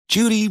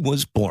Judy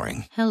was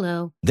boring.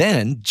 Hello.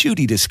 Then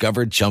Judy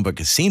discovered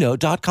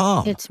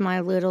ChumbaCasino.com. It's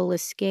my little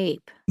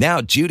escape. Now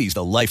Judy's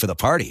the life of the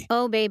party.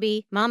 Oh,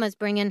 baby, mama's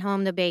bringing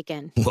home the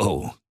bacon.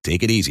 Whoa,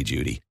 take it easy,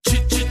 Judy.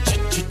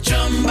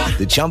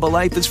 The Chumba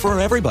life is for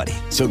everybody.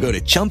 So go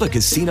to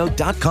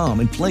ChumbaCasino.com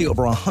and play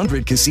over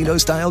 100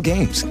 casino-style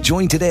games.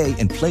 Join today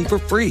and play for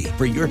free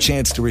for your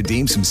chance to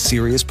redeem some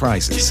serious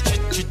prizes.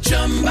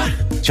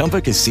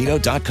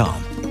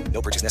 ChumbaCasino.com.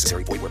 No purchase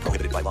necessary. Void where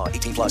prohibited by law.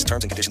 18 plus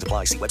terms and conditions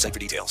apply. See website for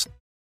details.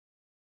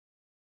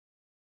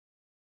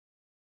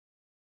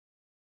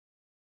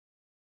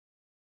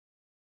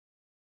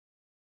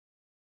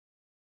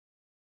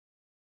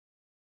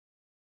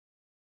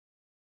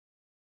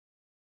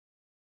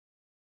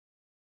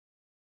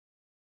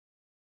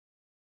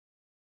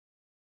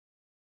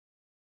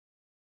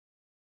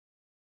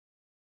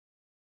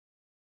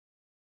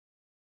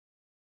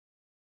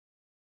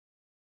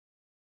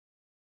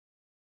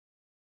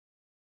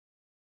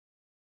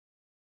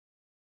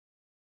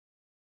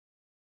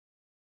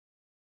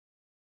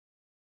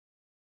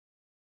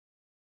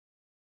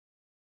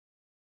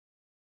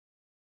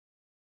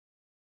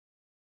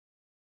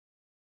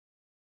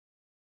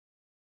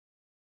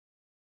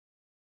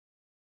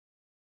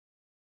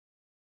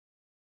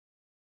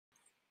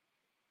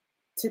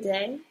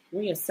 Today,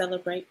 we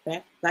celebrate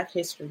Black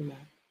History Month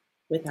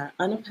with our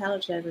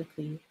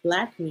Unapologetically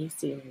Black Me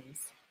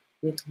series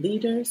with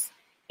leaders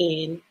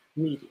in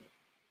media.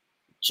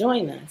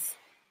 Join us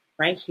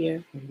right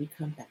here when we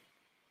come back.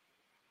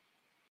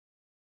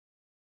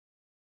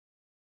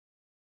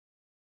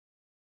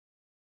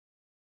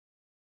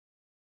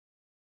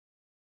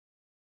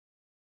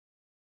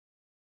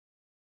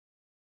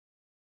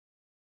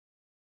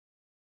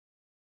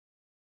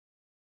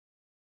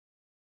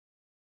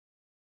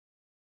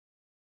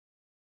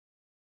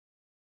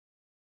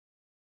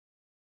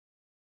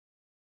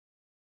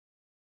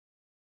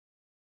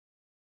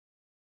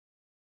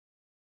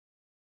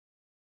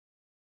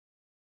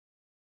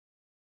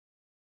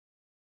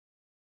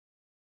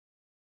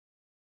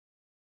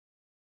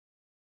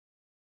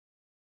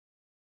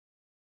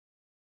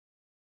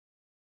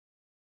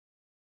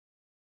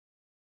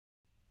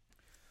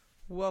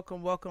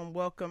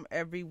 Welcome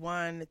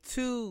everyone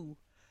to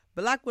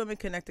Black Women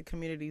Connected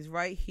Communities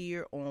right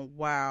here on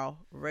WOW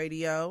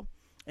Radio.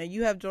 And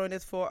you have joined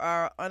us for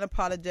our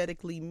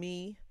Unapologetically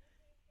Me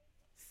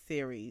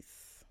series.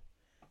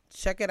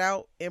 Check it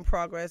out, in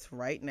progress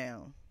right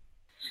now.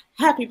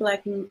 Happy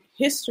Black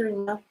History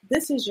Month.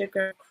 This is your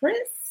girl, Chris,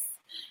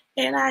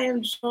 and I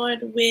am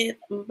joined with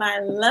my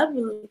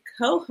lovely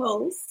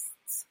co-hosts.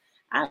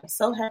 I'm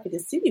so happy to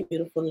see you,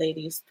 beautiful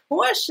ladies,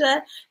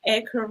 Portia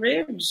and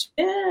Career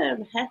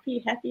Jim.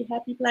 Happy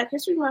Black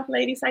History Month,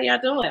 ladies. How y'all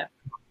doing?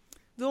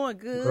 Doing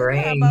good.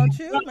 Great. How about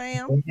you,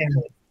 ma'am?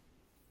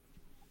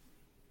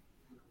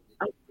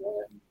 I'm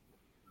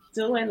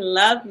doing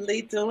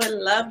lovely.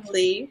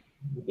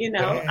 You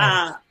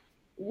know,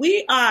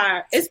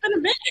 it's been a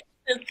minute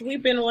since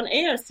we've been on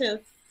air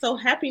so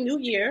happy New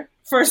Year,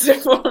 first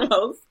and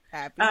foremost.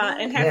 Happy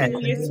New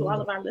Year to all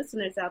of our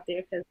listeners out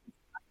there, because it's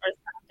my first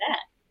time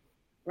back.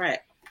 Right.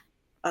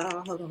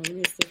 Hold on. Let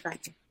me see if I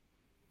can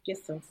get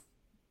some.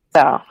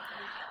 So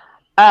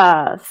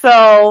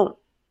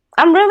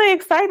I'm really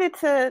excited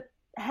to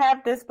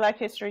have this Black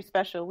History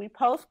special. We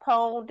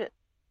postponed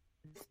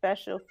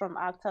special from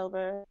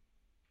October,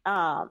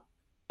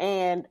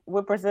 and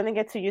we're presenting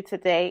it to you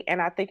today. And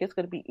I think it's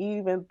going to be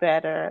even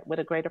better with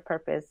a greater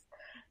purpose.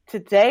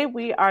 Today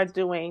we are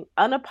doing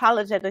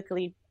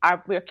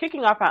we're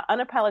kicking off our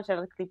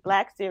Unapologetically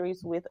Black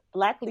series with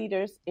Black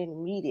leaders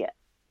in media.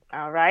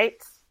 All right.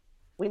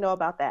 We know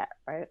about that,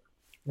 right?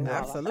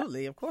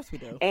 Absolutely. Of course we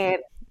do. And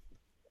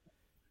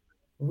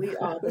we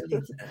all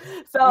believe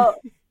so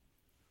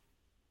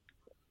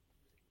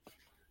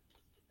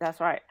that's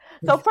right.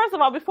 So first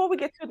of all, before we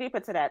get too deep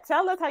into that,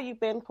 tell us how you've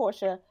been,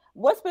 Portia.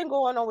 What's been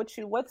going on with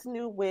you? What's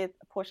new with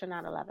Portia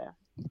 911?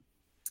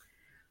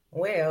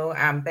 Well,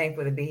 I'm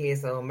thankful to be here.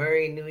 So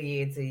Merry New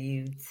Year to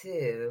you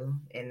too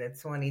in the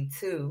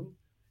 22.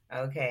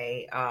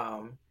 Okay.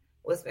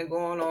 What's been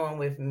going on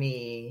with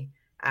me?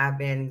 I've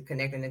been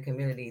connecting the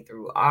community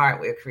through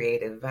art with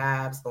Creative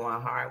Vibes,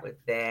 going hard with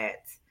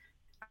that.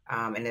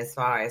 And as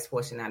far as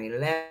Portia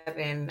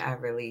 911,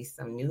 I've released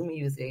some new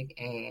music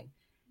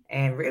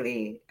and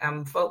really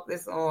I'm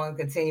focused on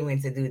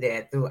continuing to do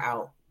that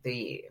throughout the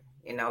year.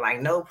 You know,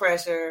 like no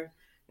pressure,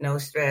 no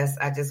stress.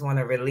 I just want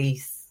to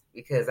release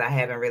because I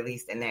haven't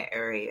released in that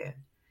area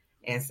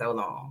in so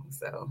long.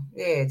 So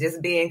yeah,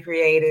 just being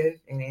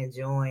creative and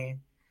enjoying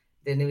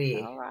the new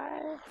year.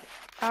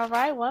 All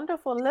right,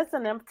 wonderful.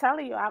 Listen, I'm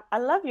telling you, I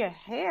love your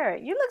hair.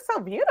 You look so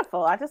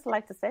beautiful. I just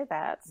like to say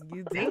that.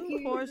 You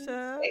do,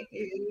 Portia. Thank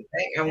you.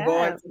 I'm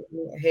going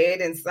to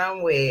heading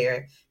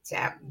somewhere.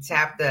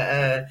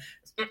 Chapter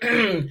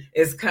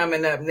is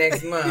coming up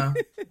next month.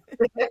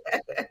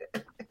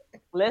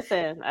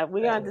 Listen,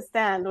 we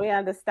understand. So,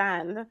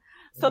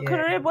 yeah.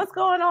 Karib, what's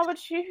going on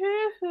with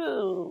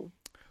you?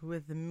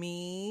 With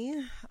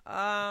me,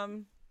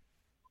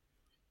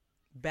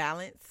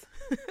 balance.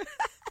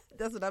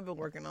 That's what I've been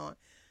working on.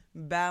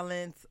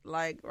 balance.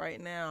 Like right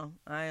now,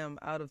 I am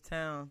out of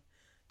town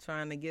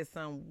trying to get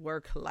some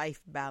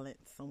work-life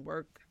balance, some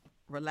work,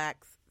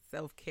 relax,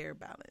 self-care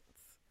balance.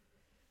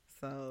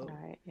 So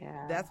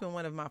that's been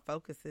one of my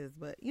focuses.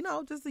 But,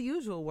 just the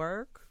usual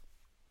work,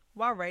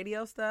 while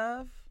radio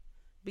stuff,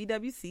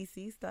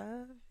 BWCC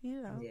stuff,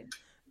 Yeah.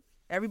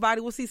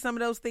 Everybody will see some of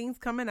those things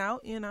coming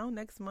out,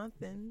 next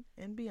month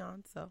and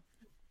beyond. So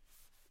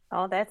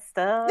all that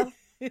stuff.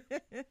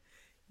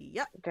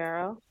 Yep.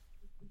 Girl.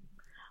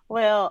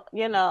 Well,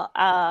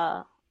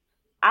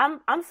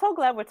 I'm so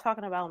glad we're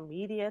talking about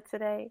media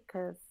today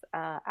because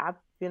I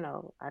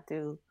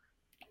do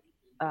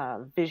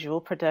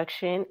visual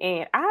production,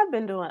 and I've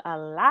been doing a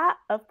lot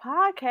of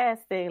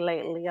podcasting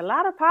lately, a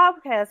lot of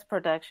podcast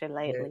production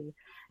lately,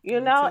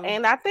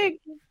 and I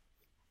think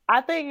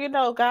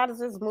God is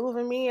just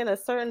moving me in a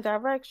certain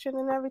direction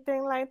and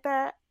everything like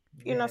that,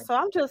 so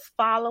I'm just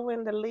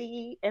following the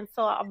lead. And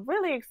so I'm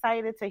really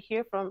excited to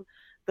hear from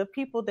the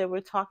people that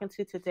we're talking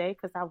to today,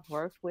 because I've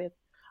worked with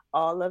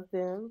all of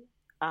them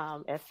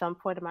at some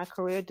point in my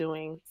career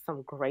doing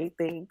some great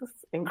things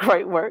and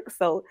great work.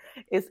 So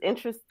it's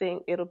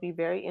interesting. It'll be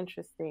very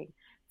interesting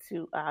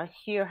to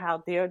hear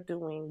how they're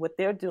doing, what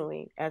they're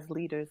doing as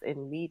leaders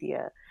in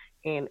media,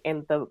 and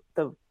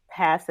the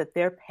paths that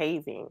they're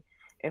paving,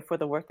 and for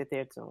the work that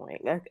they're doing.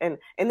 And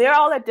they're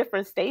all at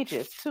different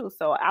stages too.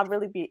 So I'll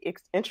really be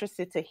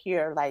interested to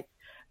hear like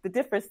the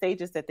different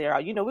stages that there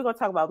are. We're going to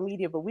talk about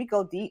media, but we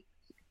go deep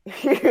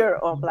here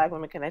on Black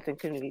Women Connecting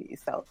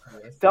Communities. So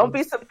don't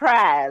be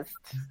surprised.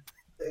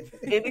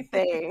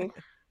 Anything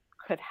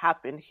could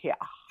happen here.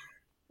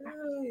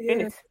 Oh,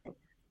 yes.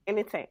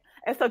 Anything.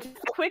 And so just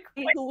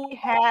quickly, who we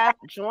have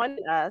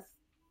joining us,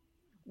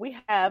 we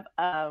have,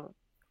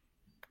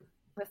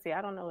 let's see,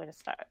 I don't know where to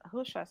start.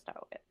 Who should I start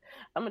with?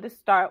 I'm going to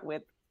start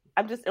with,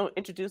 I'm just going to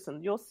introduce them.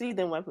 You'll see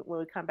them when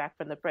we come back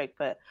from the break.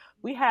 But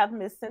we have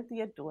Miss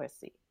Cynthia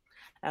Dorsey.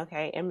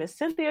 Okay, and Miss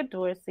Cynthia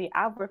Dorsey,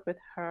 I worked with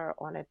her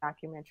on a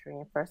documentary,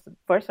 and first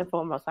and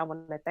foremost, I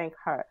want to thank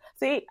her.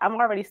 See, I'm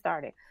already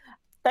starting.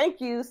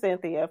 Thank you,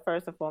 Cynthia,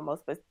 first and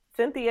foremost. But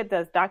Cynthia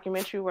does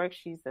documentary work.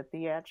 She's a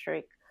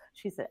theatric.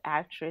 She's an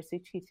actress. She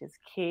teaches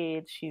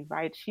kids. She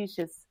writes.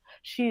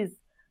 She's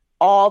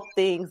all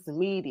things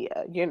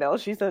media.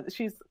 She's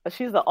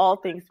a all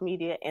things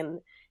media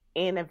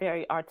in a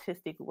very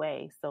artistic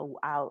way. So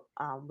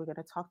we're going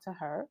to talk to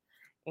her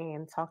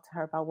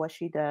about what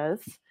she does.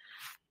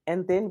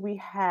 And then we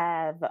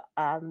have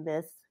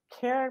Miss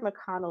Karen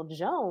McConnell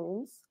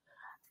Jones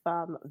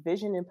from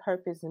Vision and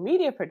Purpose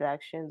Media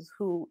Productions,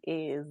 who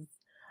is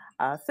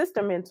a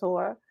sister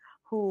mentor,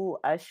 who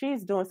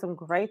she's doing some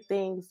great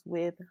things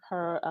with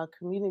her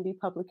community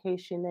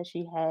publication that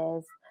she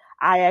has.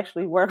 I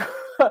actually work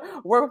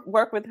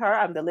with her.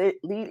 I'm the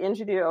lead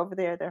engineer over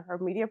there at her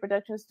media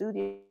production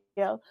studio.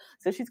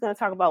 So she's going to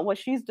talk about what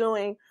she's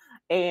doing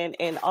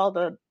and all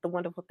the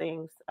wonderful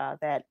things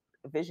that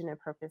Vision and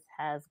Purpose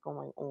has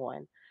going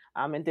on.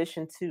 In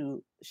addition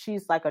to,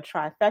 she's like a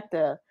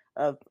trifecta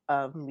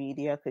of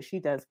media, because she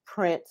does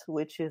print,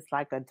 which is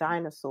like a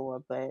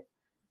dinosaur, but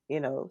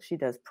she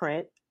does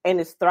print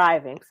and it's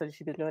thriving. So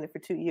she's been doing it for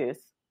 2 years.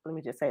 Let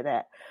me just say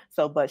that.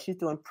 So, but she's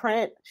doing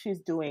print, she's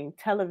doing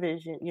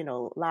television,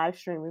 live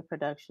streaming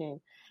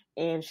production,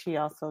 and she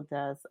also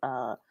does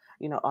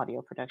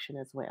audio production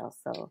as well.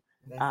 So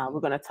we're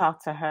going to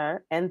talk to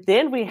her. And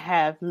then we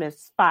have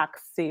Miss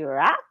Foxy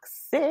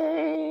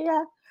Roxy,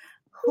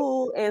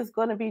 who is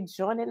going to be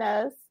joining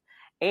us.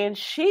 And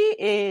she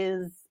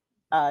is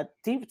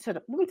deep to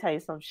let me tell you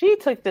something. She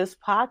took this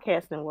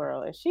podcasting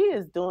world and she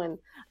is doing,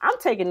 I'm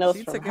taking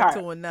notes from her. She took it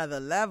to another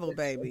level,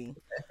 baby.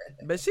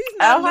 But she's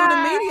not new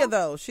to media,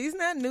 though. She's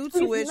not new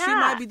to it. She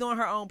might be doing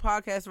her own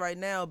podcast right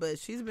now, but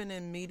she's been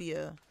in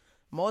media,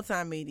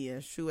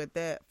 multimedia, at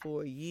that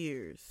for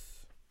years.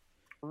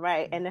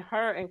 Right, and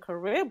her and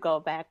Carib go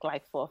back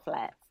like 4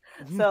 flats.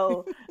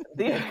 So,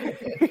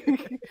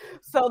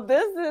 so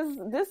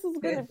this is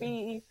going to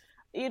be,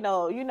 you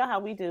know how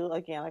we do.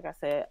 Again, like I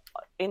said,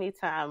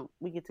 anytime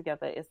we get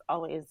together, it's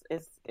always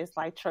it's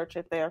like church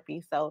or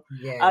therapy. So,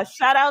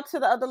 shout out to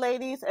the other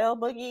ladies, El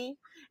Boogie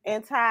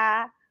and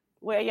Ty,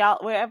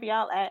 wherever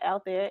y'all at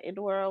out there in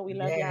the world. We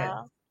love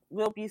y'all.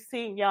 We'll be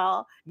seeing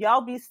y'all.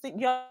 Y'all be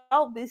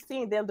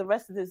seeing them the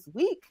rest of this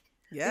week.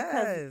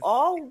 Yes.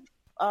 Because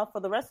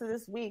for the rest of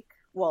this week,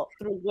 well,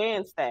 through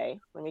Wednesday,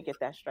 let me get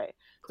that straight.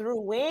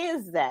 Through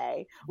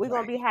Wednesday, we're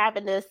going to be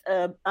having this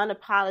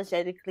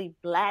Unapologetically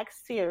Black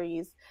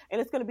series, and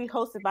it's going to be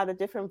hosted by the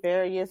different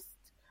various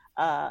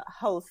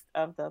hosts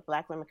of the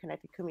Black Women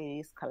Connected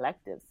Communities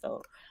Collective.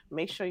 So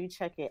make sure you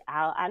check it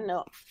out. I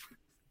know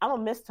I'm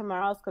going to miss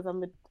tomorrow's because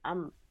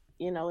I'm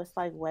it's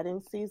like wedding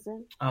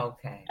season.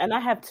 Okay. And I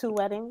have 2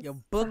 weddings. You're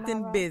booked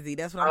and busy.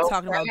 That's what I'm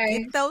talking about.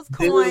 Get those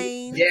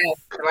coins. Yes,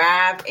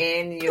 thrive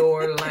in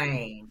your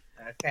lane.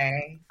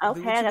 Okay.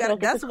 Okay.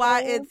 That's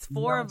why it's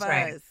 4 of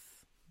us.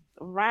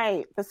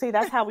 Right. But see,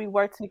 that's how we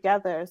work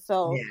together.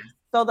 So,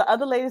 so the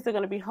other ladies are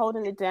going to be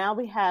holding it down.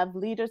 We have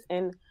leaders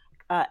in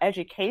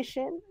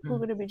education who are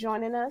going to be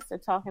joining us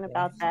and talking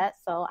about that.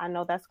 So I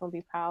know that's going to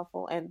be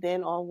powerful. And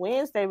then on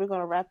Wednesday, we're going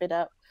to wrap it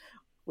up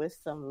with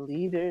some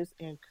leaders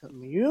in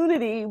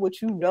community,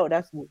 which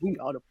that's what we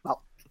are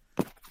about.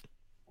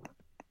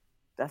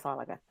 That's all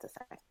I got to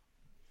say.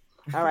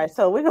 All right,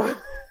 so we're going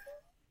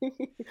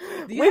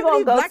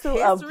to go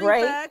to a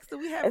break. Facts? Do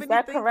we have Is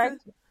that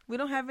correct? We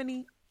don't have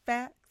any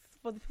facts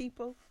for the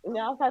people? No,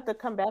 I'll have to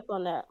come back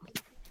on that.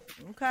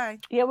 Okay.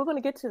 Yeah, we're going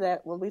to get to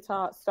that when we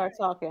start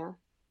talking.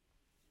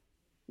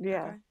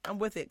 Yeah. Okay. I'm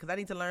with it because I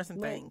need to learn some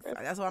things.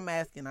 That's what I'm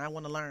asking. I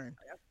want to learn.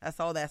 That's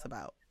all that's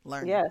about.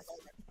 Learning. Yes.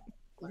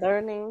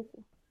 Learning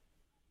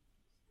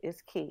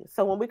is key.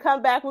 So when we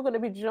come back, we're going to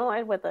be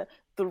joined with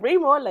 3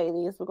 more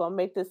ladies. We're going to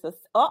make this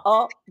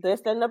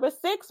this the number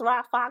 6,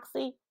 right,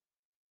 Foxy?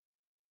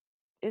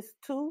 It's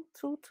 2,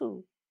 2,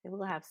 2. And we're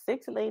going to have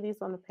 6 ladies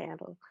on the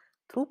panel.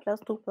 2 plus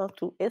 2 plus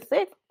 2 is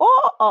 6.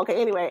 Oh,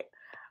 okay. Anyway,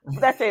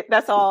 that's it.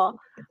 That's all.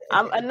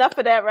 Enough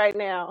of that right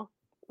now.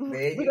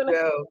 There you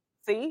go.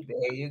 See?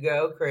 There you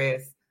go,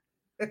 Chris.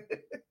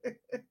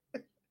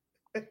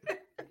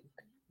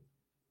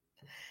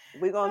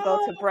 We're going to go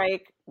to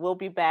break. We'll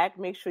be back.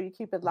 Make sure you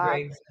keep it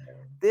live.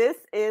 This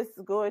is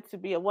going to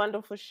be a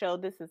wonderful show.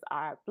 This is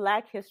our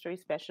Black History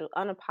Special,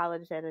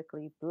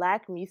 Unapologetically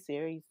Black Me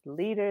series,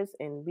 Leaders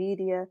in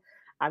Media.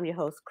 I'm your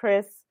host,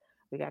 Chris.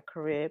 We got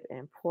Carib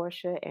and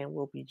Portia, and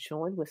we'll be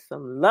joined with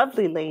some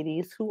lovely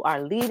ladies who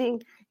are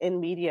leading in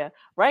media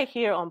right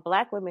here on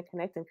Black Women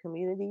Connecting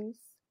Communities.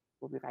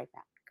 We'll be right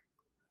back.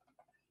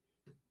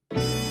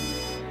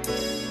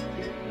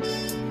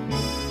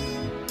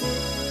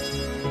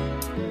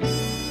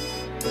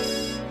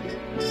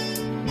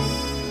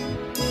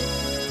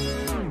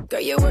 Girl,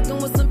 you're working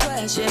with some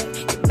flash, yeah.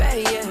 You're bad,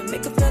 yeah.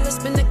 Make a fella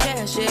spend the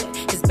cash, yeah.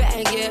 It's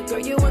bad, yeah. Girl,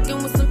 you're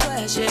working with some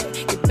flash, yeah.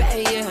 You're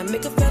bad, yeah.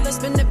 Make a fella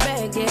spend the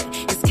bag, yeah.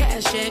 It's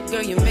cash, yeah.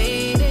 Girl, you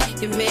made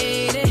it. You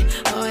made it.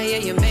 Oh, yeah,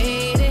 you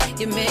made it.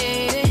 You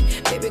made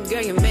it. Baby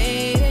girl, you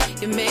made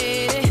it. You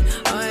made it.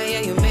 Oh, yeah,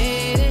 you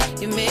made it.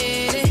 You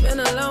made it. It's been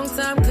a long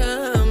time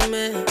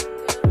coming.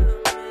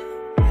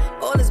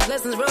 All these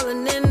blessings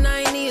rolling in,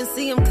 I ain't even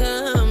see them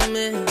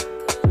coming.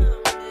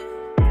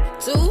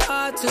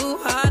 Too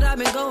hard, I've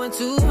been going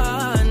too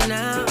hard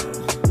now.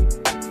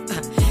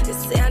 They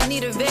say I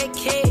need a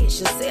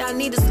vacation, say I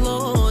need to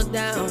slow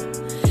down.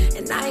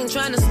 And I ain't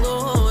trying to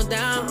slow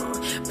down.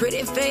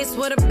 Pretty face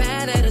with a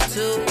bad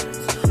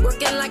attitude.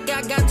 Working like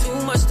I got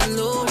too much to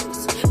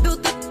lose.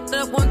 Built it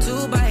up on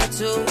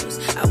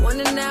 2x2s. I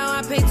wonder now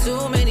I pay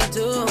too many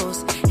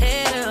dues.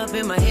 Head up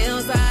in my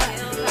heels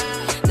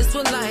high. This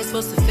what life's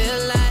supposed to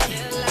feel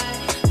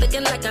like.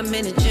 Looking like I'm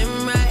in a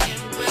gym, right?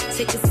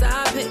 Taking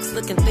side pics,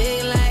 looking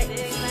thick like.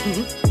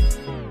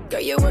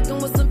 Girl, you're working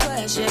with some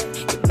flash, yeah.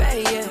 You're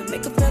bad, yeah.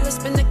 Make a fella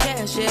spend the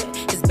cash, yeah.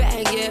 It's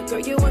bad, yeah. Girl,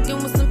 you're working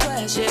with some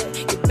flash, yeah.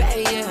 You're bad,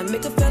 yeah.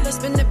 Make a fella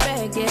spend the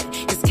bag, yeah.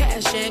 It's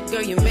cash, yeah.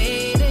 Girl, you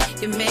made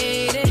it. You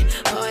made it.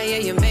 Oh, yeah,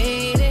 you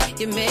made it.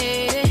 You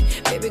made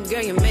it. Baby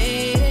girl, you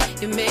made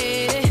it. You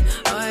made it.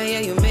 Oh, yeah,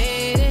 you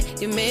made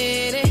it. You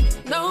made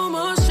it. No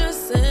more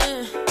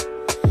stressing.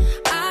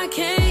 I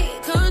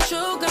can't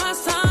control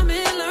God's time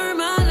and learn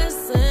my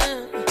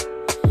lesson.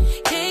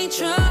 Can't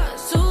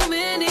trust too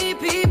many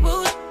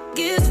people.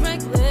 Gets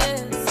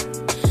reckless.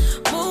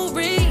 More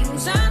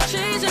rings, I've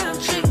changed.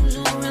 Who's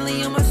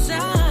really on my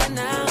side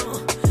now?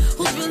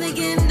 Who's really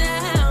getting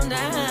down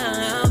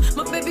now?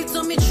 My baby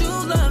told me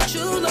true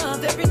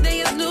love, every day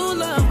is new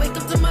love. Wake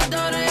up to my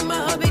daughter and my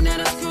hubby, now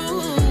that's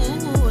true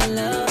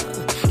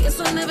love. Guess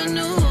I never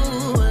knew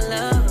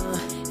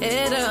love.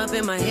 Head up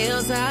in my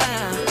heels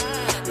high.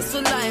 This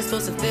what life's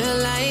supposed to feel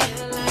like.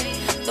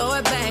 Throw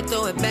it back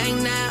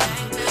now.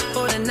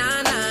 For the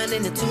 99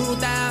 and the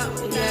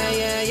 2000.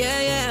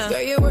 Yeah.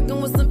 Girl, you're working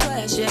with some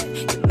flash, yeah.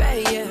 You're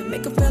bad, yeah.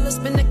 Make a fella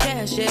spend the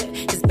cash, yeah.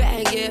 It's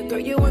bad, yeah. Girl,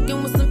 you're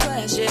working with some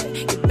flash, yeah.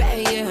 You're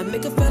bad, yeah.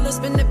 Make a fella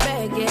spend the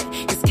bag, yeah.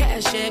 It's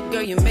cash, yeah.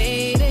 Girl, you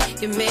made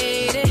it. You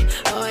made it.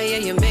 Oh, yeah,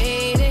 you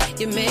made it.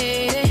 You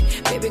made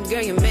it. Baby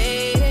girl, you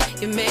made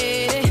it. You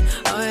made it.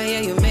 Oh,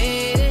 yeah, you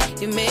made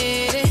it. You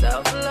made it.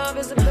 Self-love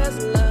is the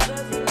best love.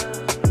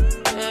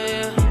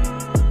 Yeah.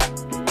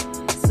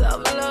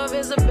 Self-love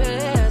is the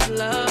best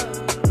love.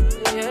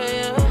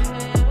 Yeah.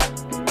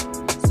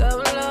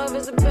 Self-love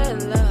is the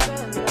best love.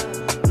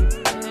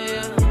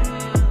 Yeah.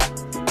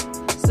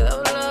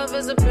 Self-love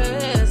is the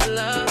best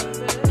love.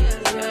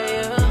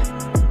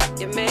 Yeah.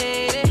 You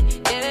made it.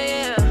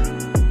 Yeah.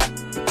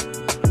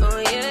 Oh,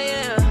 yeah.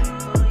 Yeah.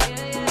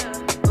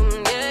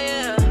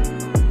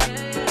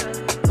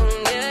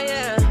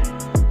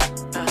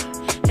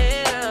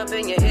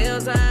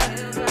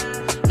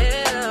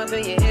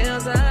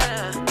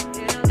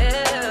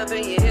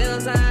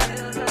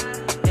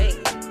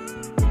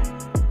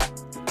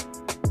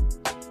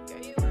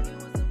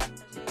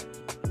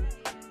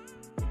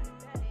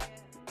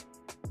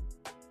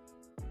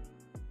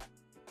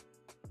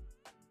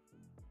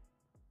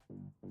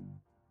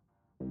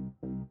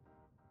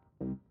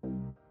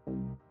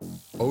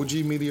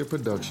 OG Media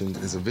Productions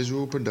is a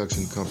visual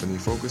production company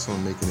focused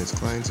on making its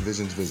clients'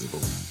 visions visible.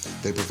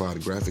 They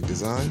provide graphic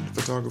design,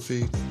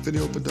 photography,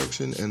 video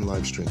production, and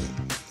live streaming.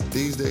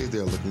 These days, they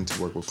are looking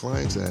to work with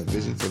clients that have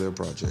vision for their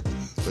project.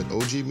 Let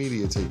OG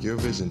Media take your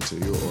vision to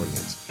your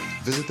audience.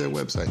 Visit their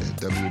website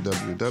at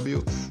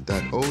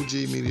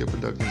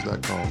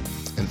www.ogmediaproductions.com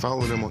and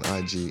follow them on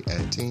IG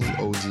at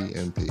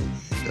TeamOGMP.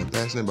 They're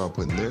passionate about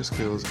putting their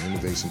skills and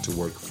innovation to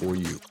work for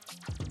you.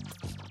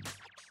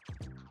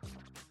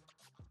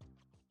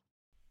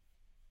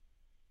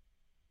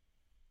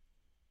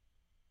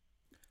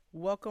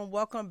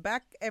 Welcome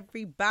back,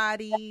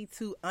 everybody,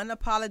 to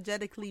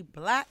Unapologetically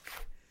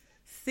Black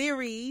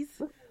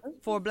series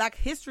for Black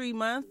History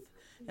Month.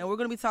 And we're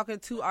going to be talking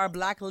to our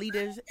Black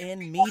leaders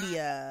in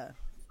media.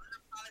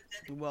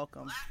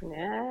 Welcome.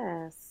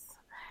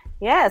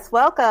 Yes,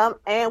 welcome.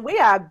 And we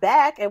are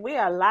back and we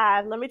are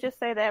live. Let me just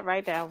say that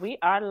right now. We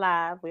are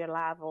live. We are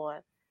live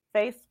on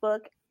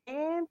Facebook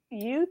and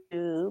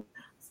YouTube.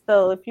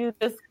 So if you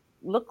just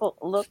look,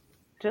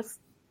 just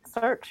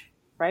search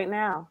right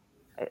now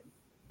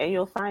and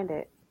you'll find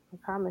it. I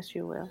promise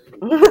you will.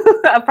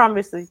 I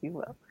promise you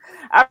will.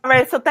 All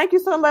right. So thank you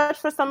so much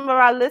for some of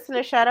our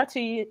listeners. Shout out to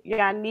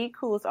Yannick,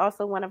 who is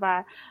also one of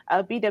our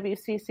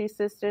BWCC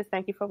sisters.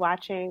 Thank you for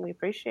watching. We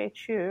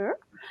appreciate you.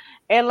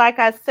 And like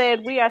I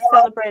said, we are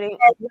celebrating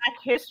Black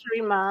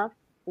History Month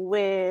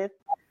with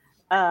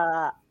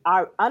our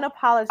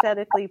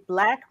Unapologetically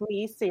Black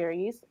Me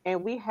series.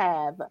 And we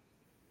have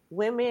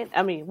women.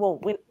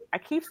 I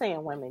keep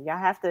saying women. Y'all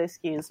have to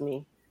excuse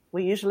me.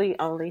 We usually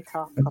only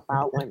talk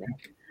about women.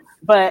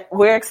 But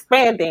we're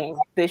expanding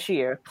this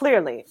year,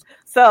 clearly.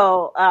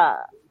 So,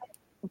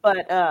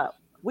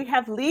 we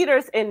have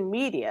leaders in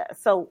media.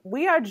 So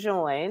we are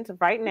joined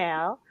right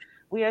now.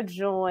 We are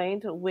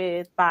joined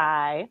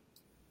by,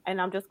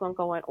 and I'm just going to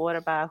go in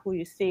order by who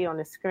you see on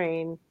the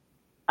screen.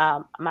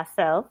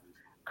 Myself,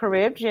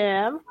 Carib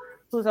Jim,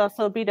 who's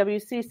also a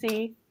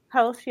BWCC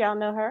host. Y'all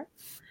know her.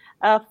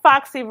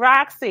 Foxy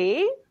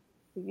Roxy,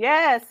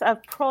 yes,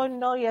 of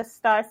Pronoia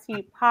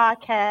Starseed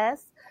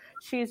Podcast.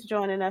 She's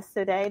joining us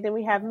today. Then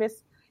we have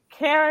Miss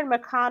Karen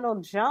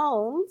McConnell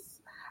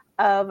Jones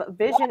of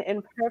Vision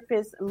and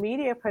Purpose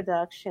Media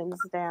Productions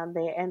down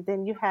there. And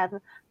then you have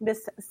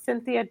Miss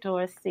Cynthia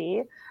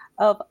Dorsey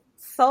of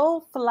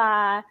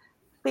Soulfly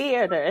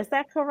Theater. Is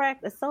that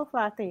correct? It's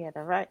Soulfly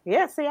Theater, right?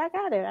 Yeah, see, I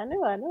got it. I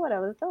knew what I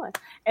was doing.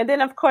 And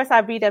then, of course,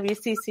 our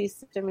BWCC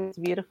sister, Miss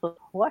Beautiful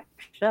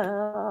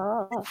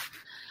Portia.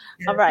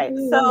 All right,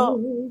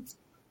 so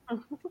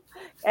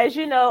as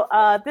you know,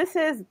 this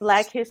is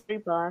Black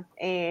History Month,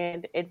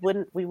 and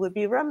we would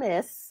be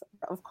remiss,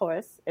 of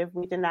course, if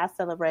we did not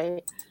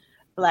celebrate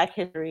Black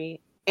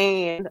history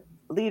and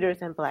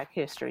leaders in Black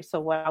history. So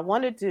what I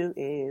want to do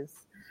is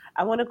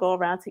I want to go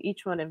around to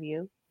each one of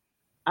you,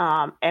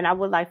 and I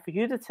would like for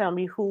you to tell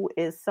me who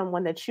is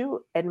someone that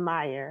you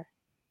admire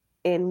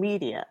in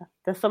media,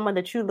 that's someone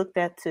that you looked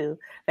at to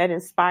that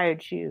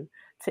inspired you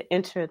to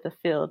enter the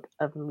field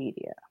of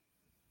media.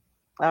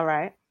 All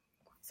right.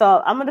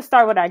 So I'm going to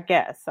start with our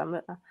guests. I'm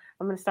going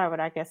to start with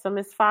our guests. So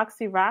Miss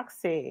Foxy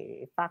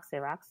Roxy.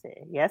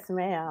 Yes,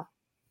 ma'am.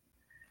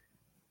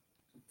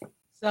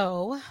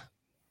 So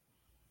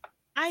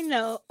I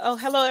know. Oh,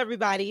 hello,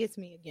 everybody. It's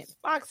me again,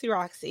 Foxy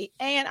Roxy.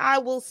 And I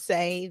will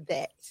say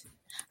that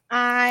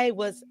I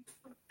was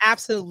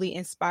absolutely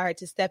inspired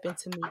to step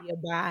into media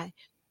by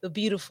the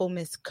beautiful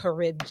Miss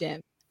Carib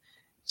Jim.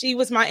 She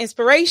was my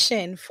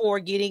inspiration for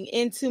getting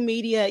into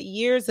media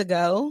years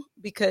ago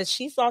because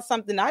she saw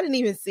something I didn't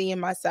even see in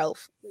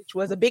myself, which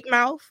was a big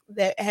mouth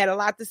that had a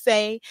lot to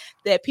say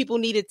that people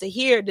needed to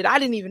hear that I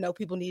didn't even know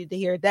people needed to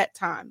hear at that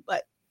time.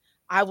 But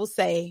I will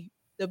say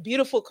the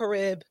beautiful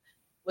Carib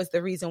was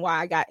the reason why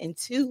I got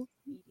into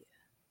media.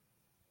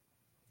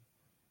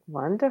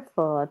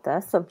 Wonderful.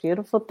 That's a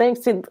beautiful thing.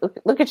 See,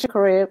 look at you,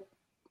 Carib.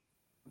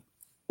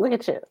 Look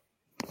at you.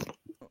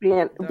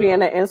 Being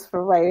an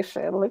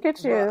inspiration. Look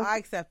at you. Well, I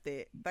accept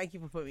it. Thank you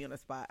for putting me on the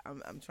spot.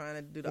 I'm trying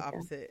to do the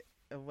opposite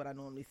of what I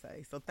normally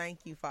say. So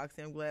thank you,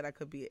 Foxy. I'm glad I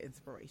could be an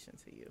inspiration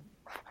to you.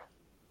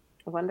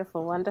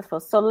 Wonderful.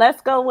 So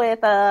let's go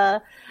with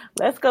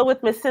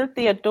Miss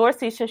Cynthia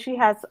Dorsey, since she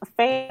has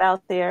fans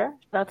out there.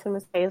 Shout out to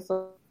Miss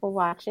Hazel for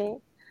watching.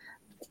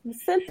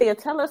 Cynthia,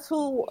 tell us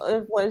who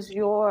was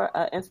your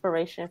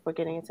inspiration for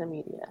getting into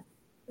media.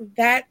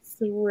 That's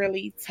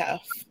really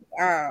tough.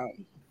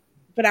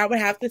 But I would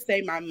have to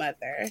say my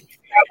mother.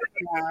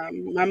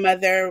 My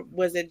mother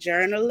was a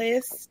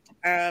journalist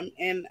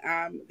in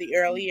the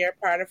earlier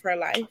part of her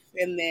life.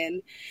 And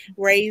then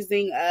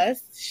raising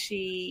us,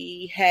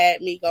 she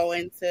had me go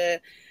into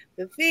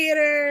the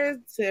theater,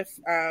 to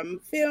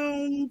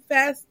film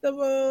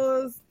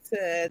festivals,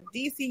 to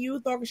DC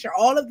Youth Orchestra,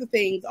 all of the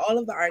things, all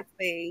of the art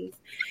things.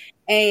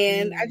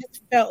 And I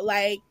just felt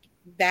like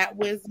that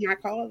was my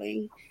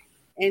calling.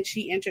 And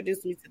she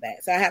introduced me to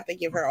that. So I have to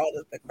give her all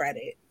of the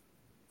credit.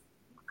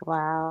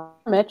 Wow.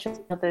 I met your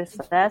mother, so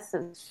that's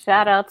a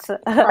shout out to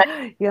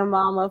your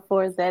mama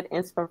for that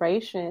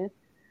inspiration.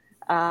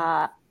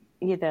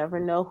 You never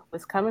know who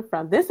it's coming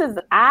from.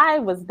 I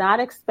was not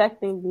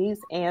expecting these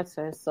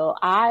answers. So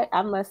I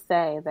must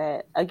say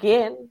that,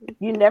 again,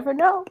 you never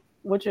know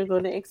what you're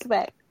going to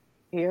expect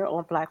here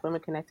on Black Women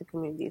Connected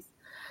Communities.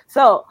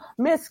 So,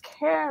 Miss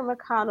Karen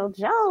McConnell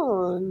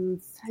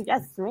Jones.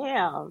 Yes,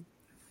 ma'am.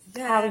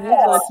 Yes. How are you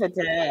doing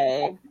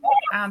today?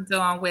 I'm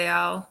doing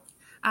well.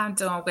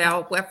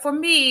 Well, for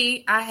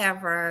me, I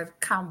have a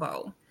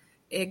combo.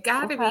 It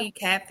got to be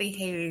Kathy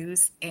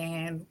Hughes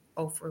and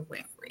Oprah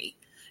Winfrey.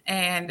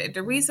 And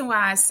the reason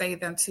why I say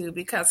them too,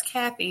 because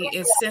Kathy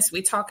is, since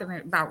we're talking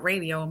about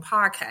radio and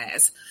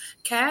podcasts,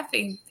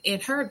 Kathy in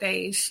her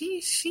days,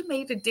 she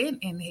made a dent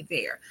in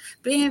there.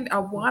 Being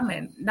a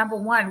woman, number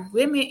one,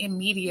 women in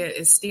media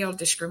is still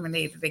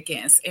discriminated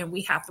against, and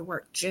we have to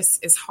work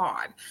just as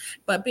hard.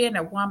 But being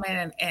a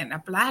woman and a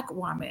Black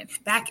woman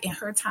back in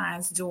her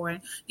times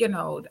doing,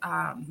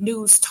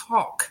 news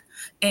talk,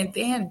 and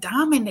then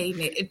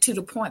dominated it to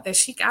the point that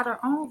she got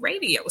her own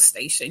radio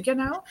station,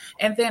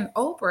 and then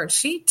Oprah,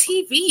 she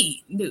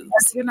TV news,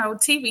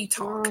 TV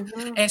talk.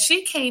 Mm-hmm. And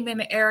she came in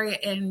the area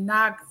and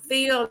knocked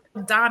Phil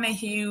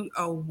Donahue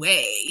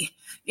away.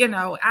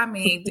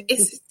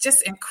 It's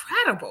just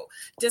incredible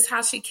just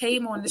how she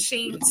came on the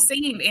scene.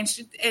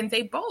 And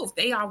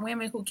they are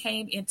women who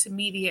came into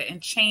media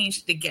and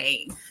changed the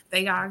game.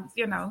 They are,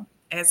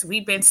 as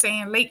we've been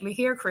saying lately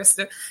here,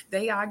 Krista,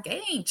 they are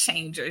game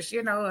changers,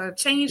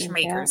 change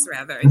makers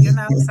rather,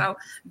 so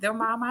they're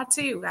mama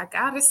too. I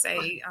gotta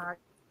say,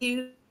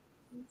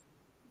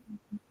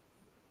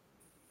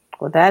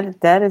 well,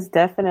 that is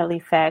definitely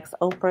facts.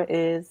 Oprah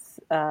is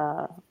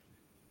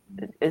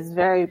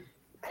very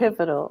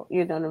pivotal.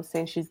 You know what I'm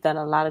saying? She's done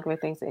a lot of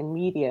great things in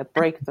media,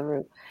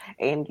 breakthrough,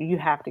 and you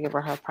have to give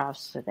her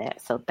props to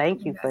that. So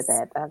thank you for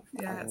that. I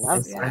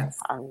love that.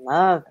 I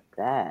love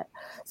that.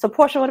 So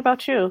Portia, what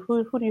about you?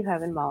 Who do you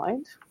have in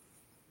mind?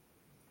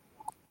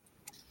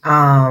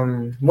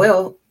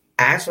 Well,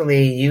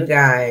 actually, you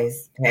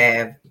guys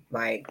have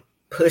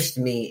pushed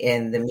me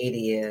in the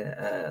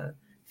media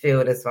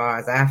field as far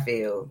as I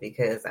feel,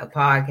 because a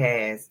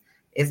podcast,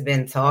 it's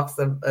been talks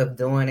of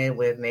doing it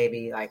with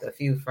maybe a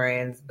few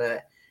friends,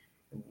 but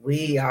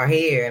we are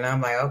here, and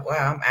I'm like, oh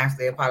wow, I'm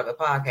actually a part of a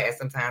podcast.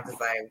 Sometimes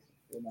it's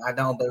I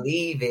don't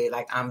believe it.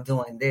 I'm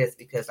doing this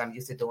because I'm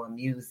used to doing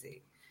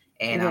music,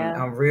 and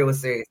I'm real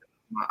serious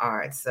about my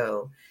art.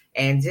 So,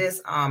 and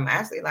just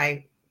actually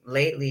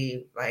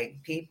lately,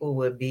 people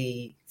would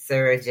be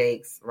Sarah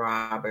Jakes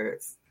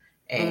Roberts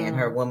and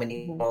her Woman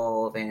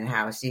Evolve, and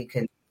how she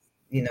can,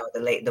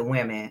 the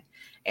women,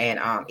 and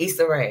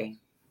Issa Rae.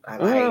 I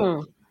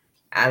love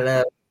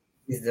what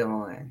she's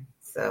doing.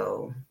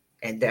 So.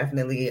 And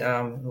definitely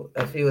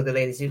a few of the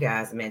ladies you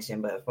guys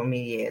mentioned. But for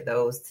me,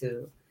 those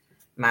two.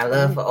 My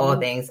love for all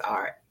things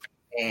art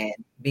and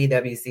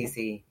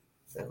BWCC.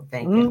 So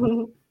thank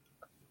you.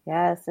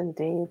 Yes,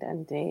 indeed.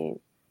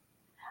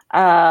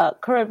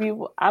 Karib, do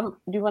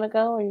you want to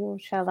go, or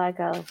shall I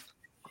go?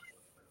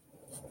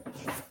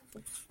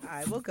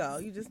 I will go.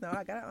 You just know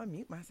I got to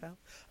unmute myself.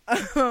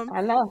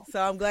 I know. So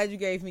I'm glad you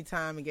gave me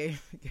time and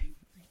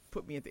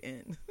put me at the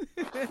end.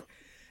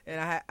 And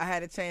I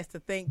had a chance to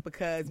think,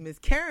 because Miss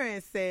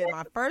Karen said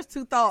my first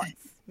two thoughts.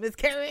 Miss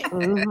Karen.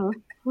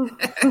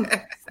 Mm-hmm.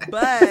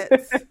 But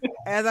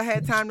as I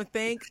had time to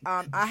think,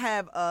 I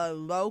have a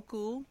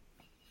local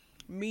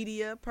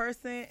media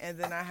person, and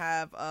then I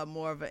have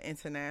more of an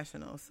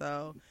international.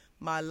 So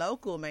my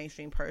local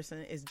mainstream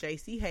person is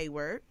JC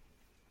Hayward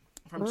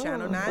from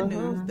Channel 9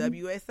 News,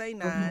 WSA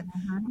 9.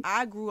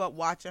 I grew up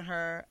watching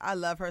her. I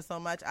love her so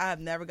much. I have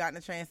never gotten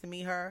a chance to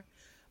meet her,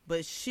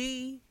 but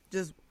she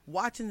just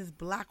watching this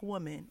Black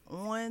woman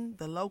on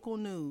the local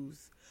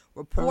news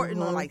reporting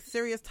on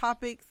serious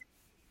topics.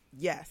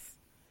 Yes,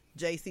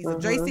 JC. So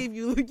JC,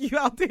 if you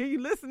out there,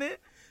 you listening,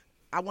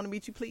 I want to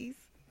meet you, please.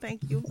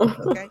 Thank you.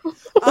 Okay.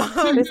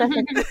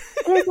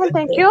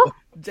 Thank you.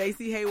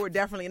 JC Hayward,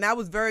 definitely. And I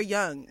was very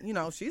young.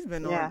 She's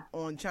been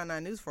on Channel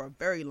 9 News for a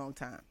very long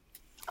time.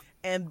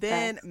 And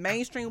then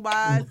mainstream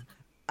wise,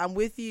 I'm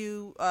with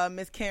you,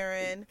 Miss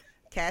Karen,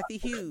 Kathy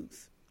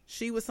Hughes.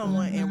 She was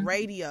someone in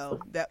radio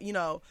that,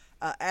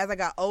 as I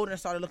got older and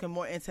started looking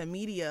more into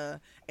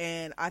media,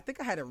 and I think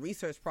I had a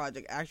research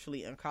project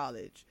actually in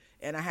college,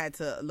 and I had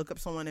to look up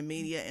someone in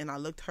media, and I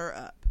looked her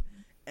up.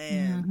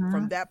 And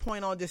from that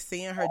point on, just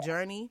seeing her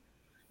journey,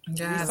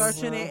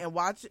 researching it and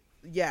watching,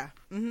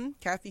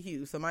 Kathy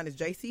Hughes. So mine is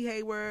JC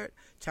Hayward,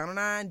 Channel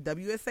 9,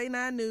 WSA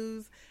 9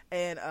 News,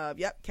 and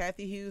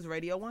Kathy Hughes,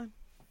 Radio 1.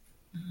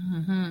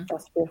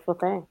 That's a beautiful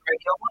thing.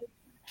 Radio 1.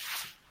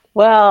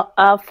 Well,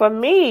 for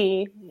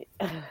me,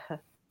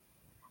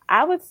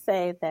 I would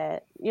say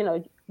that,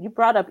 you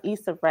brought up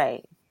Issa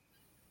Rae.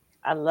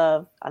 I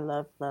love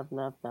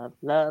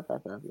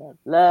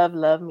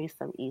me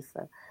some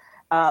Issa.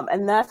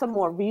 And that's a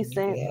more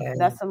recent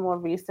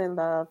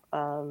love.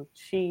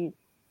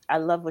 I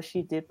love what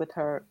she did with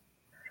her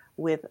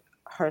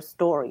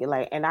story.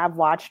 And I've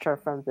watched her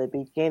from the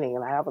beginning.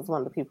 I was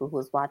one of the people who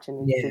was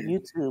watching the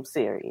YouTube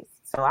series.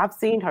 So I've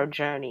seen her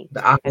journey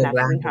and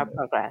I've seen her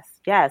progress.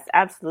 Yes,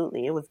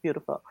 absolutely. It was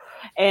beautiful.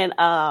 And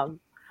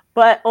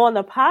But on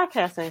the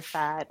podcasting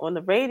side, on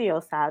the radio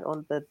side,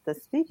 on the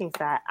speaking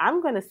side,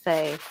 I'm going to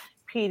say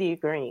Petey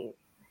Greene.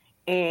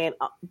 And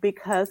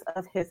because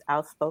of his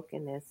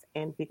outspokenness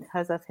and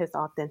because of his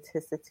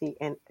authenticity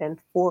and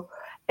for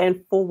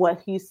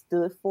what he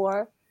stood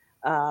for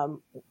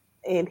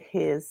in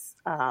his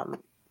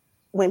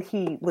when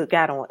he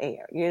got on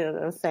air, you know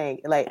what I'm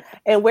saying? Like,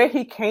 and where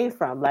he came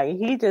from, like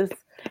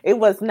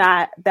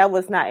that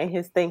was not in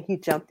his thing. He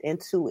jumped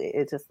into it.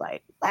 It's just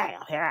like,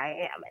 wow, here I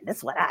am, and this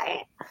is what I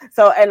am.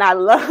 So, and I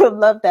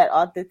love that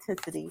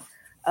authenticity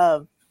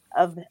of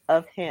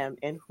him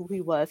and who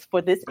he was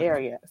for this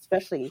area,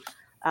 especially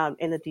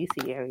in the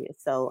DC area.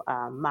 So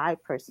my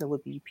person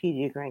would be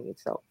Petey Greene.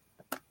 So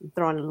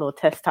throwing a little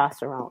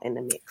testosterone in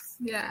the mix.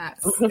 Yes.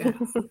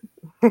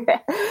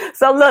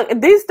 So look,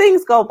 these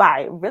things go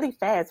by really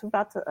fast. We're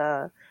about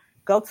to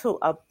go to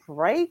a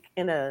break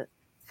in a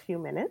few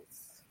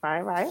minutes.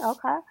 Right.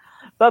 Okay.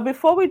 But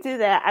before we do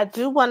that, I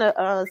do want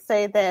to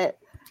say that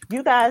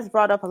you guys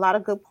brought up a lot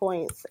of good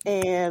points,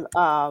 and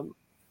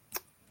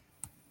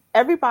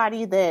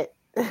everybody that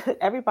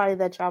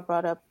y'all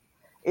brought up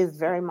is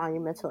very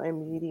monumental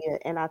in media.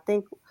 And I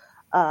think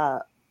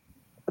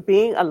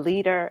being a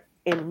leader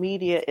in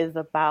media is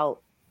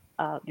about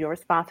your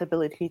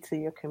responsibility to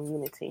your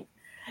community.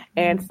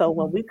 And so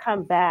when we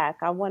come back,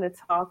 I want to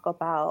talk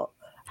about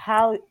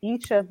how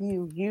each of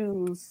you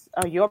use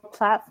your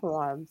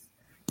platforms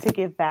to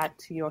give back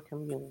to your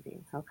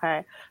community.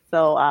 Okay.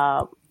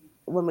 So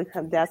when we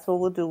come, that's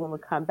what we'll do when we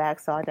come back.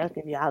 So I'll just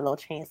give you a little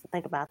chance to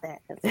think about that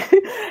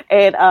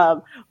and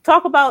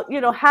talk about,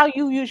 how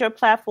you use your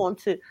platform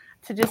to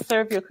just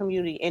serve your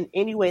community in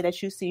any way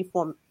that you see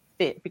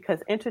fit, because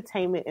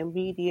entertainment and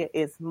media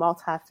is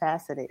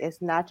multifaceted.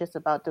 It's not just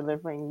about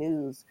delivering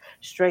news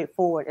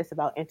straightforward. It's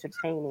about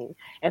entertaining.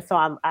 And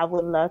so I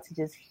would love to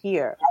just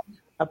hear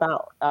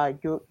about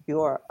your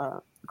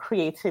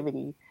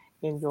creativity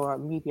in your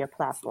media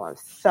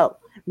platforms. So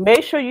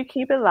make sure you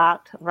keep it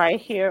locked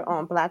right here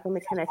on Black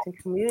Women Connecting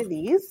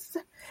Communities.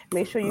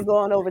 Make sure you go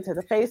on over to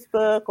the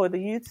Facebook or the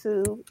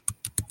YouTube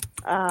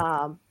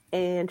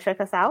and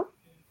check us out.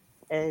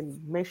 And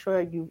make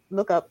sure you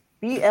look up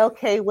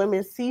BLK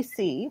Women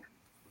CC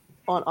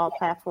on all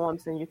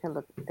platforms, and you can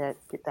look at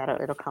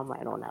that. It'll come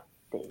right on up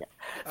there.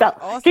 So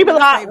keep it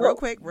locked. Real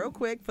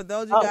quick. For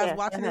those of you guys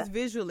watching this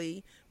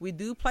visually, we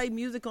do play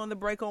music on the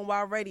break on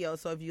Wild Radio.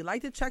 So if you'd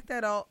like to check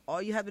that out,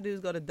 all you have to do is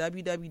go to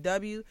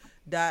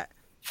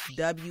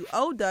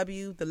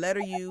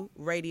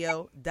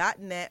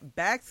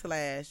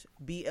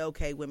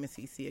www.wowuradio.net/BLK Women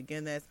CC.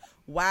 Again, that's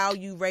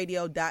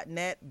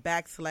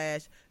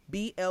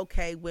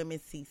wowuradio.net/BLK Women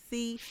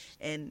CC.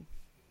 And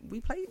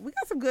we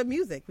got some good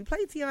music. We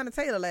played Tiana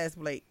Taylor last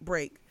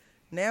break.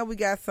 Now we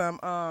got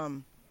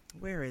some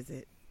where is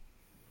it?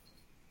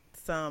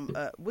 Some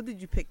what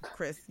did you pick,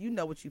 Chris? You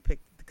know what you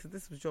picked because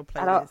this was your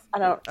playlist.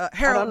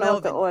 Harold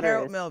Melvin.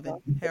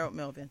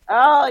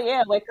 Oh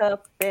yeah, wake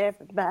up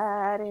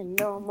everybody,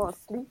 no more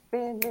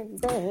sleeping in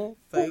bed.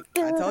 So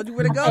I told you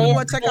where to go. You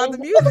want to check out the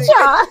music.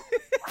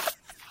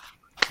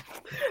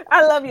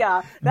 I love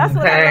y'all. That's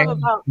what I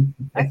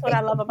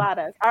love about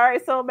us. All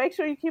right, so make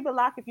sure you keep it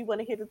locked. If you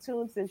want to hear the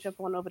tunes, then jump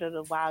on over to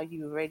the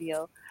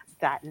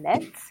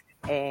wowuradio.net,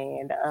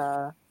 and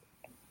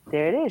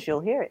there it is.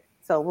 You'll hear it.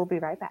 So we'll be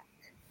right back.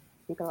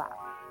 Keep it locked.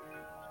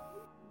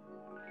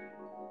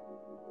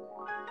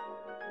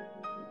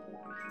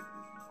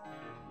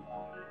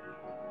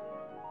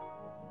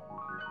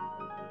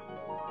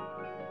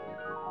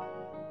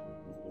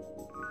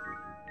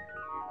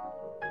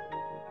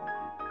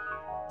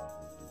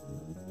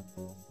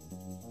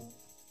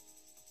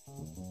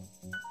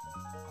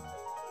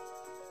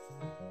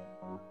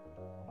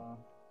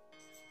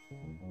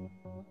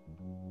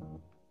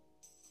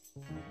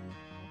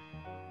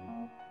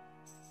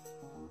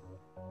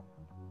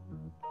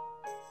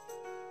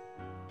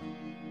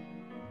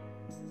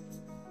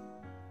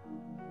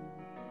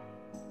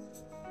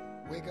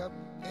 Wake up,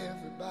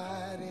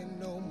 everybody,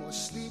 no more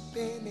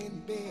sleeping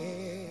in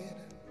bed.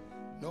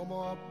 No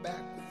more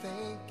backward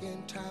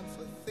thinking, time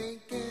for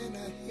thinking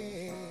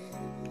ahead.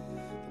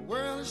 The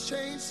world has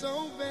changed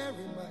so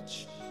very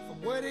much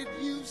from what it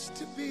used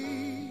to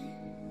be.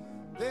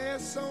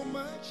 There's so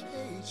much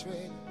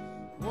hatred,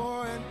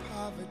 war and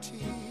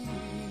poverty.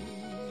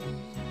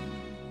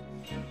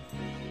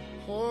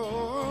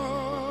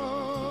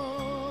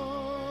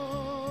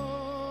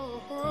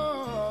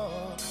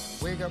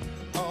 Wake up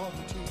all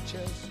the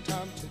teachers,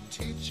 time to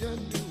teach a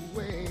new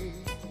way.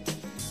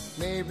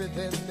 Maybe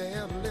then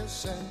they'll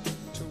listen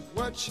to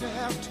what you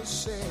have to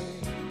say.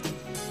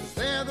 'Cause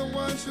they're the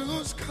ones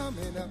who's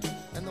coming up,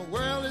 and the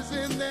world is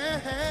in their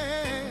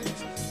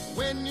hands.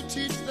 When you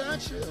teach the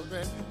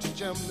children, teach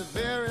them the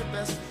very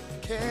best you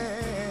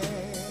can.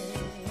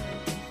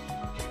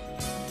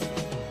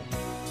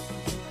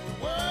 The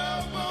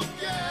world won't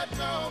get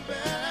no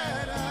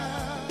better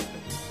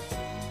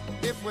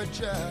if we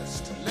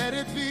just let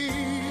it be.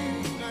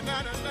 Na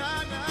na na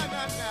na na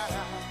na na.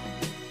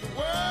 The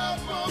world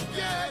won't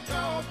get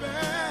no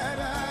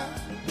better.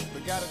 We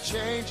gotta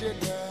change it,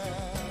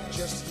 girl.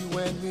 Just just you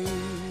and me.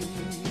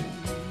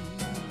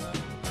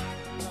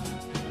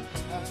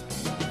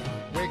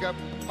 Wake up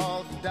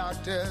all the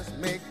doctors,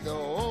 make the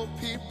old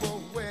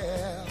people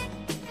well.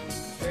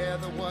 They're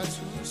the ones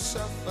who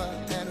suffer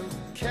and who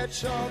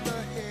catch all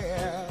the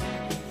hair.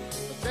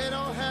 But they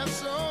don't have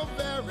so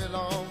very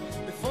long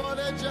before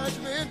their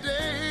judgment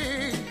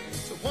day.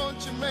 So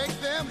won't you make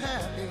them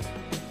happy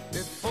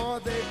before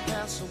they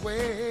pass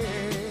away?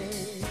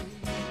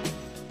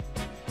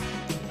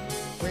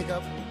 Wake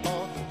up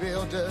all the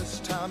builders,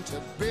 time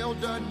to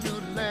build a new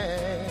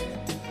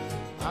land.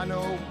 I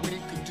know we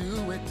could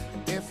do it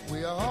if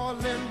we all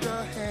lend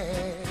a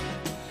hand.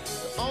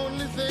 The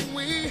only thing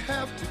we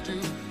have to do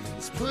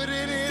is put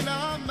it in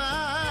our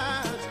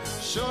minds.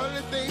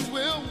 Surely things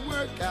will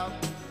work out.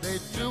 They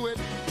do it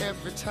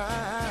every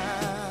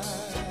time.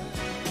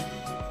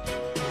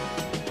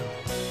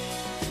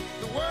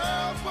 The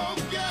world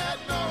won't get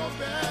no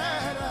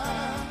better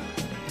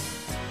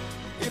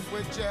if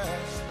we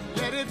just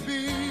let it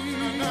be.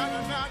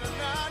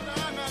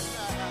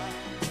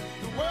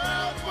 The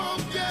world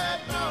won't get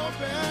no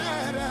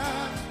better.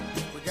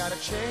 We gotta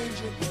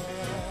change it,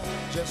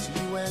 yeah. Just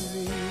you and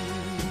me.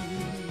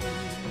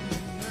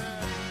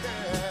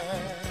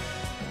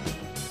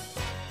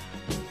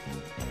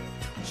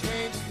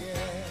 Change it,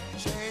 yeah.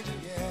 Change it,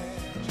 yeah.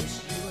 Just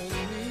you and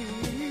me.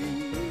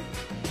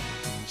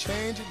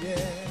 Change it,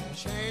 yeah.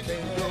 Change it.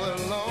 Can't do it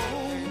alone.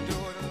 Can't do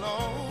it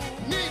alone.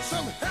 Need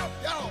some help,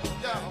 y'all.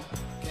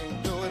 Can't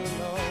do it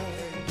alone.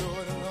 Can't do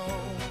it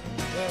alone.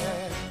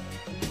 Yeah.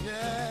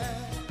 Yeah.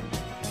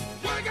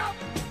 Wake up,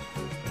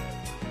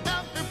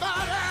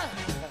 everybody.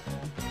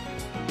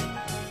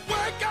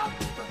 Wake up,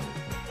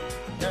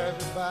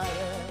 everybody.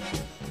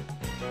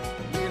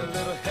 Need a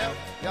little help,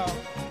 y'all.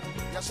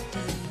 Yes, I do.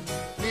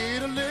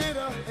 Need a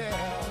little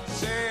help.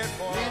 Say it,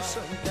 boy. Need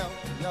some help,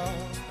 y'all.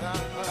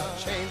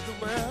 Change the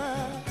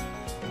world.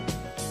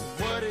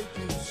 What it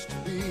used to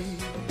be.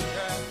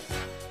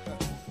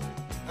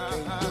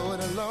 Can't do it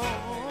alone.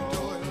 Can't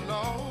do it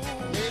alone.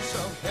 Need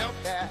some help,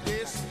 yeah.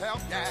 Need some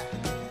help, yeah.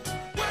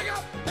 Wake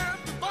up,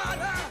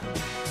 everybody.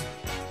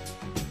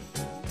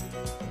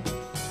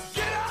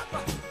 Get up,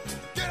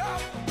 get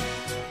up,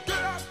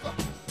 get up,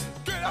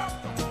 get up.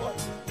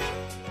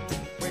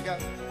 Wake up.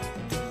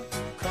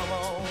 Come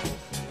on,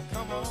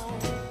 come on.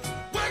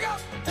 Wake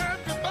up,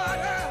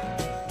 everybody.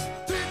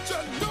 Teach a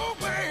new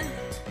way.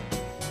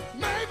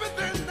 Maybe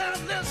then they'll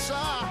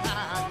listen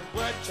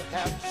what you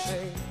have to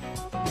say.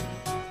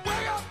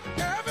 Wake up,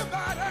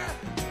 everybody.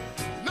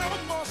 No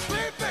more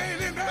sleeping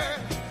in bed.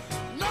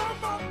 No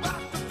more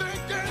about to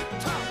thinking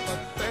top of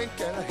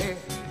thinking ahead.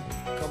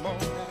 Come on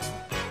now.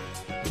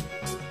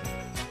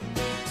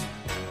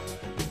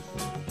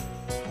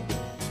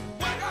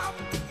 Wake up,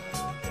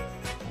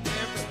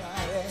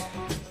 everybody.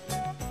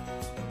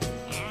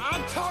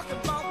 I'm talking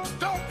about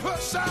don't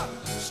push out.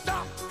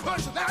 Stop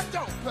pushing that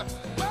dope.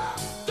 Well,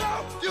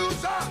 don't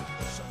use up.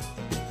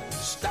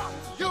 Stop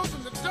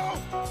using the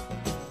dope.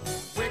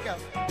 Wake up.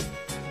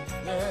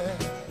 Yeah.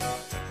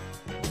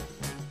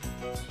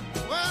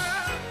 Well,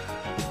 hey.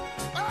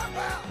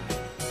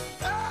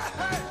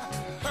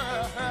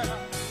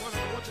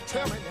 Wonder what you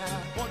tell me now.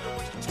 Wonder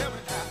what you tell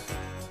me now.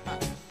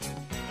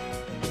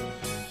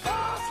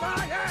 False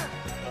lying.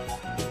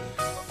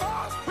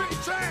 False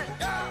preaching.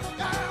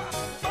 Yeah.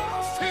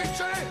 False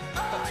teaching.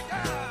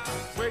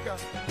 Yeah. Wake up,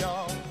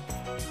 y'all.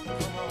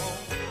 Come on.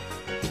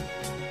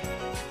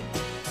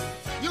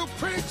 You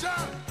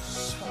preachers.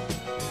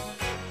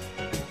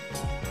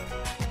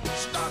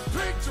 Stop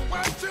preaching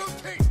what you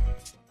teach.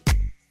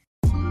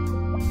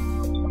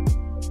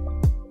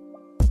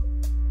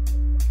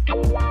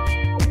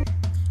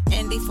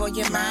 Indie for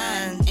your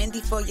mind,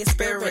 indie for your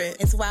spirit.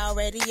 It's Wild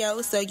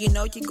Radio, so you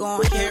know you're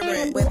gonna hear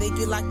it. Whether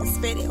you like to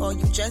spit it or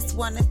you just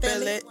wanna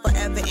feel it.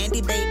 Forever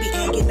indie, baby,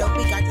 and you know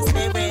we got the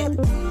spirit.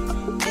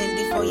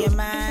 Indie for your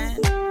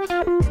mind,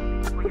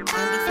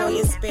 indie for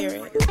your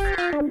spirit.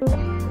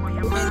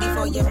 Indie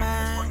for your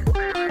mind,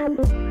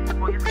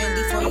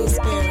 indie for your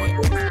spirit.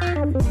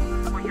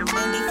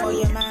 Indie for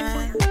your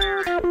mind,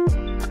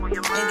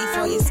 indie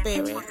for your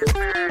spirit.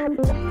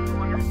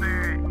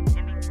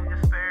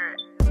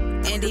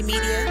 Indie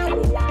media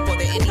for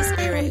the indie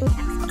spirit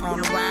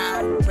on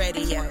Wild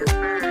Radio.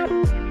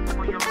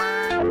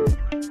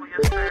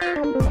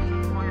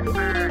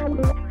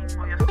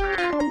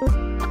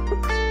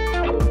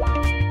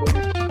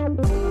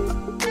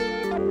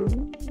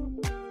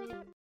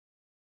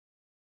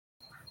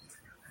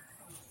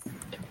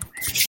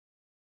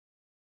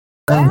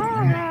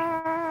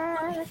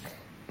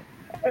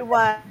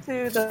 Everyone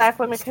to the Black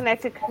Women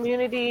Connected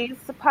Communities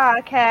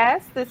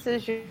podcast. This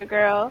is your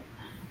girl,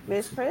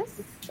 Miss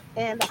Chris,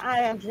 and I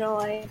am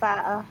joined by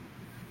a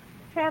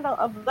panel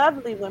of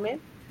lovely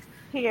women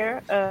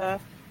here.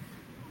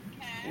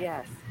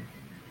 Yes,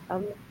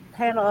 a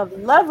panel of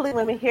lovely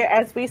women here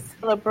as we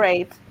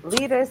celebrate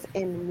leaders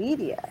in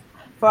media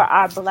for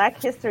our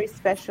Black History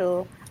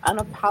Special,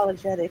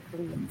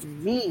 Unapologetically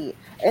Me.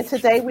 And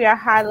today we are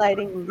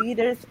highlighting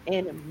leaders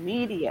in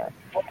media,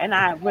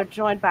 and we're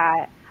joined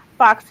by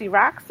Foxy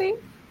Roxy,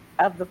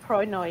 of the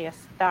Pronoia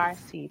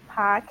Starseed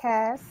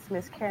podcast,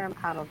 Miss Karen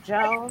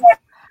Connell-Jones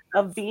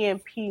of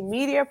BMP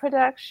Media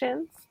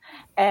Productions,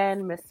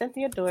 and Miss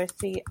Cynthia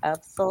Dorsey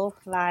of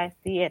Soulfly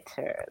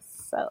Theaters.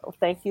 So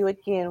thank you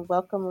again.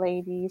 Welcome,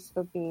 ladies,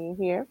 for being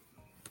here.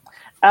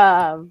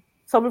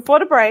 So before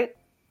the break,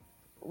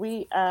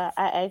 I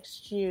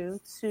asked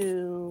you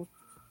to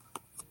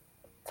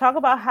talk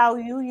about how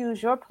you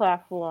use your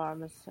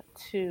platforms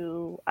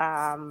to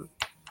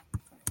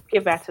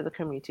give back to the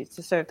community,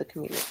 to serve the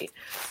community.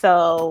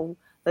 So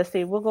let's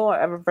see, we'll go in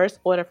a reverse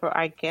order for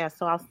our guests.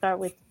 So I'll start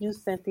with you,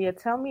 Cynthia.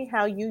 Tell me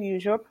how you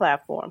use your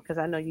platform, because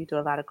I know you do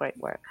a lot of great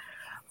work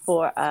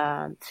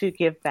to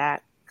give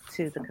back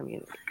to the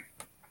community.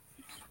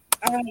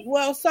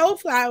 Well,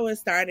 Soulfly was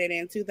started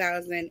in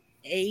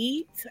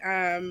 2008.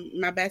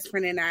 My best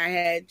friend and I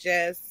had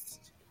just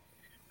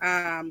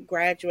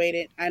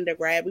graduated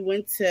undergrad. We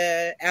went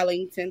to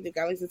Ellington, the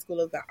Ellington School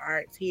of the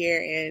Arts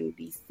here in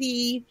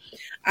DC.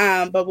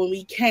 But when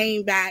we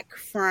came back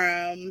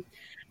from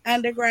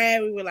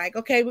undergrad, we were like,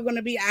 okay, we're going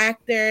to be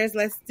actors.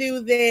 Let's do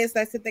this.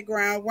 Let's hit the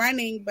ground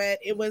running. But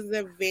it was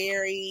a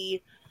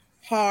very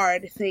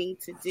hard thing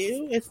to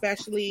do,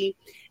 especially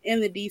in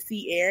the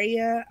DC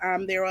area.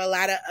 There were a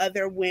lot of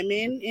other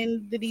women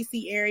in the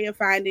DC area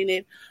finding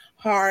it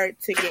hard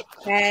to get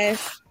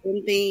cast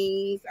and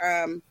things.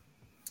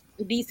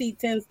 DC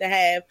tends to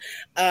have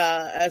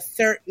a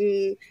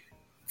certain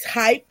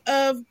type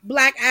of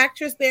Black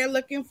actress they're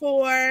looking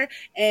for,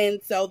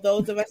 and so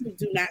those of us who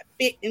do not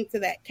fit into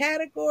that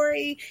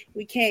category,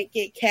 we can't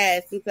get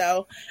cast. And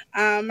so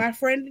my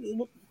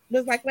friend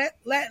was like,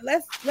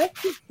 let's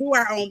just do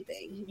our own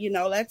thing,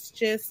 let's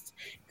just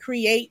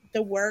create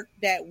the work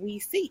that we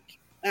seek.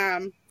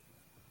 And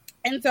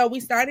so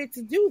we started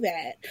to do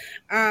that.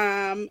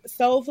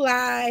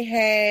 Soulfly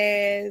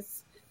has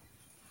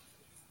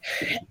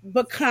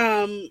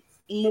become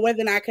more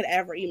than I could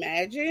ever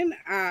imagine.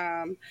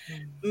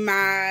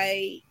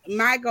 My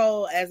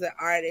goal as an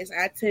artist,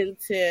 I tend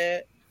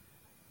to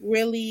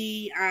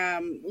really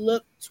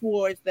look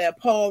towards the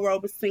Paul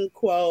Robeson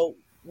quote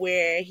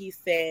where he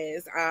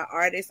says,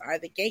 artists are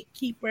the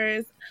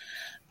gatekeepers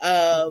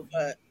of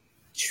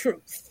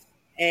truth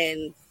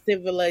and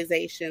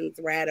civilization's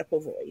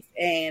radical voice.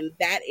 And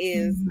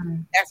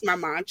that's my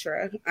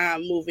mantra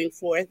moving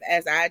forth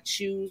as I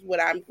choose what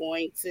I'm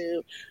going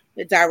to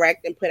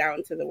direct and put out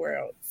into the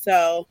world.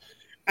 So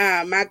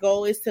my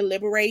goal is to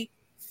liberate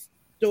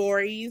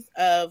stories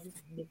of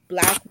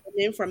Black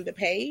women from the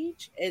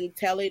page and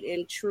tell it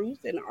in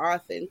truth and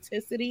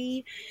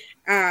authenticity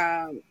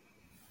and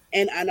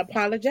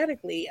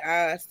unapologetically.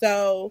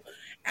 So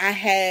I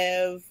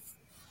have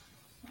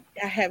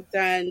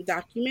done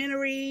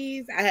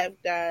documentaries, I have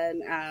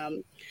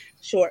done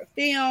short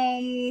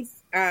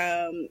films,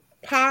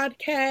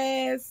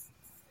 podcasts,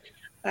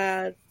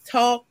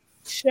 talk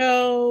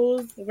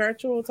shows,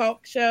 virtual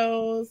talk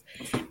shows,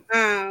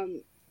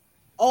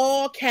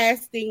 all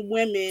casting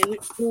women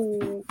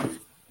who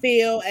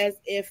feel as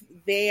if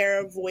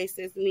their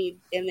voices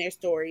and their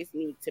stories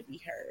need to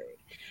be heard.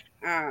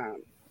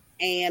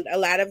 And a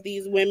lot of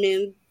these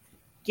women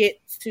get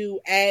to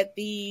add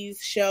these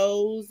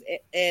shows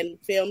and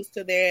films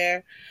to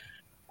their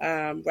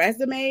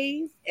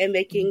resumes, and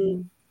they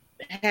can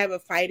have a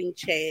fighting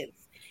chance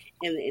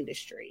in the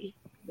industry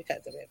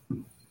because of it.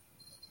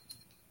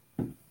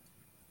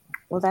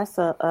 Well, that's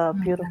a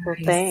beautiful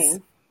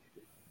thing.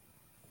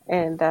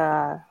 And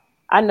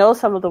I know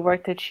some of the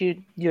work that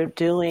you're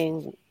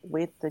doing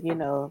with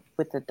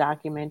the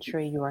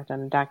documentary. You worked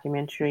on a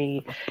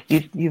documentary.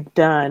 You've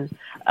been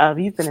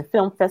in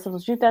film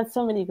festivals. You've done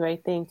so many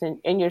great things,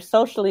 and you're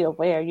socially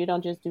aware. You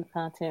don't just do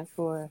content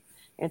for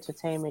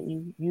entertainment.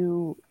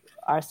 You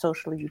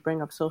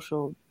bring up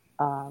social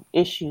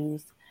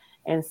issues,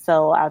 and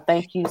so I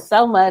thank you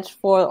so much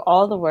for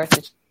all the work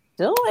that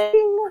you're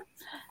doing.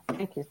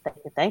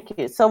 Thank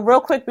you. So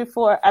real quick this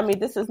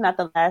is not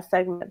the last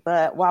segment,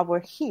 but while we're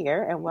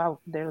here and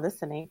while they're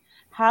listening,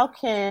 how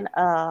can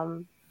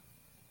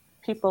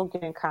people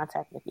get in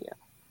contact with you?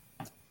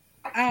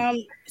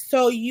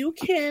 So you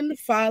can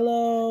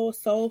follow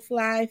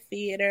Soulfly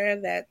Theater.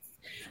 That's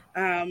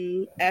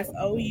Soulfly.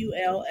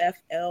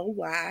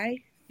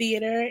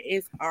 Theater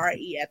is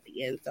RE at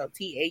the end. So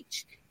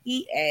THEATRE.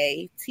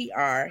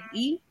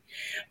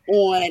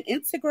 On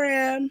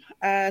Instagram,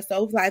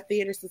 Soulfly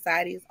Theater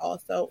Society is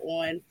also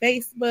on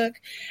Facebook.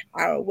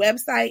 Our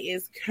website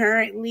is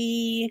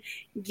currently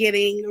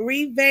getting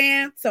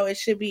revamped, so it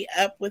should be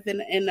up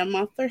in a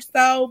month or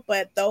so.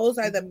 But those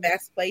are the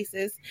best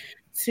places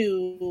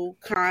to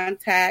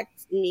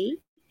contact me.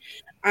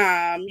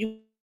 You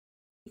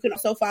can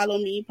also follow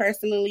me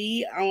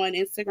personally on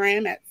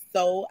Instagram at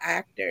Soul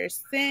Actor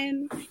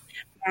Sin,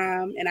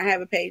 and I have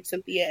a page,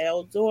 Cynthia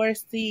L.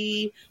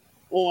 Dorsey,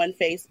 on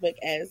Facebook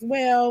as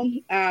well.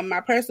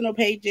 My personal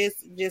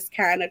pages just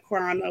kind of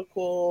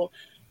chronicle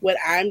what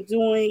I'm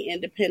doing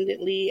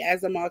independently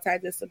as a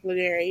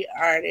multidisciplinary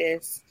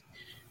artist.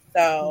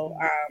 So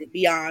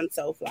beyond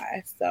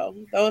Soulfly. So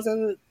those are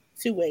the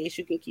two ways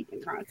you can keep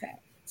in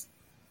contact.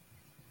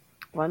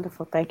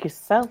 Wonderful. Thank you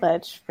so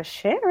much for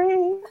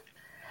sharing.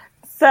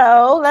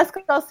 So let's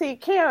go see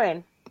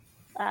Karen.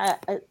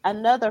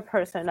 Another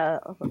person,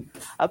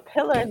 a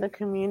pillar in the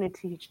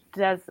community,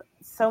 does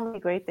so many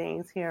great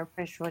things here in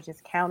Prince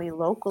George's County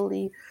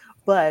locally,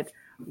 but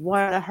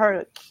one of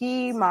her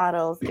key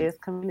mottos is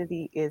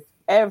community is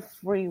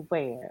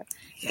everywhere.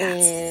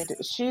 Yes.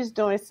 And she's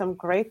doing some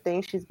great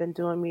things. She's been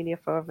doing media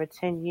for over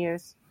 10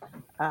 years.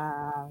 So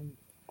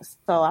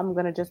I'm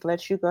going to just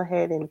let you go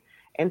ahead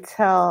and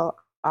tell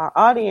our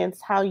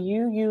audience how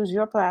you use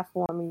your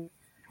platform,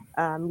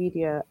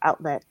 media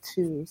outlet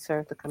to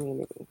serve the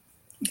community.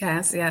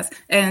 Yes, yes.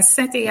 And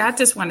Cynthia, I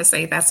just want to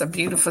say that's a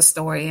beautiful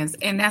story.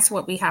 And that's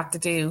what we have to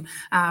do.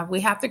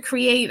 We have to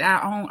create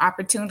our own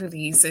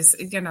opportunities,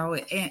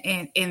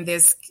 in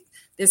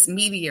this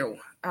media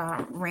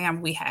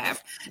realm we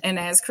have. And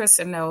as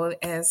Krista knows,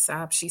 as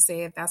she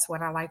said, that's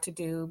what I like to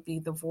do, be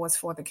the voice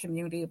for the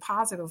community, a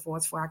positive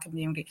voice for our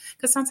community.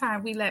 Because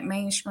sometimes we let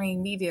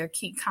mainstream media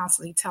keep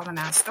constantly telling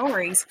our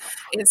stories.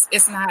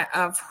 It's not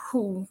of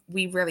who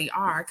we really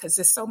are, because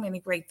there's so many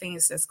great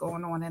things that's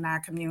going on in our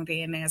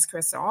community. And as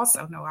Krista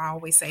also know, I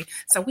always say,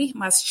 so we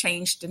must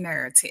change the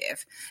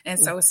narrative. And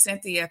so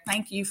Cynthia,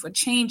 thank you for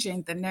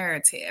changing the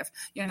narrative,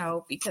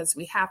 because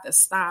we have to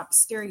stop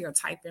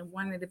stereotyping,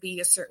 wanting to be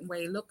a certain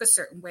way, look a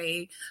certain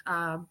way,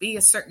 be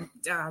a certain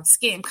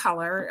skin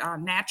color,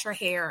 natural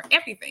hair,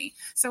 everything.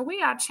 So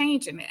we are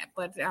changing that.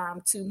 But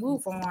to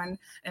move on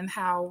and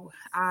how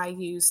I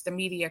use the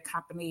media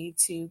company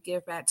to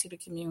give back to the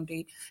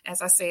community,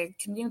 as I said,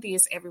 community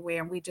is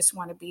everywhere, and we just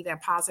want to be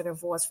that positive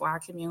voice for our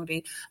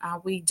community.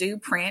 We do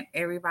print,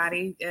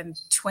 everybody, in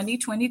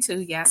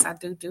 2022. Yes, I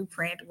do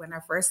print. When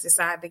I first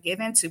decided to get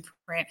into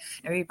print,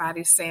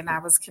 everybody's saying I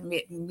was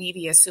committing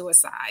media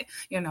suicide.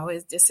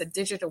 It's just a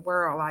digital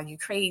world. Are you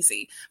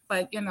crazy?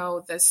 But,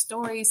 the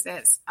stories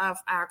that's of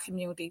our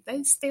community,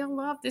 they still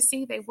love to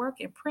see they work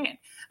in print.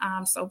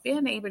 So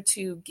being able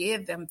to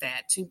give them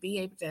that, to be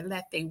able to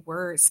let their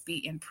words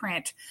be in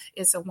print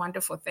is a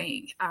wonderful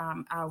thing.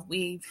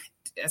 We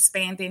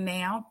expanding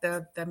now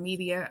the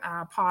media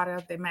part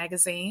of the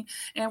magazine,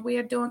 and we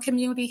are doing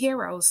community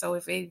heroes. So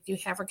if you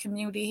have a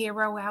community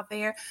hero out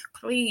there,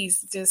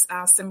 please just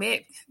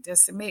submit.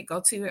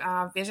 Go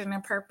to Vision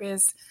and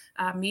Purpose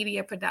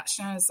Media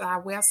Productions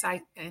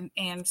website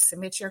and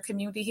submit your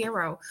community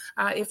hero.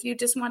 If you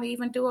just want to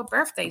even do a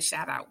birthday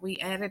shout out, we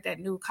added that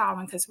new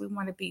column because we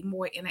want to be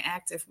more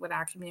interactive with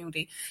our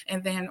community.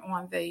 And then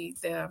on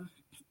the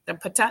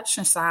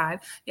production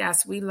side,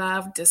 yes, we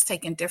love just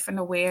taking different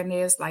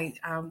awareness. Like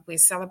we're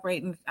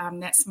celebrating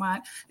next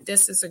month.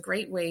 This is a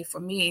great way for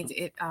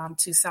me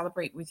to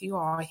celebrate with you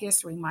all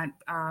History Month,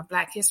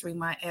 Black History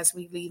Month, as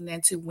we lead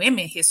into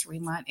Women History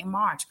Month in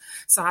March.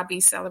 So I'll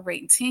be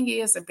celebrating 10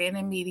 years of being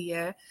in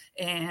media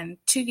and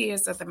 2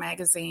 years of the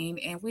magazine.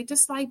 And we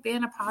just like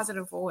being a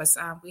positive voice.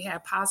 We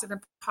have positive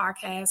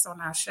podcasts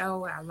on our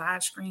show, our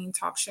live stream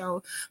talk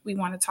show. We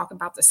want to talk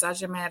about the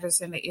subject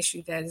matters and the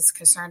issue that is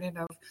concerning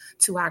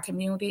to our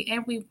community,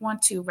 and we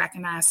want to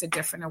recognize the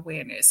different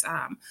awareness.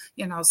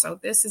 So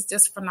this is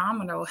just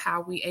phenomenal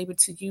how we able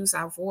to use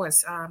our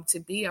voice to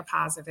be a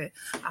positive,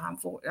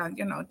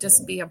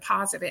 just be a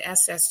positive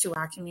access to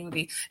our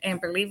community.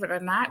 And believe it or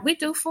not, we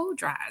do food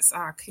drives.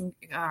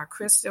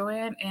 Crystal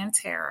and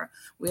Tara,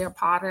 we are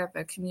part of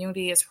the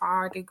Community is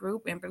Priority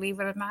group, and believe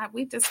it or not,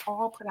 we just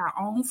all put our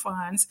own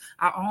funds,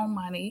 our own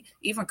money.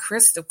 Even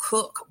Crystal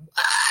cook.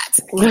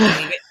 What?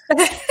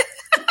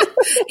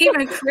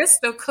 Even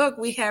Crystal cook.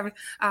 We have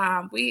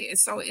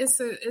so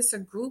it's a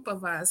group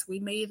of us. We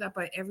made up,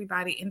 but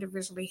everybody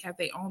individually have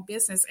their own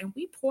business, and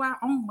we pour our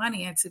own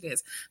money into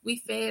this. We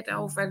fed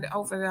over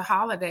the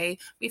holiday.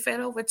 We fed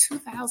over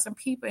 2,000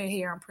 people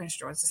here in Prince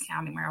George's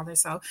County, Maryland.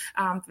 So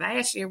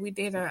last year we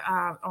did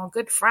on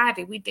Good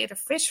Friday we did a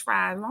fish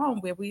fry alone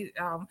where we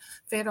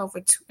fed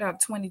over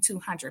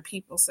 2,200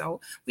 people.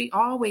 So we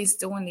always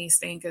doing these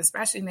things,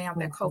 especially now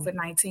that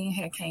COVID-19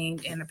 had came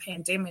and the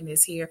pandemic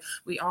is here.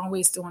 We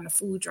always doing a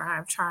food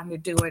drive, trying to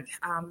do it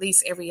at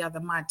least every other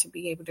month to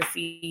be able to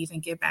feed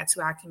and give back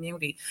to our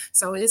community.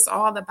 So it's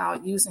all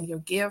about using your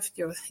gift,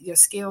 your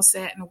skill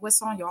set, and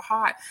what's on your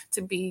heart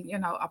to be,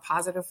 a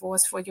positive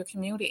voice for your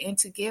community and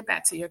to give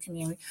back to your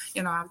community.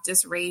 I've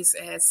just raised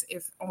as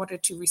if in order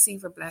to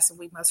receive a blessing,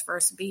 we must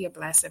first be a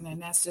blessing,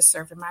 and that's just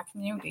serving my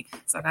community.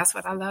 So that's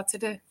what I love to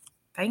do.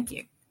 Thank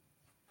you.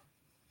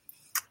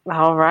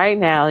 All right,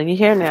 now you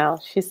hear now.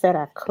 She said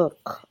I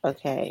cook.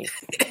 Okay.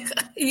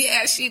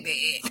 Yeah, she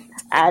did.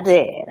 I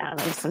did. I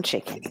made some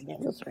chicken and it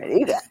was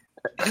ready to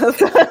go.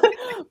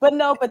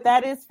 But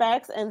that is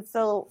facts. And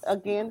so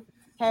again,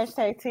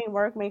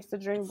 #teamwork makes the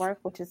dream work,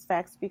 which is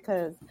facts,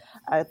 because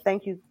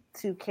thank you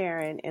to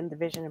Karen and the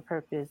Vision and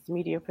Purpose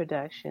Media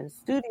Production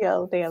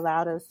Studio. They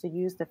allowed us to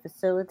use the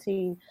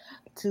facility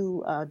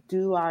to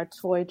do our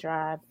toy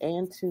drive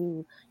and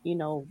to,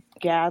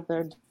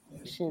 gather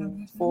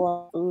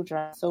for food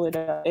drive. So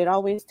it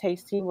always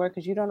takes teamwork,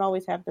 because you don't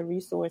always have the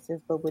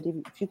resources, but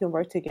if you can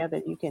work together,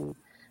 you can,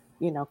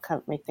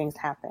 make things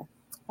happen.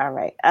 All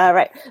right. All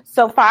right.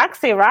 So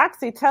Foxy,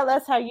 Roxy, tell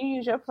us how you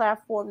use your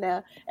platform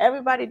now.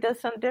 Everybody does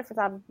something different.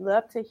 I'd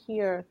love to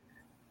hear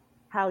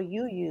how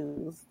you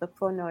use the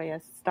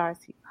Pronoia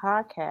Starseed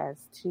podcast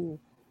to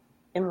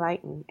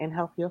enlighten and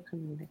help your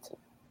community.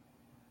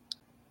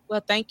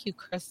 Well, thank you,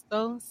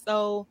 Crystal.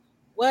 So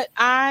what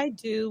I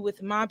do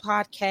with my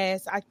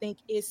podcast, I think,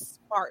 is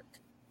spark.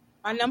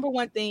 My number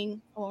one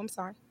thing,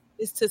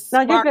 is to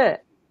spark. No, you're good.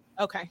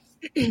 Okay.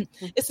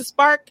 It's to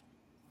spark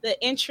the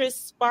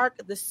interest,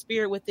 spark the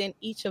spirit within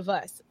each of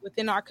us,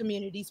 within our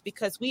communities,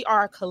 because we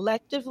are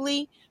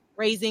collectively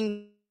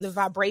raising the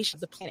vibration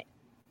of the planet.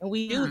 And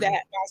we do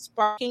that by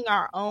sparking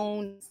our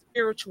own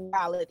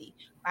spirituality,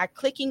 by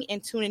clicking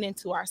and tuning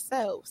into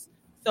ourselves.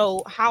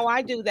 So how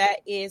I do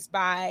that is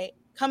by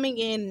coming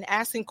in and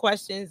asking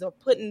questions or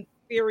putting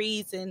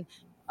theories and,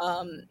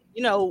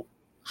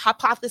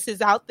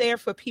 hypotheses out there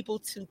for people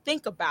to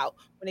think about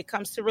when it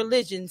comes to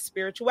religion,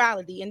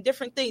 spirituality, and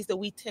different things that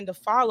we tend to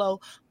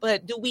follow.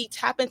 But do we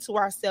tap into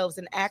ourselves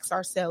and ask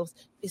ourselves,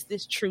 is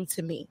this true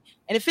to me?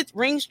 And if it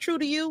rings true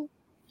to you,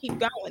 keep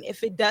going.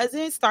 If it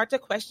doesn't, start to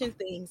question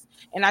things.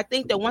 And I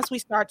think that once we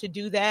start to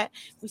do that,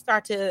 we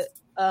start to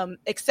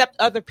accept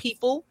other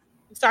people.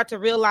 We start to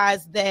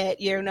realize that,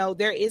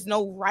 there is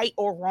no right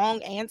or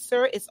wrong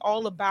answer. It's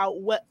all about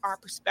what our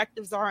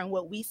perspectives are and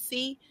what we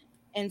see.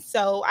 And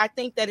so I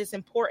think that it's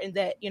important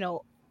that,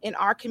 in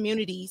our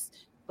communities,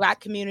 Black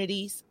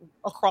communities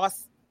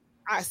across,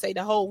 I say,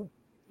 the whole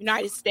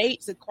United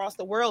States, across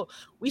the world,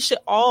 we should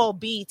all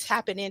be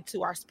tapping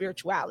into our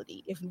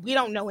spirituality. If we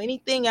don't know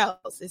anything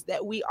else, is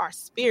that we are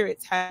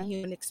spirits having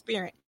human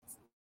experience.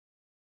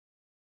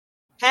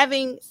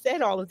 Having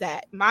said all of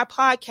that, my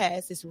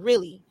podcast is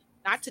really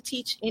not to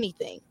teach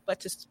anything, but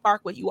to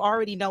spark what you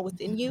already know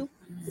within you,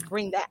 to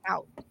bring that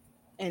out.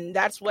 And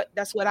that's what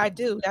I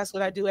do. That's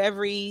what I do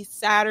every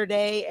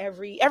Saturday,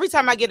 every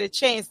time I get a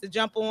chance to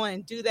jump on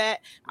and do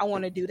that, I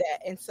want to do that.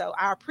 And so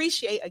I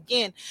appreciate,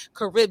 again,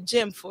 Carib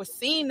Jim for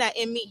seeing that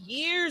in me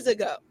years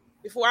ago,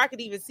 before I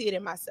could even see it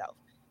in myself.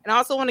 And I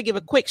also want to give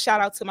a quick shout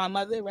out to my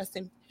mother, rest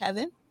in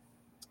heaven,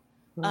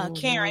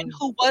 Karen,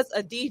 who was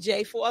a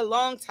DJ for a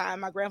long time.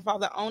 My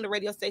grandfather owned a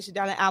radio station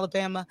down in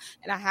Alabama.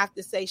 And I have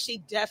to say, she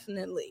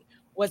definitely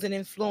was an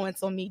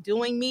influence on me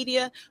doing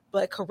media,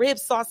 but Carib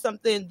saw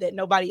something that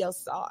nobody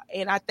else saw.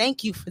 And I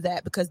thank you for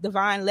that, because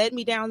Divine led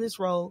me down this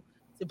road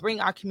to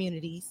bring our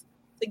communities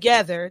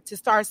together, to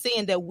start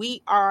seeing that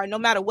we are, no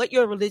matter what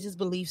your religious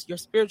beliefs, your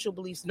spiritual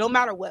beliefs, no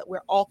matter what, we're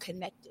all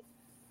connected.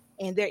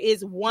 And there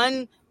is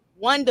one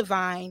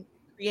divine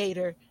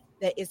creator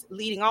that is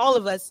leading all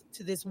of us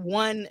to this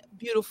one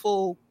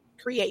beautiful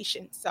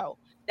creation. So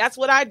that's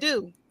what I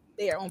do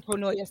there on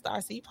Pronoia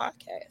Starseed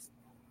podcast.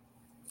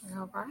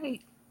 All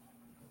right.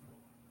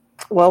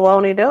 Well,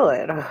 won't he do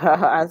it?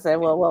 I said,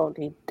 well, won't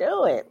he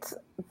do it?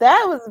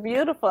 That was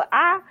beautiful.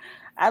 I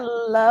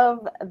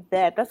love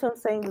that. That's what I'm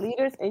saying.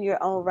 Leaders in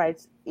your own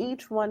rights.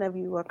 Each one of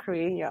you are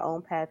creating your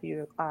own path.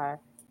 You are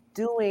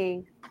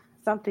doing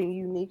something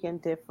unique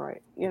and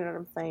different. You know what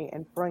I'm saying?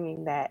 And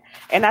bringing that.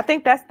 And I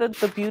think that's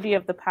the beauty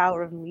of the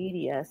power of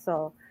media.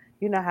 So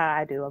you know how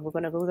I do. We're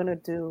gonna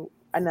do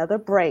another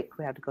break.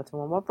 We have to go to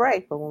one more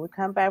break. But when we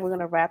come back, we're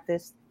gonna wrap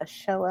this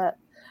show up.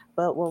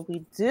 But when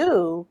we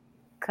do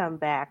come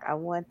back,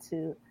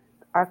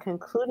 our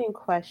concluding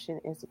question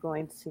is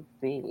going to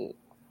be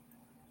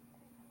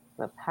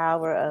the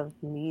power of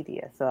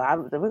media. So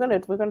we're going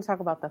to talk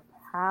about the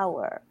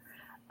power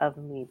of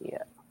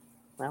media,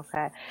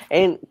 okay,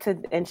 and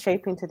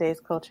shaping today's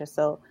culture.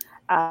 So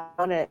I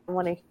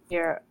want to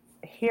hear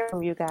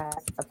from you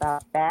guys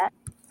about that.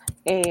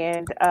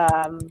 And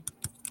let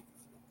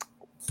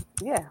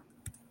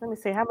me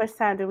see, how much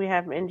time do we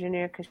have,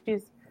 engineer? Because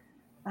she's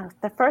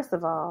first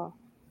of all,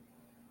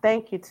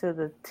 thank you to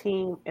the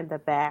team in the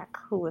back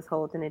who was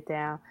holding it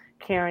down.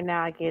 Karen,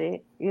 now I get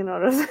it.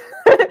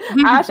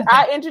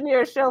 I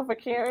engineer a show for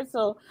Karen,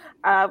 so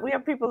we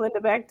have people in the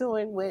back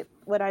doing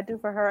what I do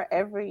for her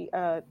every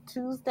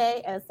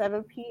Tuesday at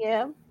 7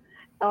 p.m.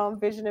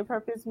 Vision and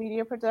Purpose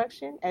Media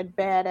Production at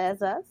Bad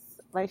As Us.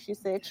 Like she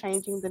said,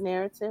 changing the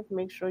narrative.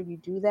 Make sure you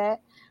do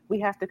that. We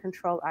have to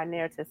control our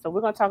narrative. So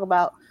we're going to talk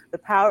about the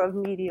power of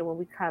media when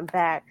we come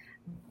back.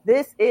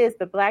 This is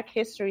the Black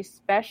History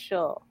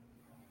Special.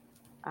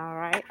 All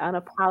right,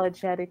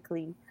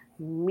 unapologetically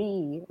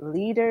me,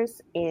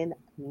 leaders in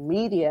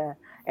media.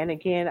 And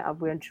again,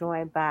 we're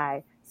joined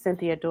by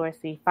Cynthia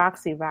Dorsey,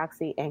 Foxy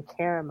Roxy, and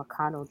Karen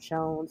McConnell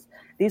Jones.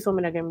 These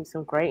women are giving me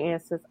some great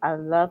answers. I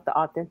love the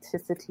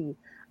authenticity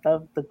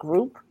of the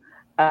group.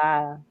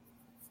 And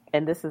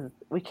this is,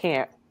 you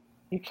can't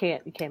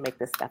make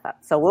this stuff up.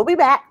 So we'll be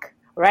back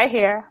right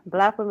here.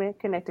 Black Women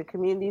Connected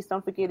Communities.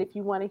 Don't forget, if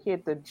you want to hear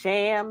the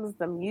jams,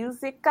 the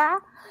music,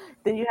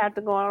 then you have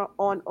to go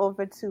on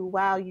over to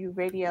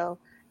wowuradio.net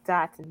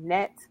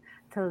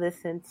to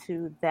listen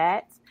to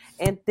that.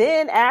 And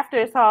then after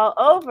it's all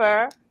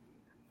over,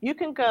 you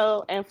can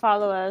go and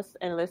follow us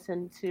and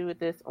listen to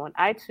this on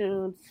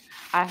iTunes,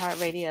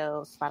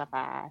 iHeartRadio,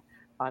 Spotify,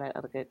 all that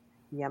other good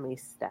yummy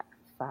stuff.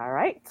 All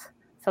right.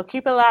 So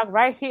keep it locked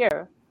right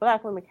here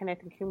Black Women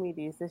Connecting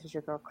Communities. This is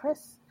your girl,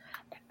 Chris.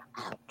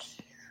 Out.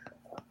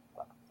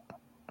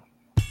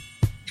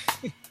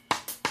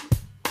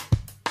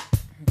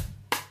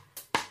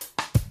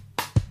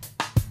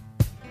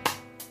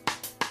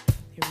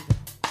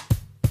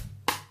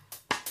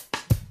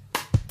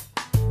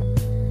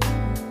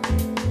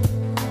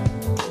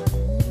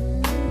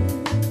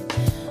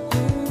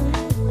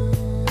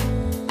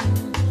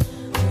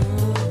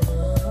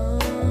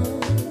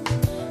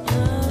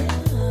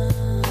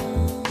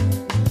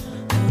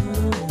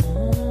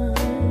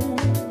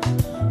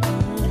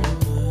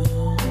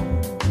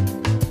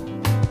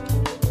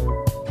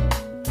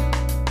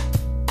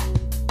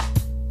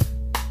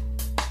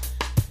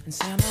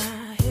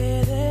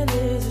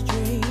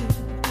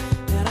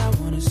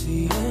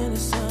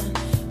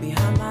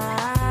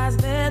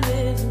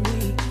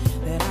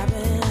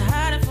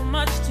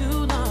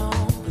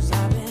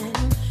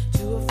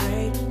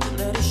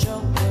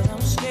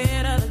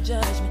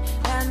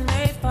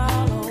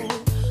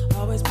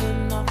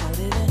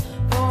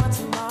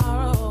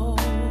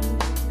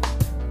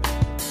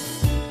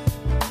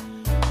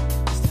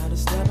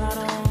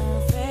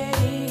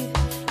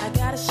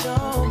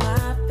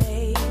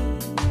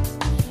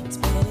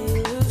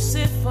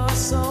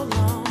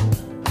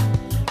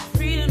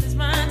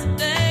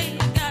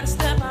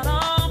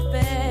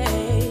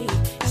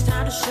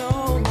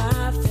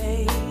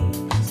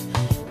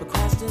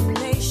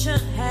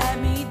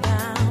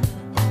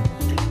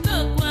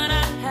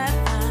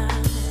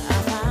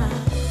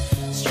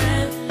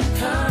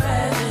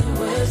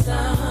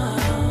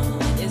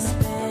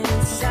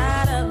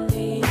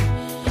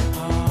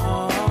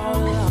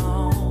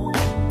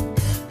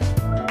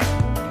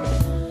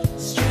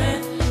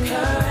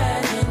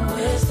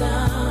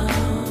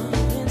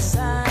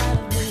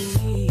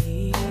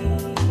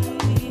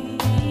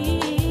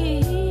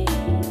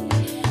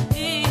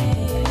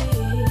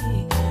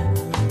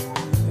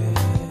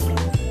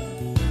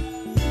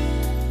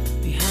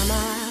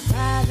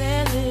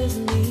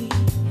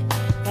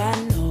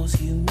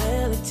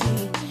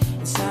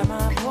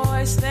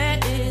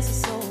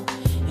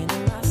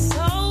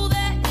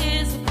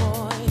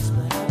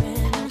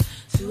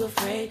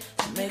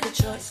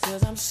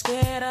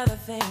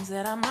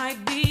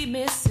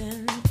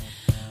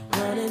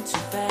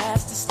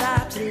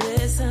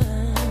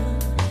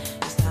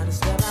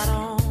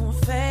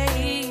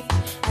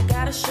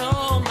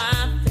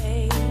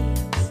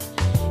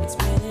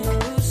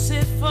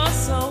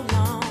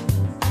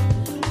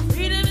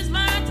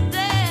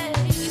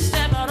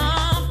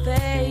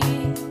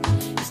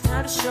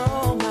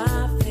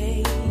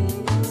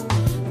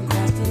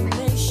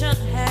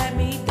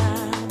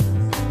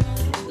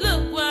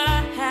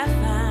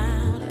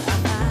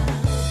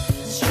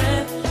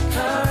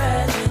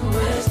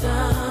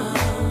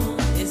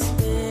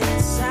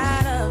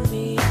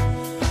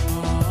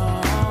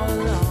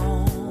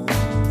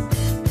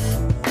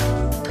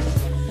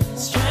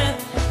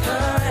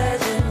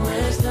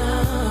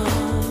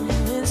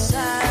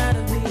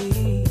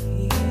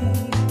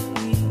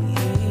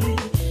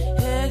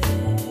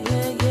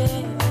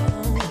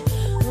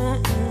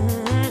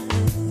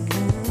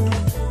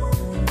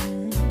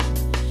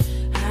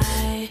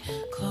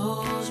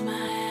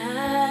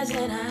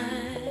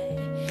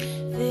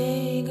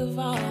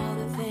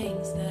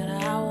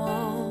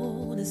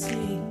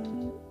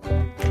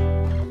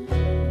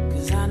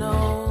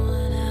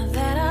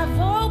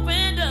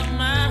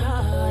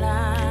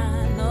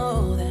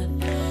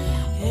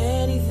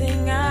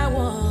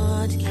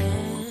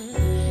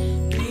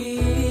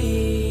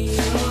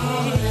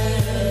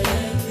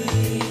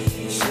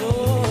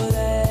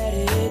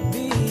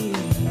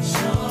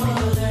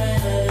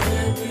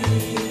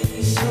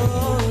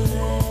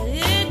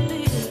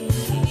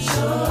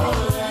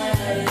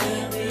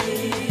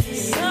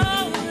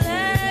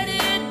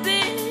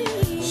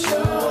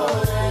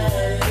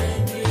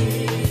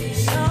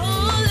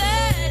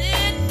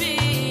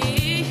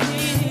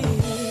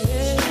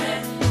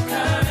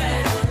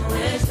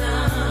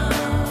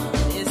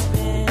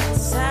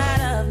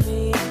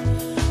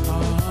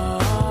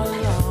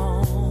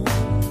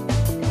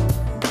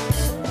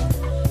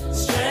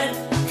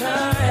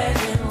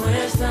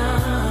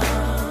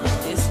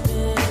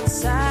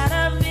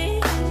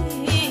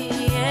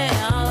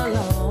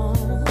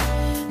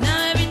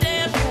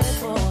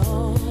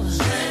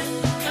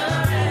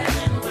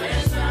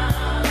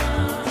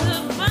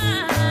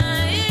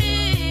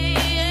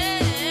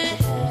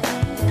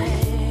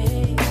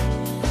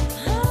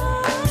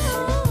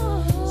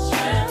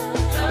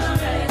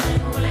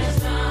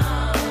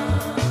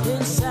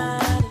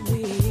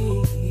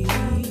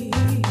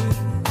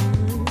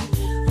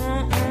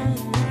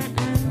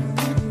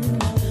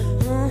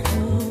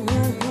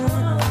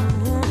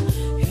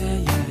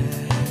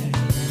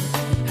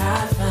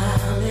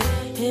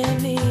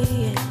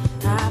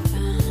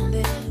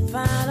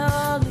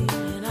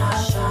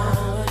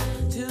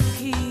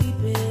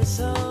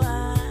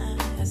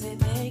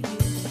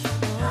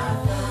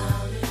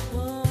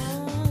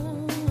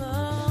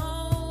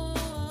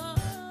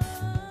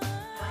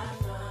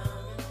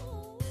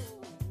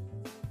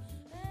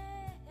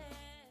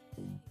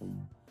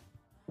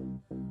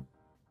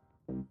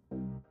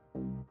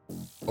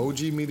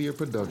 OG Media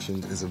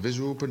Productions is a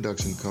visual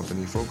production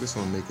company focused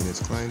on making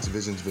its clients'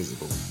 visions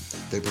visible.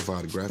 They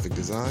provide graphic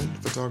design,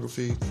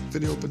 photography,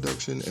 video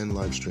production, and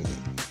live streaming.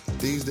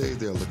 These days,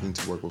 they are looking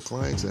to work with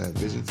clients that have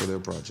vision for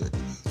their project.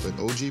 Let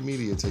OG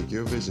Media take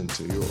your vision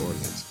to your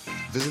audience.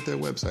 Visit their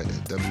website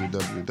at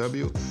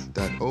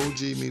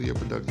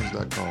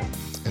www.ogmediaproductions.com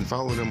and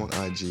follow them on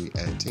IG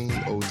at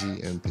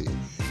TeamOGMP.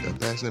 They're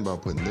passionate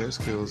about putting their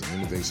skills and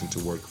innovation to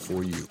work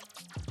for you.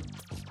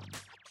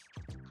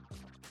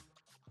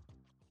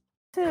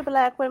 To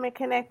Black Women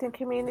Connecting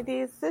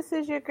Communities, this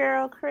is your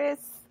girl Chris.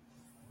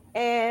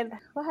 And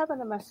what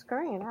happened to my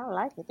screen? I don't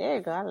like it. There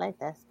you go. I like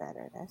that's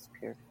better. That's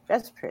pure.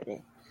 That's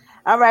pretty.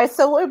 All right,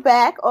 so we're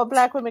back on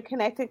Black Women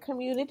Connecting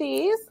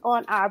Communities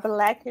on our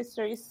Black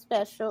History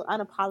Special,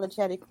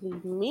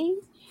 Unapologetically Me,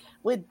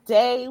 with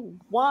day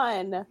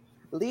one,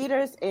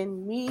 leaders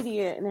in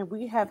media, and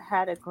we have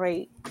had a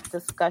great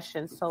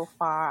discussion so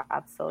far.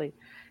 Absolutely.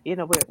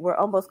 We're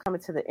almost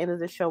coming to the end of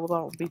the show. We're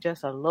going to be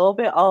just a little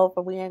bit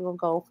over. We ain't going to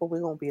go for,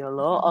 we're going to be a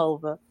little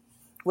over,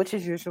 which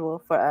is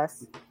usual for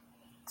us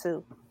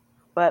too.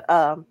 But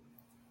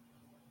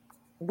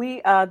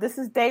this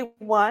is day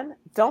one.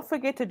 Don't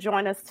forget to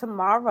join us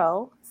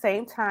tomorrow,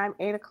 same time,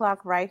 8:00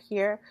 right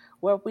here,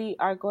 where we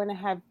are going to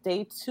have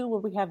day two, where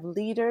we have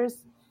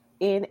leaders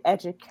in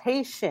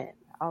education.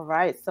 All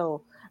right.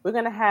 So we're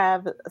going to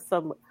have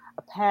some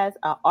past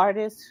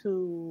artists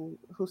who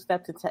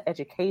stepped into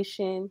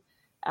education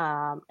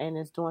and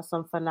is doing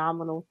some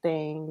phenomenal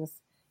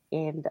things.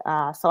 And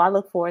so I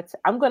look forward to,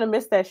 I'm going to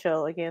miss that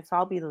show again, so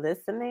I'll be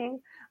listening,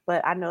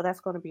 but I know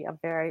that's going to be a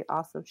very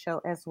awesome show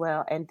as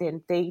well. And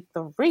then day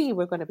three,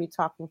 we're going to be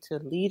talking to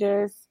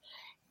leaders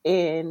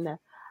in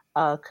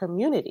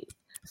community.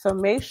 So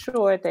make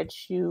sure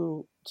that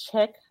you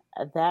check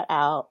that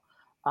out.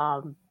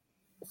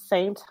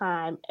 Same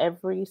time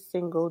every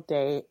single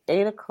day,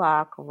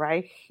 8:00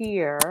 right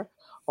here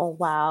on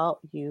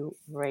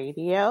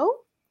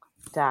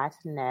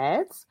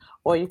WildURadio.net,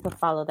 or you can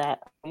follow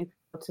that. You can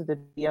go to the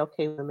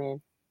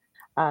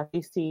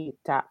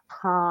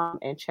BLKWomen.com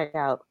and check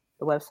out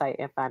the website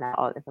and find out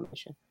all the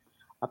information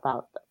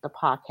about the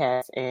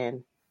podcast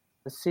and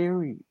the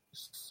series.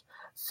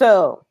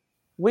 So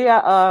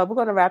we're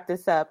going to wrap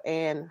this up,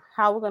 and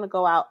how we're going to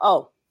go out.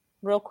 Oh,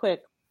 real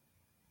quick,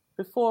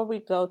 before we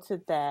go to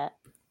that,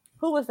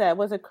 who was that?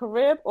 Was it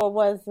Carib or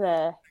was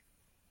that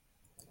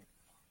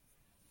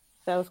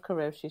was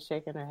Carib? She's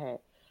shaking her head.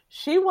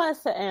 She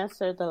wants to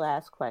answer the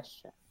last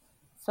question.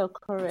 So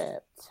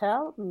Carib,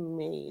 tell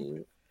me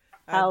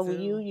how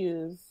you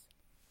use,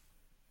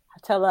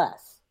 tell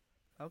us,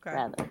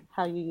 rather,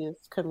 how you use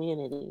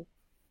community.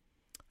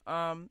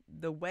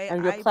 The way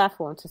and your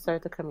platform to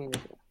serve the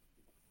community.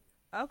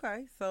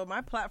 Okay, so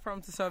my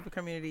platform to serve the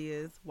community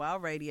is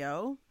Wild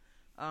Radio,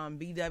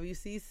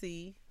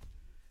 BWCC.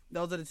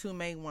 Those are the two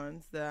main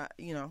ones that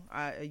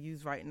I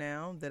use right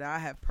now that I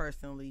have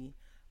personally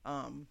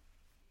come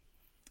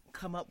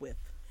up with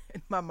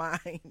in my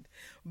mind.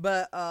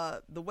 But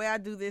the way I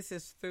do this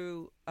is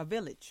through a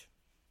village.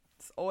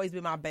 It's always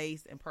been my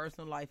base in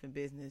personal life and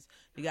business.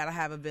 You got to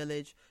have a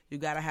village. You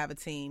got to have a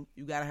team.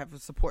 You got to have a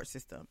support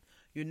system.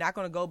 You're not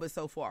going to go but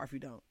so far if you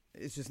don't.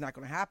 It's just not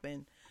going to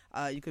happen.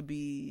 You could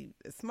be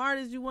as smart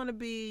as you want to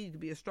be. You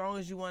could be as strong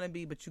as you want to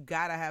be, but you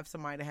got to have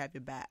somebody to have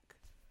your back.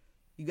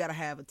 You got to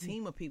have a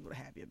team of people to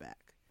have your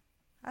back.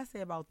 I say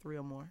about 3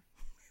 or more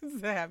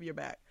to have your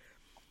back.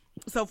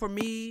 So for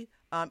me,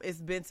 it's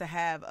been to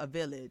have a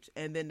village.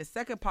 And then the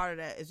second part of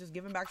that is just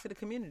giving back to the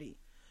community.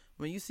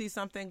 When you see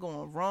something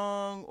going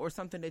wrong or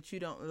something that you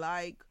don't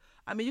like,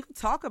 I mean, you can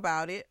talk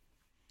about it.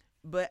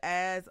 But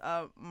as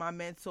my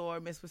mentor,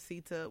 Miss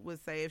Wasita,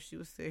 would say if she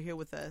was still here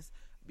with us,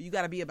 you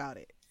got to be about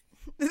it.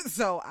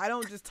 So I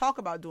don't just talk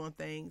about doing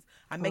things.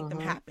 I make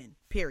them happen,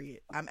 period.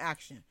 I'm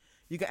action.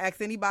 You can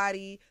ask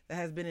anybody that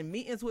has been in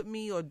meetings with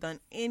me or done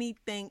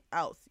anything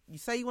else. You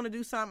say you want to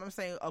do something, I'm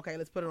saying, okay,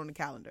 let's put it on the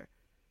calendar.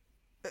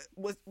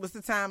 What's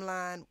the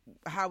timeline?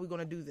 How are we going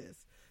to do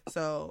this?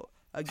 So,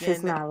 again,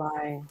 she's not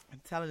lying. I'm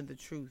telling the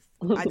truth.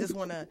 I just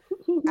want to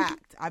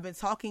act. I've been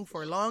talking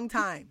for a long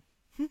time.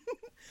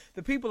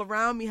 The people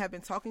around me have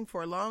been talking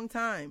for a long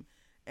time.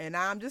 And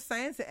I'm just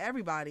saying to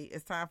everybody,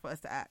 it's time for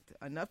us to act.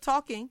 Enough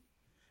talking.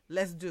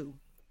 Let's do.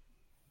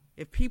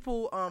 If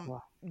people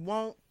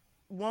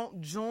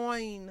won't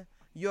join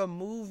your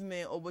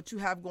movement or what you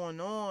have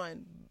going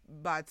on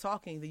by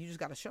talking, then you just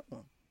got to show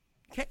them.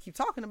 You can't keep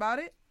talking about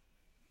it.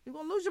 You're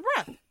going to lose your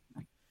breath.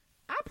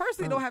 I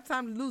personally don't have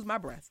time to lose my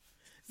breath.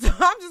 So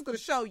I'm just going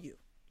to show you.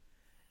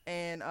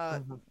 And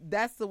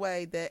that's the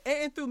way that,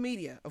 and through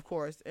media, of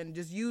course, and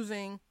just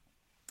using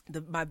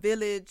my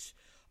village,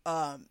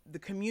 the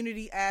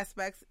community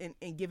aspects and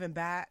giving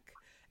back,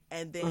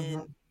 and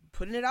then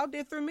putting it out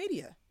there through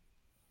media.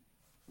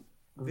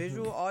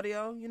 Visual,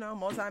 audio,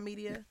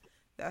 multimedia.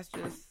 That's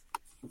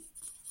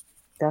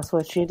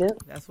what you do.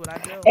 That's what I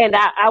do. And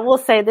I will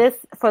say this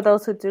for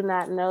those who do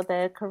not know,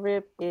 that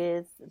Carib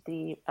is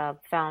the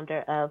founder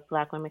of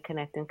Black Women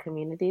Connecting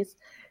Communities.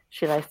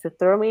 She likes to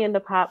throw me in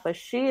the pot, but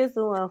she is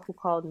the one who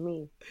called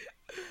me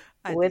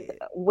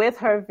with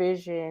her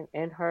vision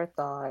and her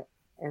thought,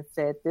 and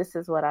said, "This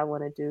is what I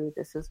want to do.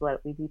 This is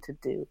what we need to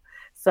do."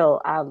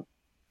 So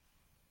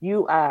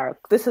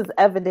this is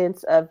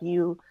evidence of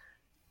you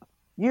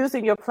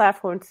using your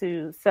platform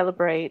to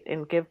celebrate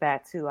and give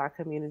back to our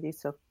community.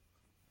 So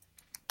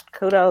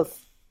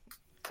kudos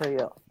to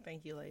you.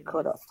 Thank you, ladies.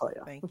 Kudos to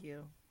you. Thank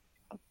you.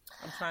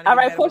 I'm trying to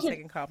get better with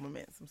taking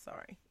compliments. I'm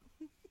sorry.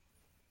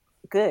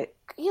 Good.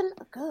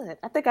 Good.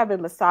 I think I've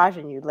been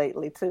massaging you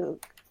lately too.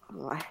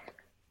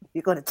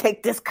 You're going to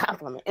take this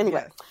compliment.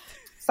 Anyway, yes.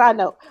 Side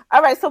note.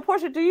 All right. So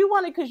Portia, do you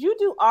want to, because you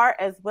do art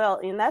as well,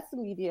 and that's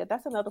media.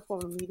 That's another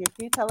form of media.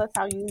 Can you tell us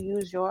how you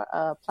use your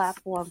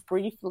platform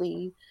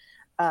briefly,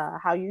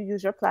 how you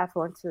use your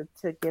platform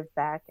to give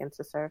back and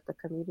to serve the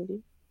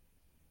community?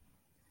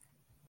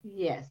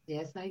 Yes,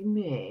 I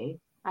may.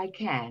 I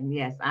can.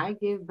 Yes, I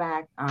give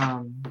back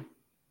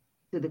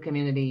to the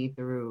community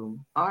through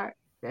art.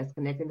 That's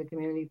connecting the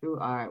community through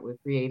art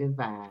with Creative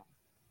Vibes.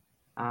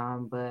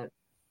 But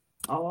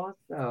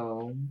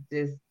also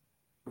just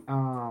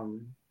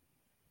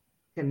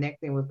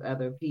connecting with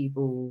other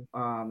people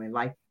and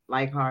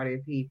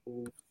like-hearted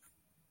people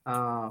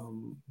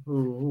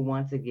who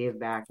want to give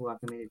back, who are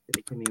committed to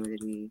the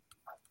community.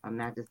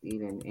 Not just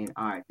even in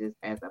art, just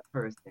as a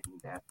person.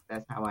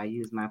 That's how I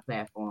use my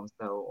platform.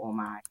 So on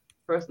my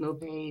personal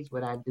page,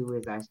 what I do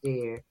is I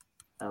share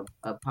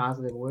a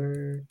positive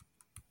word,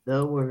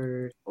 the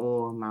word,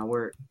 or my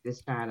work,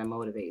 just trying to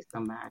motivate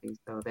somebody.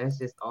 So that's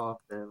just off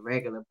the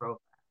regular profile.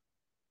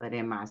 But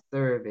in my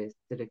service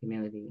to the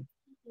community,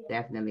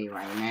 definitely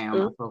right now,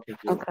 my focus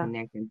is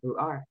connecting through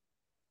art.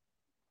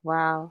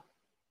 Wow.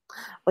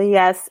 Well,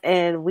 yes,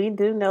 and we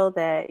do know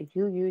that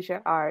you use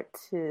your art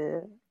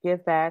to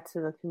give back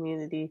to the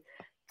community.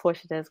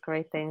 Portia does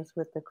great things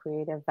with the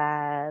Creative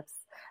Vibes.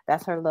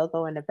 That's her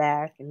logo in the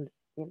back, and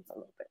a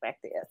little bit back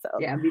there. So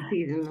yeah, I'll be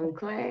teaching them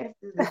classes.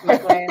 This is my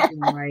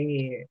classroom right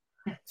here.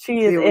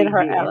 She is in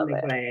her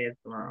element. In the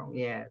classroom,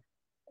 yes.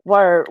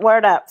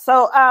 Word up.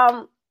 So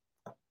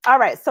all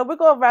right, so we're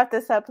gonna wrap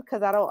this up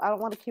because I don't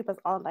want to keep us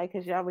all night,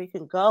 because we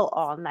can go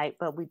all night,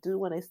 but we do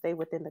want to stay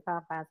within the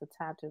confines of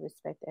time to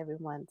respect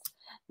everyone's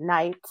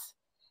night.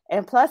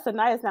 And plus, the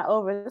night is not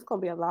over. It's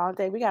gonna be a long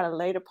day. We got a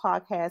later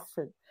podcast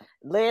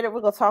later.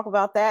 We're gonna talk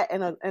about that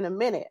in a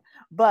minute.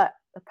 But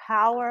the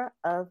power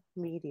of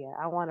media.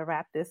 I want to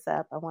wrap this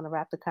up. I want to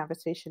wrap the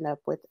conversation up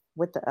with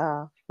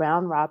the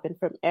round robin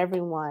from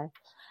everyone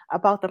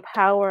about the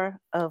power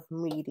of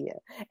media.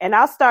 And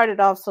I'll start it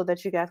off so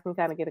that you guys can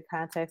kind of get a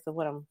context of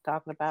what I'm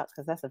talking about,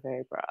 because that's a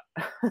very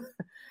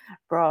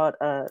broad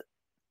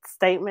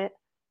statement.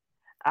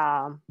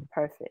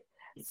 Perfect.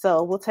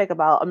 So we'll take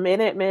about a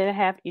minute and a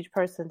half each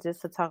person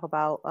just to talk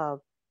about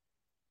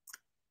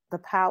the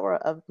power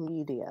of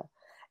media.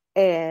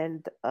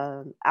 And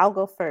I'll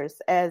go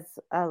first. As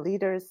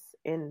leaders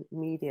in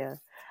media,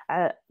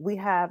 I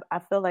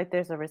feel like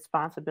there's a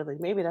responsibility.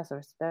 Maybe that's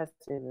a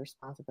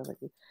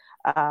responsibility.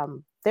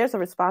 There's a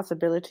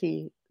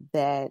responsibility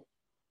that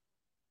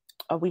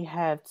we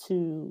have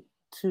to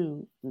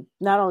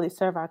not only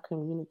serve our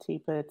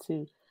community, but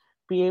to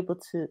be able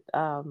to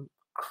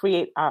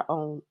create our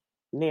own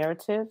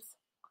narratives.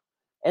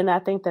 And I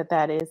think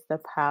that is the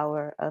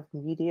power of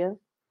media,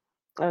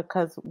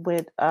 because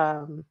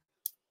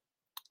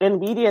and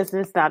media is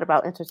just not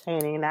about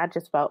entertaining, not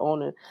just about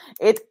owning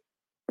it,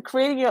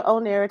 creating your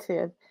own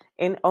narrative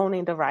and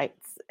owning the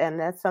rights. And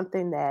that's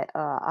something that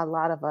a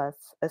lot of us,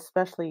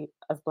 especially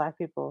as Black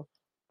people,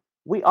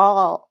 we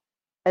all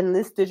in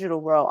this digital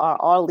world are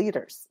all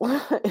leaders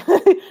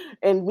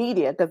in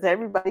media, because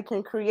everybody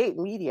can create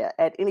media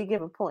at any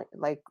given point.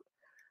 Like,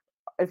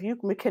 if you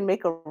can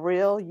make a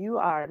reel, you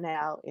are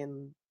now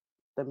in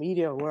the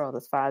media world.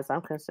 As far as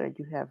I'm concerned,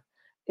 you have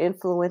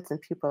influence and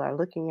people are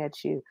looking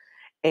at you.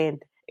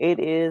 And it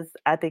is,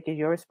 I think,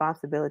 your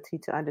responsibility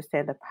to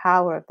understand the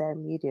power of that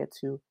media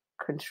to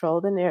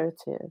control the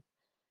narrative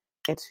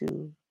and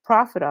to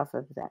profit off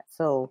of that.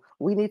 So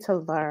we need to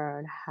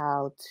learn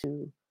how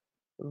to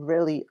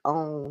really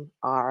own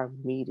our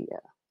media.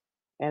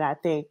 And I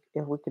think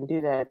if we can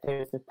do that,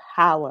 there's a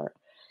power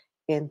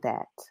in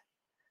that.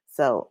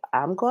 So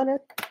I'm going to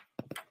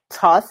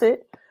toss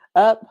it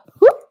up.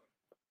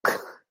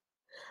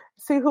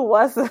 See who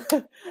wants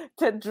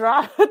to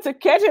drop to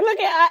catch it. Look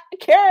at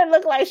Karen.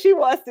 Look like she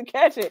wants to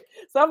catch it.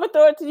 So I'm gonna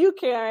throw it to you,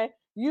 Karen.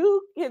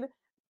 You can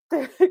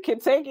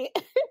take it.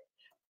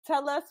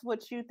 Tell us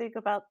what you think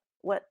about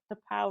what the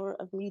power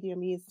of media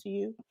means to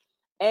you.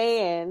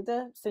 And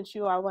since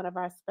you are one of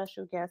our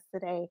special guests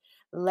today,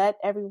 let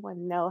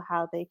everyone know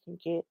how they can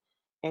get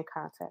in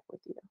contact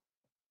with you.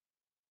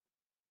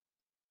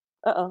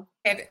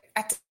 And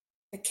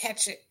to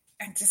catch it.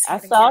 I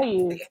saw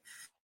you.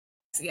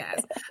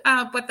 Yes.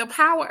 But the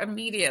power of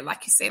media,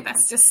 like you said,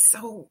 that's just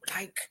so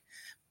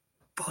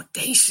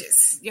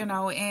bodacious,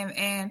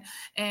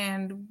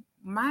 and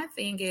my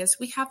thing is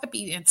we have to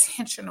be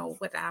intentional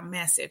with our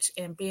message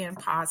and being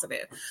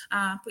positive,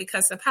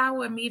 because the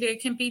power of media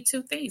can be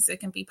two things. It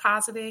can be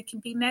positive, it can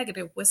be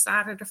negative. Which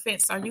side of the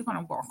fence are you going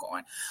to walk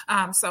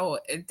on? So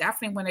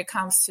definitely when it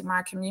comes to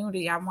my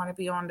community, I want to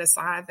be on the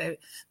side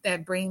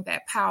that bring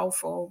that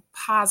powerful,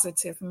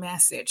 positive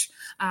message,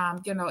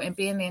 and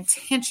being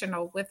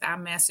intentional with our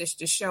message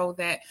to show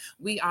that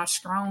we are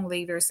strong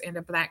leaders in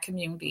the Black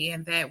community,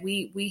 and that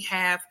we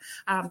have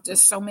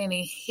just so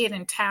many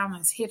hidden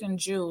talents, hidden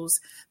jewels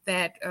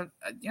that,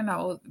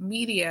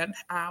 media,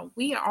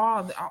 we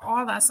are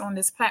all us on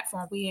this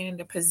platform, we are in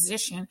the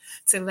position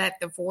to let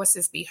the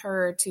voices be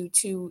heard,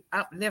 to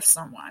uplift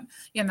someone,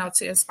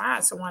 to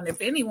inspire someone.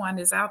 If anyone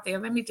is out there,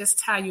 let me just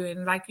tell you,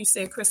 and like you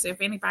said, Krista,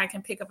 if anybody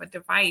can pick up a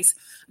device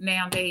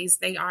nowadays,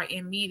 they are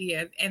in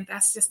media, and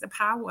that's just the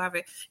power of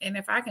it. And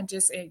if I can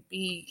just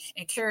be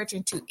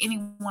encouraging to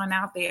anyone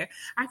out there,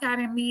 I got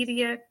in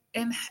media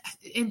and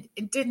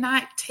did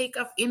not take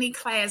up any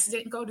class,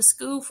 didn't go to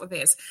school for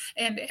this.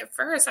 And at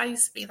first I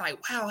used to be like,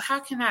 wow, how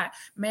can I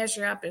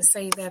measure up and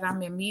say that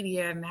I'm in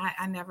media and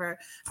I never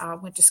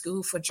went to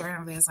school for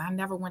journalism. I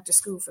never went to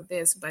school for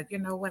this. But you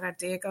know what? I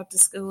did go to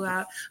school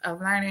of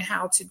learning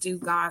how to do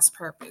God's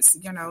purpose,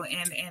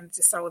 and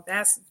so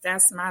that's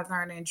my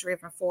learning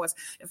driven force.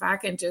 If I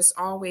can just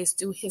always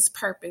do his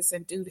purpose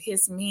and do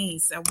his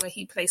means of what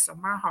he placed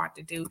on my heart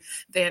to do,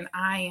 then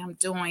I am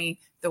doing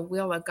the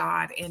will of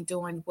God and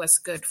doing what's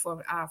good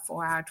for our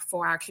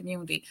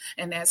community.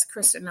 And as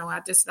Krista know, I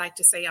just like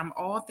to say I'm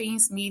all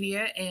things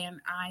media, and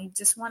I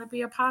just want to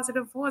be a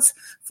positive voice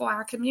for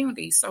our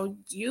community. So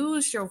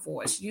use your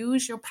voice,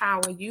 use your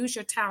power, use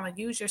your talent,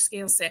 use your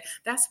skill set.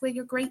 That's where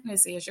your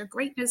greatness is. Your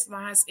greatness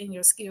lies in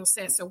your skill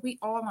set. So we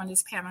all on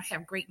this panel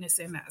have greatness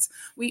in us.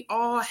 We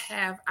all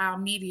have our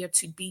media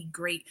to be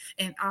great,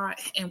 and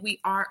we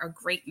are a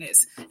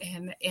greatness.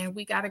 And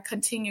we got to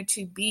continue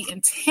to be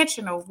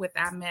intentional with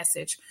our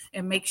message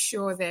and make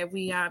sure that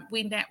we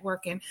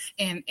network and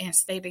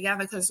stay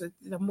together, because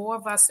the more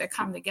of us that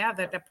come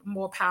together, the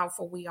more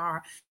powerful we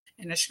are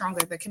and the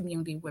stronger the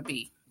community will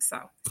be.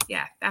 So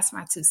yeah, that's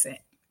my 2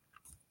 cents.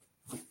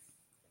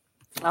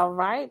 All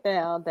right,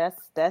 now that's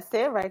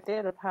it right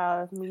there. The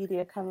power of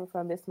media, coming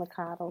from Miss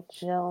McConnell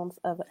Jones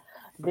of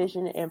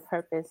Vision and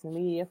Purpose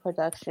Media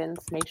Productions.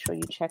 Make sure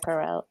you check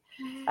her out.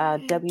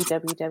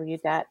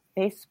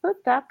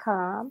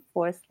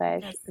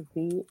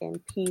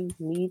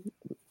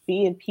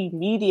 www.facebook.com/VNP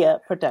Media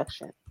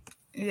Production.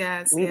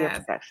 Yes, Media yes.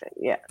 Production,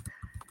 yeah.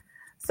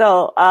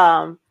 So,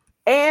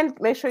 and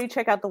make sure you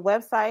check out the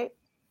website,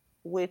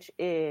 which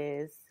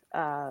is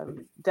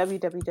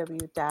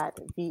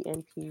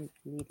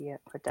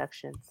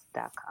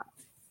www.vnpmediaproductions.com.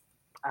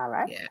 All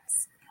right.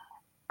 Yes.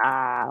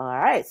 All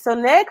right. So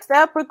next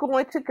up, we're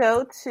going to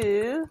go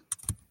to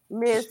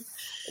Miss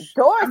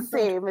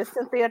Dorsey, Miss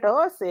Cynthia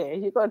Dorsey.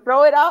 You're going to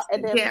throw it out,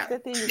 and then Miss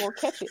Cynthia, you're going to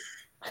catch it.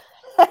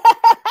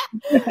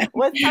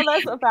 Well, tell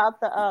us about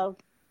the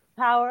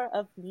power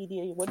of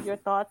media. What are your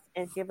thoughts?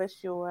 And give us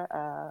your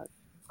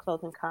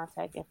closing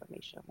contact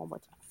information one more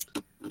time.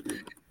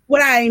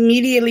 What I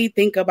immediately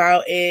think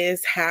about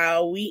is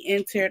how we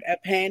entered a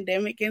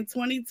pandemic in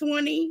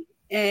 2020,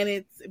 and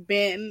it's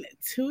been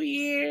 2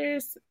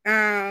 years.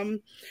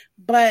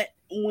 But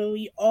when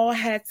we all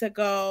had to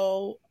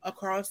go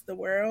across the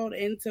world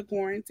into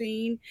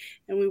quarantine,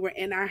 and we were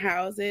in our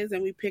houses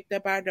and we picked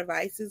up our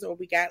devices or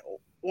we got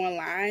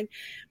online,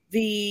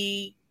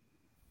 the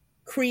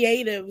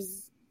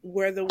creatives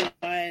were the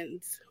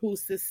ones who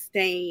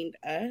sustained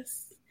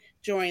us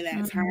during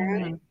that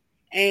time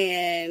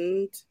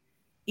and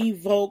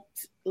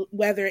evoked,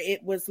 whether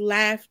it was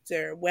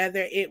laughter,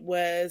 whether it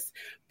was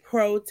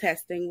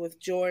protesting with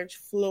George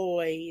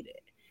Floyd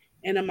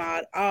and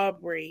Ahmaud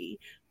Arbery,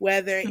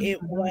 whether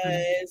it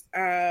was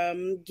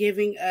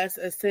giving us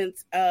a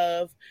sense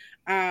of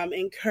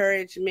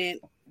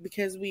encouragement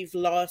because we've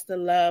lost a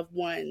loved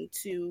one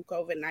to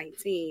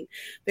COVID-19.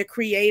 The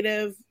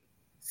creative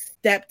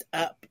stepped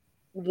up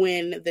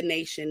when the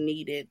nation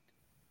needed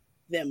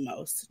them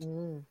most.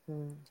 And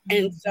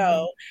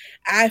so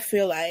I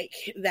feel like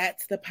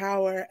that's the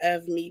power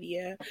of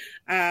media,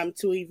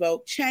 to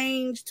evoke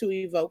change, to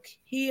evoke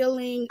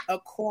healing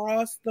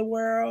across the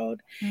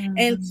world,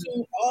 and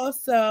to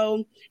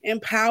also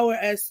empower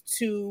us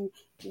to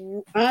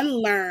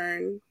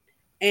unlearn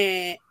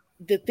and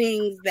the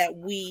things that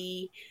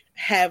we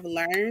have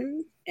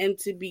learned, and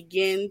to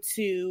begin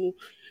to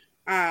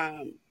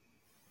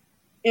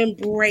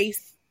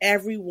embrace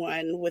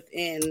everyone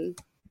within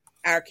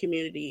our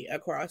community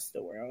across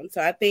the world. And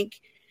so I think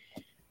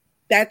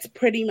that's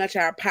pretty much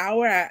our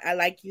power. I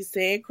like you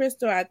said,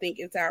 Crystal, I think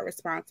it's our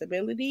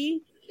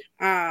responsibility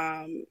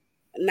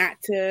not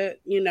to,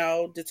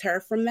 deter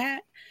from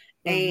that,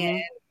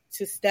 and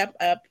to step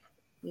up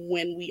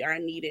when we are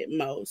needed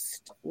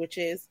most, which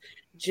is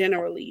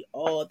generally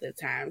all the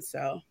time.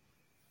 So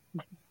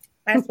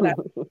that's what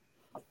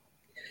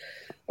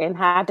In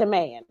high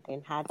demand.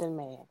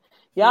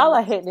 Y'all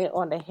are hitting it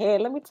on the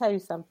head. Let me tell you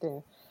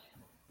something.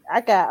 I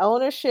got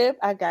ownership.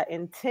 I got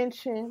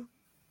intention.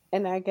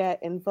 And I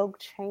got Invoke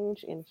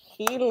Change and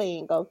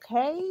Healing.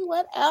 Okay,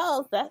 what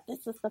else?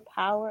 This is the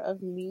power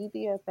of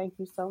media. Thank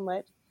you so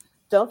much.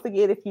 Don't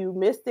forget, if you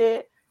missed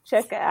it,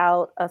 check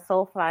out a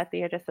Soulfly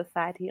Theater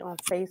Society on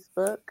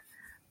Facebook.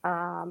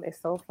 It's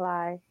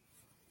Soulfly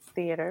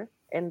Theater,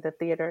 and the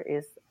theater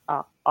is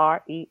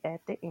R-E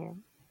at the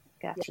end.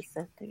 Gotcha,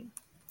 Cynthia.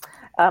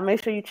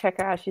 Make sure you check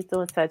her out. She's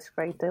doing such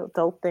great,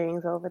 dope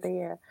things over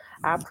there.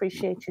 I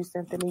appreciate you,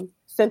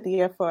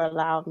 Cynthia, for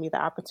allowing me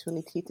the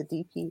opportunity to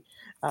DP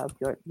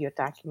your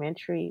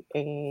documentary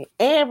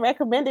and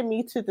recommending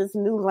me to this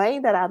new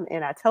lane that I'm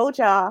in. I told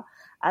y'all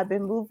I've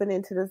been moving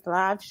into this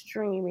live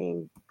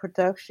streaming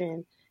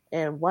production,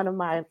 and one of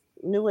my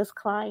newest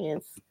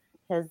clients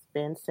has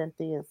been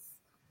Cynthia's,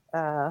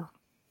 a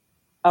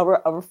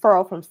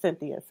referral from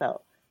Cynthia.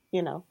 So,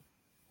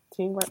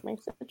 teamwork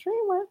makes the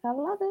dream work. I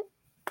love it.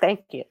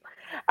 Thank you.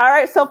 All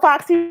right, so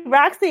Foxy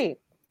Roxy.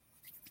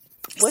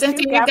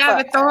 Cynthia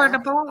got to throw the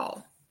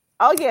ball.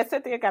 Oh, yeah,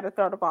 Cynthia got to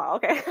throw the ball.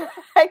 Okay.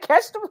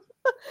 Catch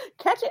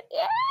it.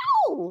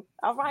 Ew!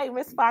 All right,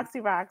 Miss Foxy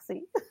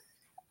Roxy.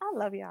 I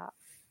love y'all.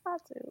 I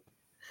do.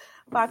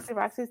 Foxy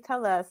Roxy,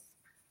 tell us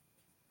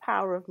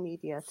power of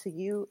media to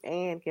you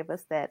and give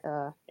us that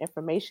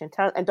information.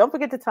 And don't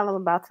forget to tell them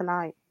about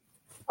tonight.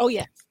 Oh,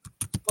 yes.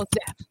 What's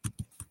that?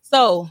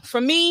 So,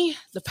 for me,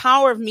 the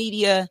power of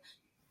media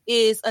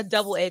is a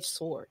double-edged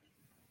sword.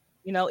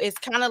 It's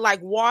kind of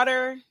like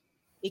water.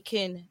 It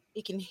can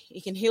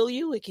heal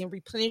you, it can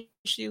replenish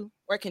you,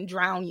 or it can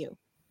drown you.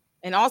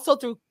 And also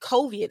through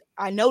COVID,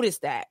 I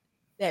noticed that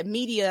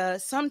media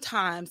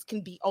sometimes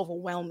can be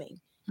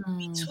overwhelming.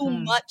 Be too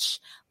much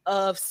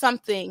of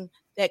something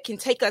that can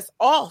take us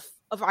off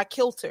of our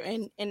kilter.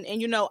 And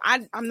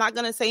I'm not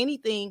going to say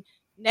anything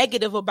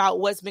negative about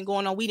what's been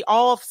going on. We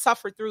all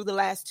suffered through the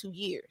last 2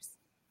 years.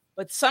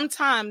 But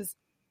sometimes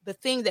the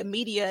thing that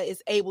media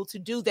is able to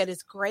do that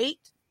is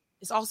great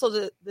is also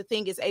the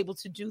thing is able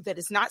to do that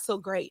is not so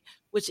great,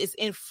 which is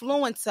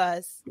influence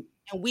us.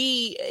 And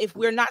if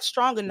we're not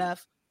strong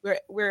enough,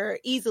 we're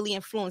easily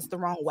influenced the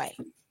wrong way.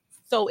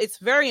 So it's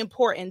very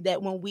important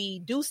that when we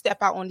do step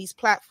out on these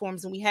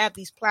platforms and we have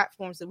these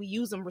platforms, that we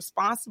use them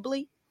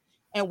responsibly.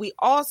 And we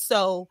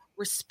also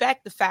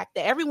respect the fact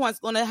that everyone's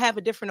going to have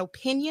a different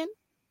opinion,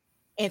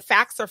 and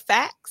facts are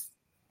facts.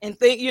 And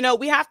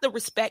we have to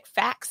respect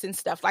facts and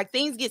stuff. Like,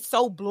 things get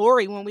so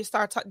blurry when we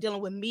start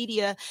dealing with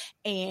media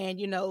and,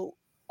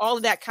 all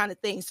of that kind of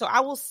thing. So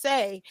I will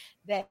say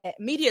that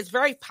media is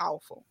very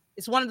powerful.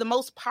 It's one of the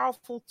most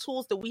powerful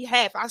tools that we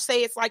have. I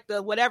say it's like I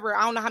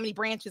don't know how many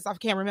branches, I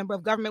can't remember,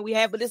 of government we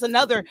have, but it's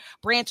another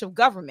branch of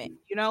government.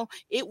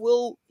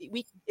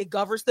 It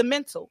governs the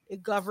mental.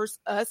 It governs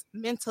us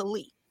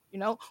mentally.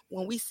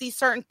 When we see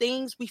certain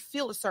things, we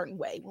feel a certain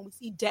way. When we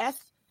see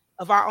death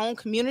of our own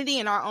community,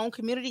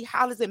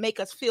 how does it make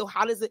us feel?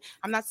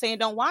 I'm not saying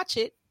don't watch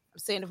it. I'm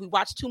saying if we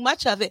watch too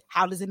much of it,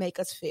 how does it make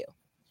us feel?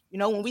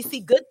 When we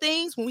see good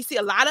things, when we see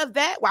a lot of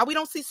that, why we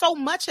don't see so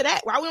much of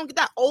that? Why we don't get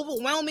that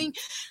overwhelming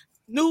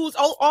news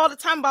all the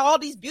time about all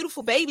these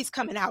beautiful babies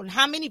coming out and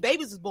how many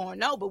babies is born?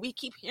 No, but we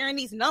keep hearing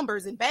these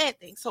numbers and bad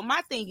things. So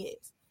my thing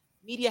is,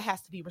 media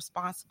has to be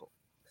responsible,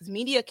 because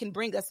media can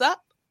bring us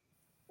up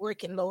or it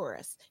can lower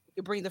us. It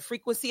can bring the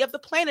frequency of the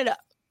planet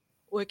up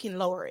or it can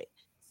lower it.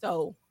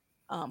 So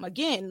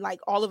again,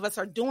 like, all of us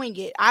are doing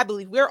it. I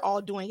believe we're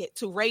all doing it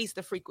to raise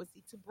the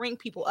frequency, to bring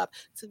people up,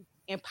 to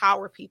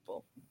empower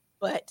people.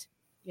 But,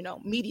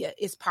 media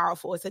is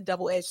powerful. It's a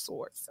double-edged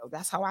sword. So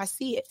that's how I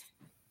see it.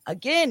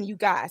 Again, you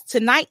guys,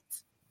 tomorrow,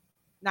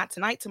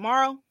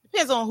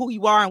 depends on who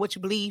you are and what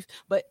you believe.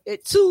 But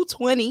at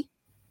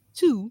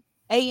 2:22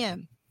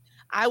 a.m.,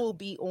 I will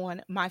be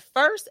on my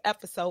first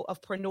episode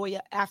of Pronoia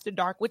After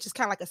Dark, which is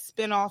kind of like a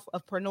spinoff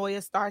of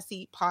Pronoia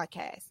Starseed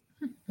podcast.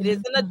 It is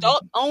an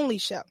adult-only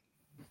show,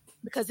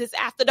 because it's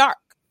after dark,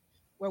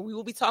 where we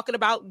will be talking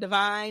about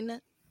divine,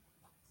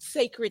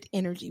 sacred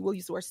energy. We'll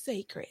use the word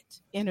sacred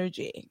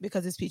energy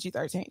because it's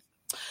PG-13.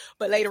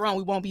 But later on,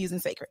 we won't be using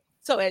sacred.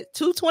 So at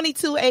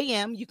 2:22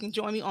 a.m., you can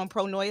join me on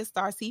Pronoia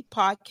Starseed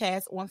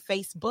Podcast on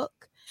Facebook.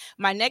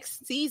 My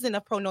next season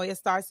of Pronoia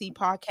Starseed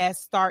Podcast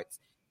starts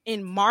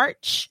in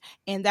March,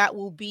 and that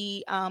will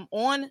be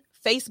on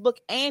Facebook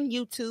and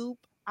YouTube.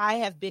 I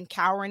have been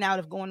cowering out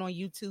of going on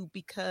YouTube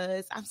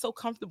because I'm so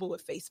comfortable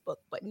with Facebook.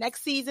 But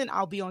next season,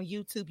 I'll be on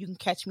YouTube. You can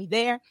catch me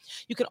there.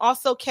 You can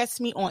also catch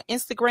me on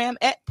Instagram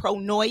at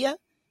Pronoia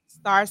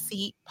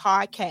Starseed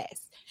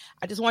Podcast.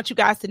 I just want you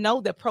guys to know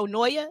that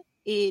Pronoia,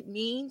 it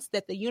means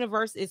that the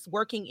universe is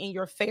working in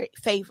your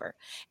favor.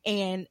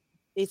 And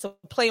it's a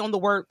play on the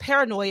word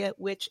paranoia,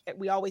 which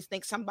we always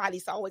think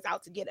somebody's always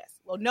out to get us.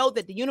 Well, know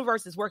that the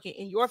universe is working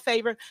in your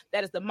favor.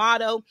 That is the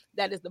motto.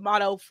 That is the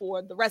motto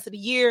for the rest of the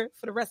year,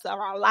 for the rest of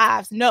our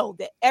lives. Know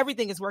that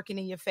everything is working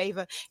in your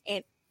favor.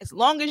 And as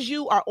long as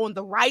you are on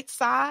the right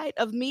side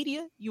of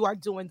media, you are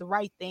doing the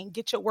right thing.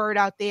 Get your word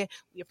out there.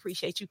 We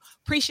appreciate you.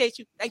 Appreciate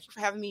you. Thank you for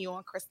having me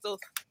on, Crystal,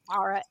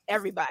 Mara,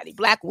 everybody.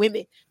 Black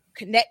women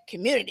connect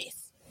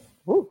communities.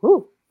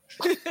 Woo-hoo.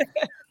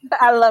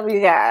 I love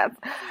you guys.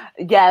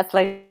 Yes,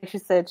 like she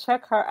said,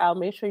 check her out.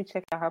 Make sure you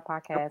check out her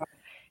podcast.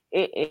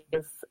 It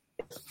is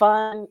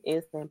fun.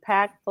 It's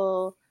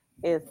impactful.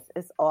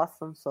 It's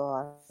awesome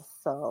sauce.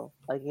 So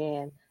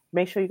again,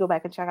 make sure you go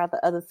back and check out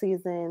the other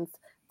seasons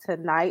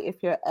tonight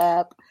if you're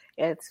up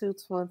at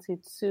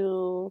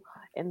 2:22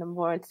 in the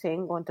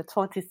morning on the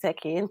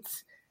 22nd.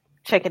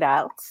 Check it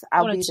out.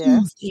 I'll be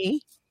there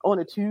on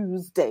a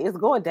Tuesday. It's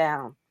going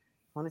down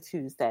on a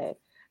Tuesday.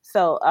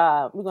 So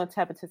we're going to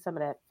tap into some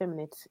of that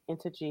feminine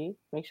energy.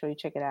 Make sure you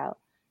check it out.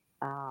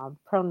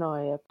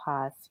 Pronoia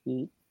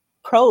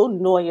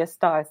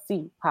Star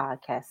Seed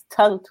podcast.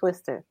 Tongue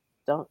twister.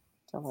 Don't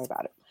worry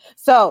about it.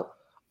 So,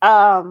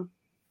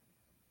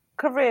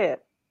 Karib,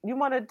 you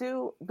want to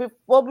do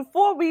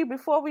before we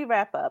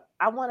wrap up?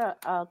 I want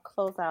to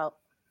close out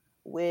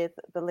with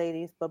the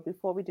ladies, but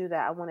before we do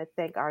that, I want to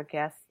thank our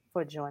guests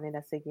for joining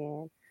us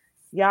again.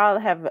 Y'all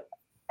have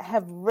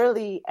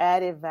really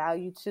added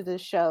value to the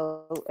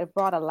show. It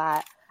brought a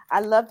lot.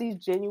 I love these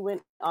genuine,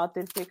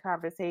 authentic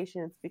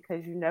conversations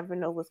because you never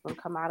know what's going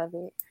to come out of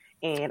it.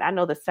 And I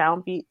know the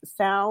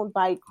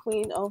soundbite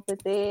queen over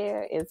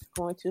there is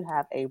going to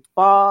have a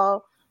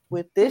ball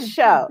with this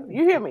show.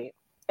 You hear me?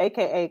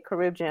 AKA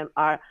Karib Jim,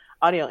 our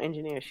audio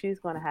engineer. She's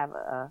going to have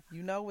a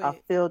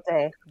field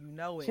day.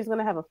 She's going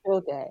to have a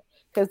field day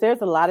because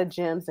there's a lot of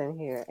gems in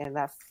here, and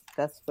that's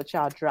what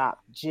y'all drop,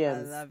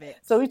 gems. I love it.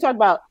 So we talk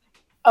about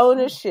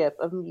ownership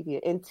of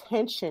media,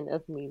 intention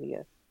of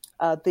media,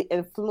 the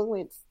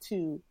influence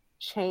to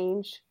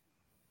change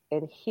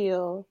and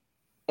heal,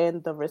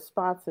 and the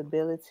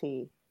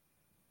responsibility,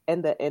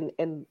 and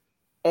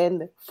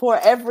for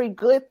every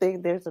good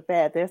thing there's a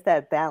bad. There's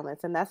that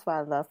balance, and that's why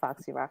I love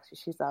Foxy Roxy.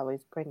 She's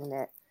always bringing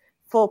that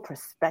full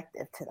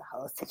perspective to the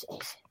whole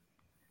situation.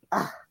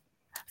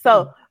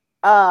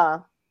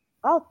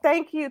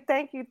 Thank you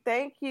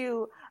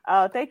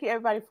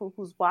everybody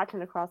who's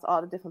watching across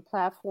all the different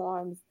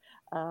platforms.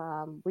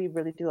 We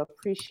really do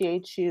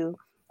appreciate you.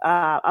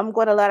 I'm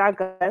going to let our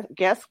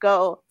guests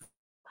go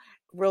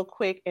real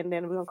quick, and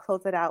then we're going to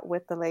close it out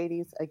with the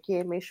ladies.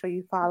 Again, make sure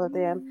you follow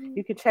them.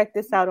 You can check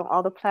this out on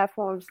all the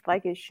platforms,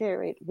 like it,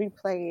 share it,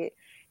 replay it.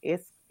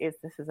 This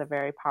is a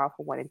very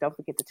powerful one, and don't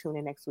forget to tune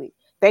in next week.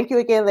 Thank you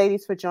again,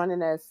 ladies, for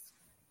joining us.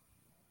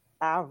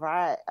 All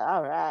right.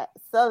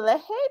 So,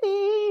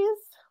 ladies,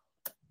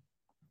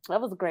 that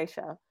was a great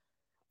show.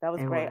 That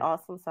was great.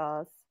 Awesome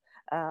sauce.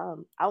 I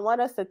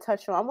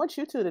want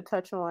you two to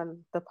touch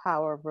on the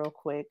power real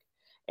quick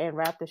and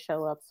wrap the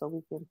show up so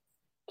we can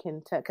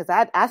because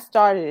I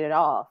started it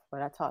off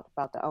when I talked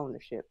about the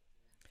ownership.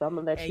 So I'm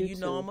gonna let you.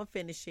 And I'm gonna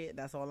finish it.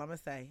 That's all I'm gonna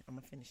say. I'm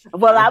gonna finish it.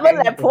 Well, I'm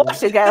gonna let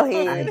Portia go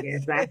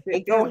ahead.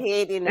 Go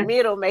ahead in the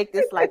middle, make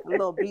this like a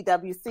little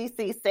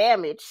BWCC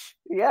sandwich,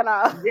 with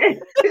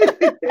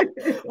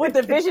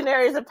the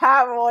Visionaries of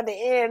Power on the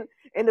end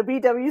and the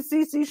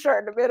BWCC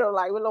shirt in the middle,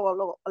 like with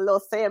a little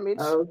sandwich.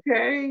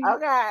 Okay. Go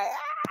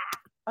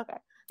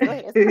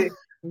ahead.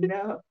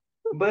 No,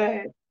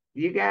 but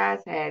you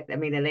guys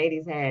the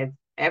ladies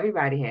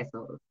everybody had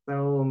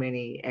so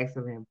many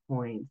excellent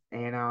points.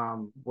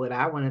 And what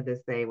I wanted to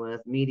say was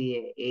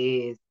media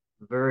is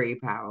very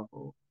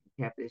powerful. You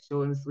kept it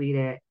short and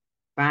sweet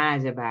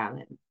find your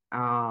balance.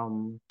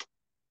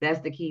 That's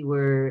the key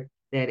word.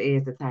 That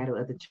is the title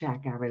of the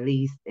track I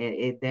released.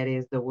 That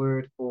is the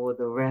word for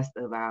the rest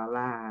of our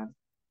lives,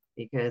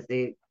 because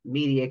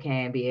media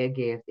can be a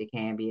gift. It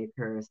can be a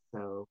curse.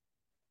 So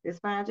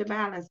just find your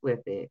balance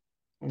with it,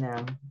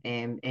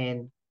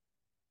 and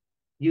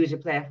use your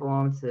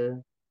platform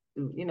to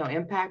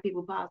impact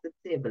people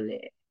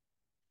positively.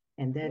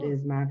 And that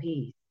is my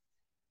piece.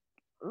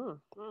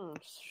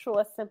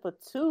 Short, simple,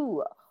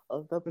 to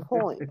the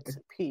point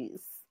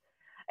piece.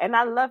 And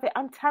I love it.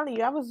 I'm telling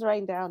you, I was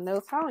writing down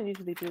notes. I don't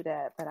usually do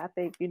that, but I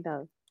think,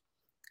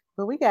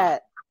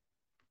 but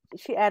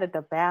she added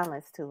the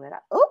balance to it.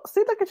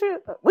 See, look at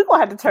you. We're going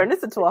to have to turn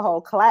this into a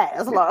whole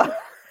class, Laura.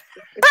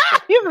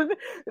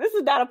 This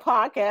is not a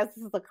podcast.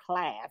 This is a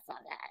class.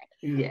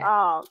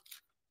 Yeah.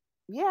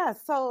 Yeah.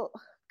 So,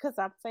 because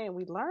I'm saying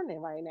we're learning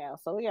right now.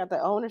 So we got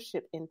the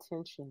ownership,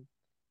 intention,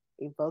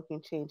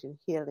 evoking change and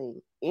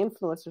healing,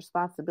 influence,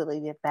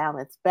 responsibility, and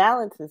balance.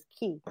 Balance is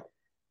key.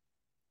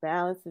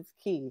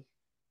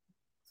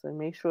 So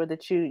make sure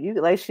that you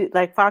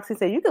like Foxy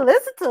said, you can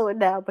listen to it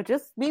now, but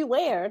just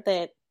beware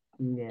that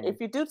if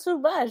you do too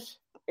much,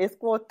 it's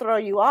going to throw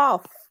you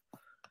off.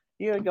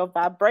 Your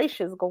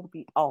vibration is going to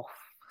be off.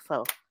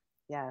 So,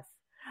 yes.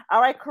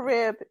 All right,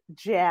 Karib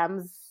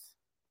Jams.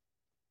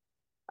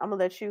 I'm going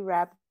to let you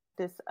wrap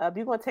this up.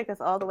 You're going to take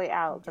us all the way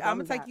out. I'm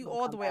going to take you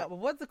all the way out. But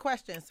what's the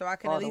question? So I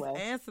can at least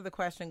answer the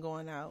question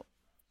going out.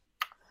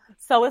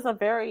 So it's a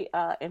very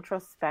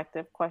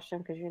introspective question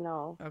because,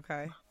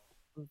 Okay.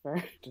 I'm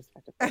very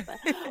introspective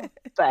person.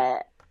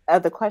 But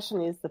the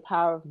question is the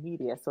power of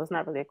media. So it's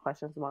not really a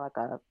question. It's more like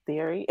a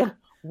theory.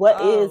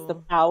 What is the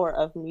power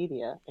of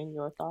media in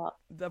your thought?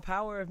 The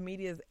power of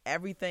media is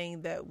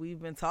everything that we've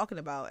been talking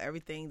about,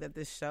 everything that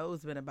this show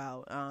has been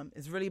about.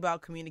 It's really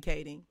about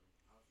communicating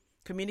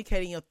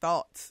your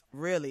thoughts,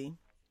 really.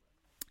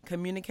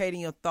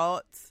 Communicating your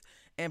thoughts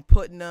and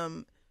putting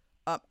them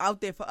out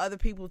there for other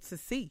people to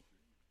see.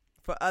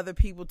 for other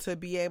people to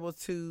be able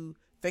to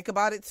think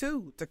about it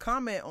too, to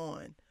comment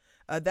on.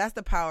 That's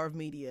the power of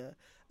media,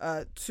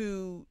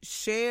 to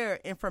share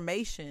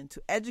information,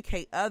 to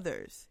educate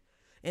others.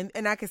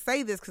 And I can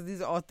say this because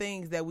these are all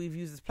things that we've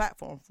used this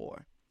platform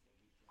for.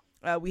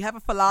 We have a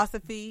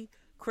philosophy,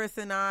 Chris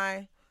and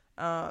I,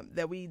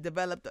 that we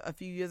developed a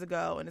few years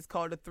ago, and it's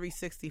called the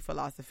 360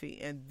 philosophy.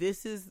 And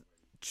this is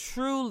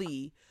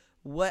truly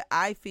what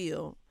I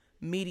feel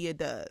media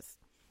does.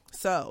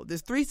 So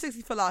this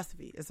 360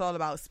 philosophy is all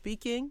about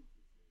speaking,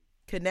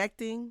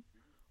 connecting,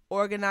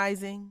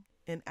 organizing,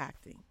 and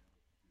acting.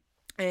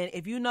 And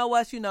if you know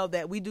us, you know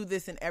that we do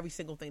this in every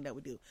single thing that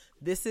we do.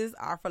 This is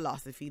our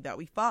philosophy that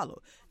we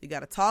follow. You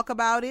got to talk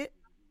about it.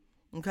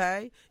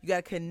 Okay. You got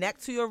to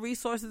connect to your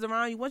resources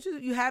around you. Once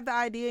you have the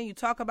idea and you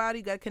talk about it,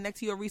 you got to connect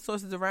to your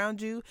resources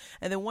around you.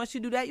 And then once you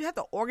do that, you have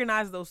to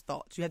organize those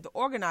thoughts. You have to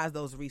organize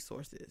those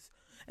resources.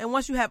 And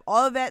once you have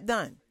all of that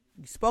done,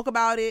 you spoke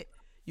about it,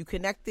 you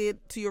connected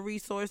to your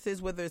resources,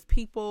 whether it's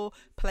people,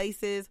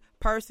 places,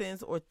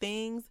 persons, or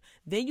things,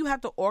 then you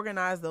have to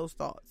organize those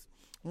thoughts.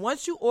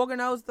 Once you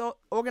organize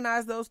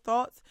those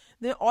thoughts,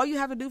 then all you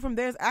have to do from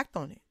there is act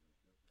on it.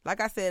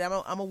 Like I said,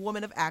 I'm a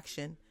woman of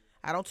action.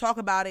 I don't talk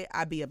about it,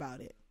 I be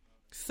about it.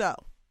 So,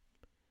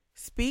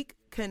 speak,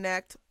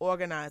 connect,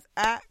 organize,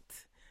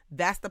 act.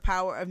 That's the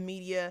power of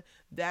media.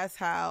 That's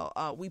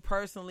how we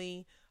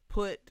personally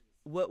put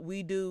what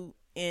we do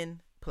in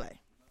play.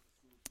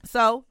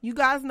 So, you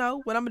guys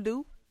know what I'm going to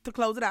do to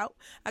close it out.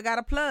 I got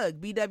to plug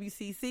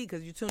BWCC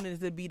because you're tuning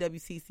into the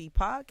BWCC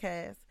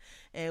podcast.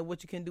 And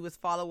what you can do is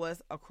follow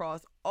us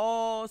across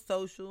all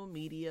social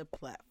media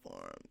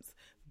platforms.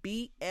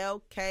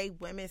 BLK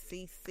Women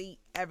CC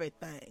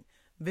everything.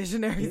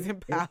 Visionaries in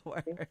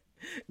Power.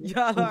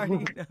 Y'all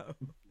already know.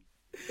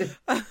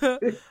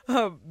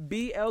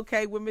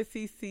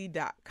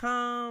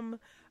 BLKWomenCC.com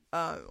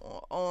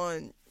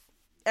on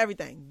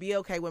everything.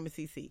 BLK Women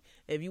CC.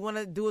 If you want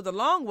to do it the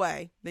long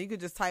way, then you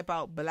could just type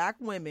out Black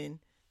Women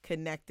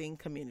Connecting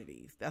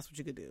Communities. That's what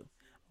you could do.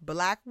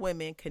 Black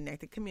Women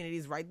Connected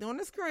Communities right there on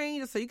the screen,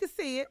 just so you can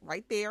see it.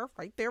 Right there.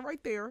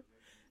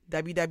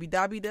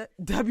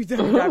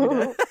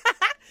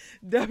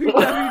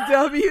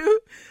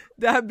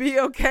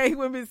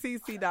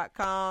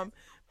 www.blkwomencc.com.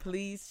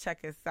 Please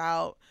check us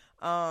out.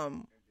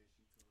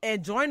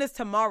 And join us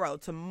tomorrow.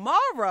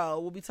 Tomorrow,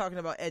 we'll be talking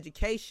about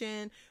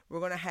education. We're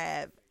going to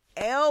have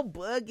L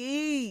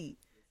Boogie.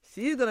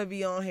 She's going to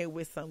be on here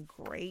with some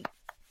great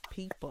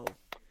people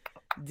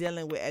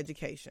dealing with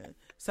education.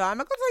 So I'm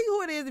not going to tell you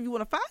who it is. If you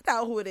want to find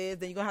out who it is,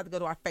 then you're going to have to go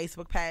to our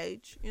Facebook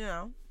page. You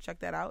know, check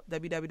that out.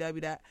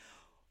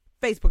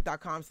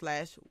 www.facebook.com/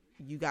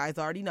 you guys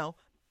already know,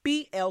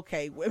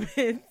 BLK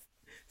Women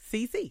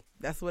CC.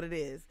 That's what it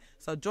is.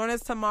 So join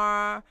us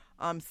tomorrow.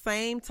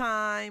 Same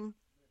time,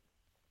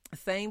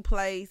 same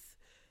place.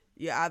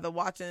 You're either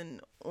watching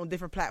on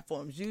different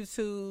platforms,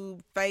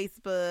 YouTube,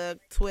 Facebook,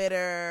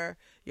 Twitter.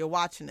 You're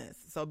watching us.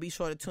 So be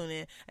sure to tune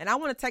in. And I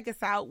want to take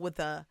us out with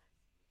a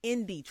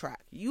indie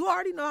track. You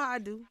already know how I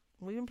do.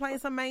 We've been playing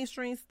some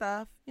mainstream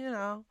stuff. You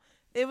know,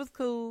 it was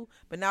cool.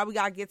 But now we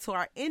got to get to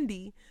our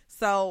indie.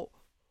 So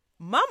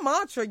my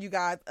mantra, you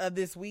guys, of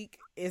this week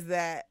is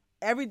that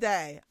every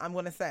day I'm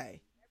going to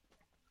say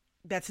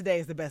that today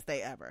is the best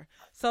day ever.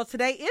 So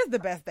today is the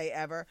best day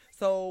ever.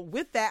 So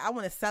with that, I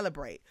want to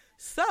celebrate.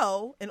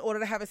 So in order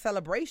to have a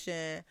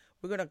celebration,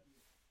 we're going to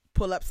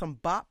pull up some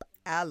Bop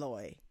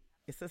Alloy.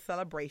 It's a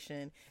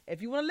celebration.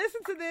 If you want to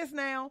listen to this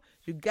now,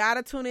 you got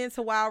to tune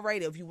into Wild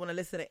Radio. If you want to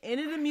listen to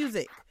any of the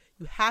music,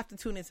 you have to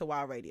tune into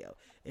Wild Radio.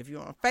 If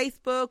you're on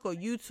Facebook or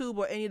YouTube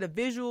or any of the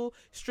visual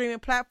streaming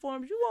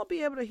platforms, you won't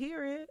be able to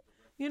hear it.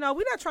 You know,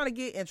 we're not trying to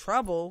get in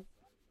trouble.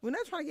 We're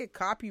not trying to get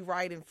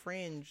copyright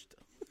infringed.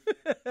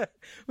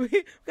 We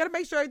got to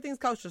make sure everything's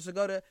kosher. So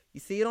go to, you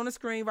see it on the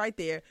screen right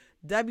there,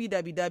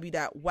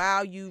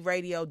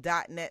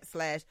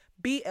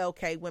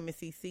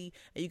 www.wowuradio.net/BLKWomenCC.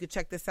 And you can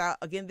check this out.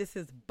 Again, this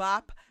is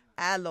Bop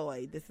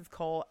Alloy. This is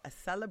called A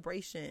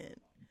Celebration.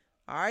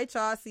 All right,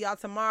 y'all. See y'all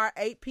tomorrow,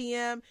 8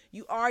 p.m.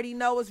 You already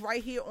know it's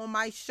right here on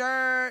my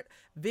shirt.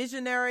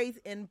 Visionaries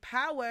in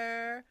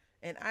Power.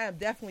 And I am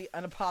definitely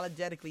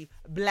unapologetically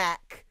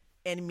Black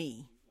and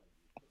me.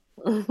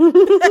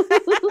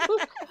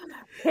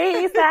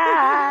 Peace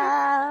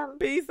out.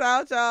 Peace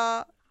out,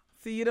 y'all.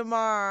 See you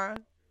tomorrow.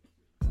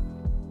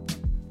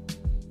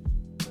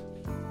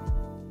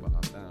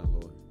 Bob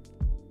Alloy.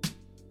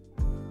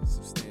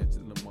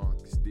 Substantial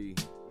Lamarcus D.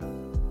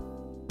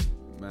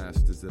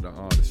 Masters of the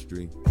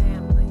artistry.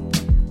 Family,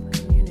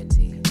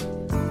 community,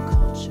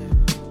 culture,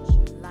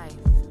 life.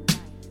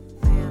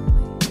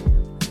 Family,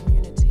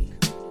 community,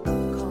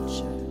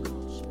 culture,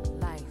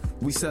 life.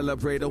 We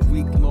celebrate a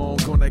week long,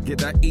 gonna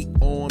get our eat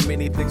on.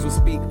 Many things we'll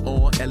speak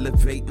on,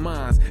 elevate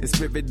minds. And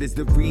spirit is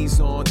the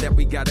reason that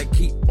we gotta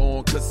keep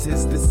on. Cause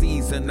it's the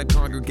season, the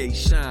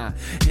congregation shine.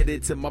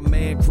 Headed to my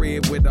man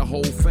crib where the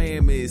whole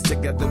fam is.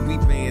 Together we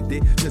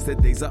banded, since the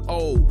days are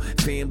old.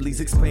 Families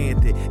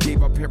expanded,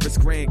 gave our parents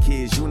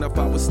grandkids,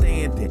 unified with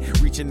standing.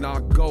 Reaching our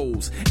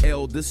goals,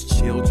 elders,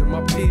 children, my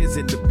peers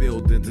in the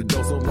building. To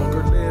those no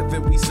longer live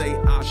and we say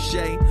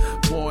Ashe,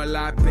 more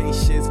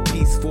libations,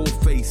 peaceful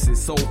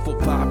faces, soulful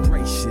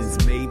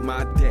vibrations made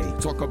my day.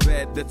 Talk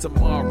about the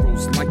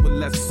tomorrows, life with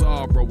less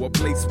sorrow, a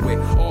place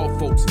where all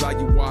folks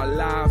value our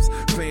lives.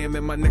 Fam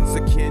and my next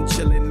of kin,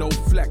 chilling, no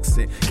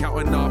flexing,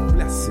 counting our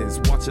blessings,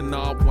 watching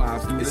our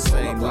wives do the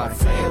same. It's all about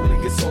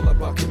family, it's all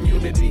about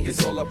community,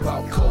 it's all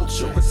about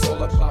culture, it's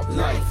all about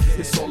life.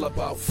 It's all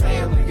about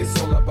family,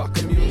 it's all about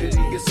community,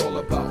 it's all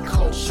about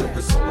culture,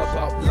 it's all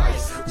about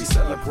life. We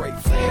celebrate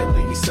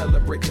family, we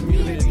celebrate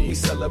community, we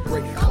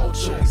celebrate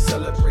culture, we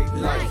celebrate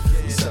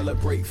life. We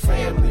celebrate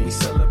family, we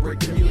celebrate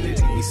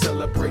community, we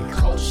celebrate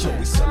culture,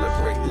 we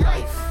celebrate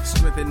life.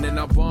 Strengthening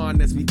our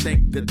bond as we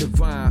thank the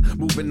divine,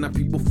 moving our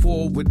people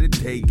forward a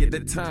day at a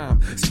time.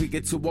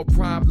 Speaking to our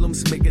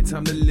problems, making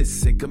time to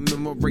listen,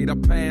 commemorate our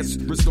past,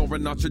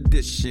 restoring our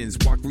traditions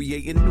while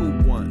creating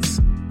new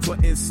ones. For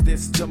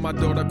instance, to my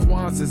daughter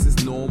Kwanzaa's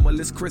is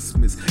normal as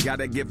Christmas.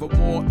 Gotta give her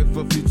more if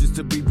her future's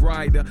to be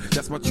brighter.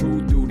 That's my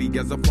true duty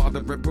as a father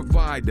and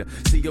provider.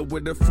 See her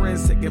with her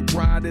friends taking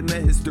pride in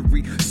their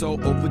history. So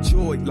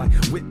overjoyed like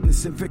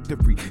witnessing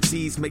victory.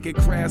 Seeds making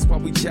crafts while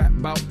we chat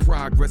about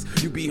progress.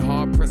 You be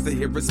hard pressed to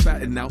hear us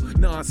spatting out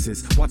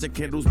nonsense. Watching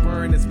candles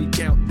burn as we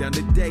count down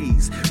the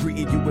days.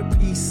 Greeting you with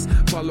peace,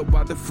 followed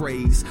by the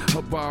phrase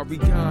Habari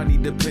Ghani,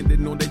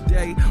 depending on the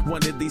day.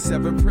 One of these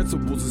 7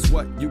 principles is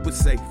what you would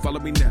say. Follow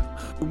me now.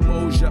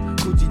 Umoja,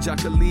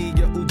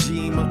 Kujijakalia,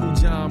 Ujima,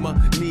 Ujama,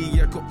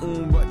 Nia,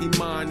 Kuumba,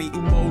 Imani,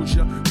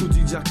 Umoja,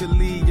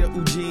 Kujijakalia,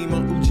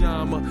 Ujima,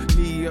 Ujama,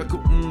 Nia,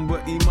 Kuumba,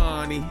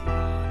 Imani.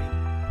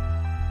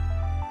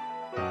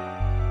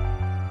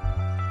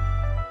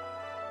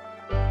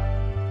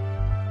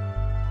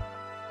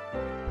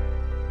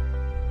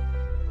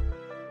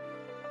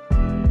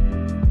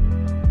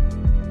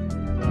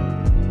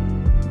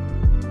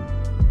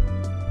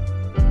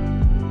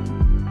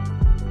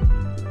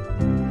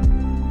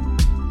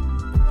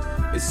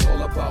 It's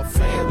all about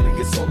family,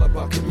 it's all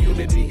about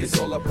community, it's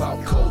all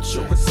about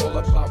culture, it's all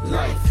about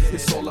life.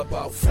 It's all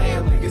about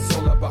family, it's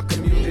all about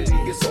community,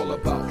 it's all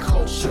about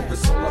culture,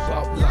 it's all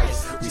about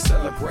life. We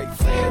celebrate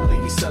family,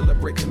 we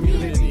celebrate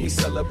community, we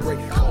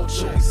celebrate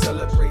culture, we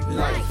celebrate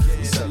life.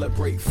 We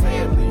celebrate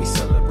family, we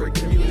celebrate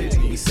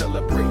community, we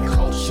celebrate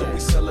culture, we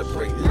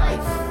celebrate life.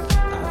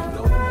 I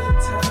know when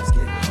times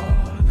get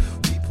hard,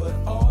 we put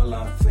all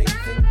our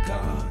faith in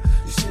God.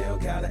 You still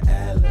gotta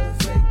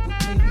elevate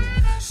with me.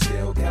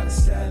 Still gotta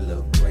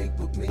celebrate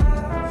with me.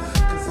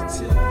 Cause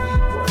until we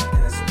work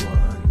as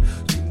one,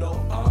 you know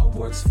our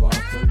work's far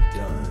from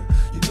done.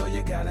 You know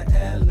you gotta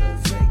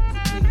elevate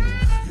with me.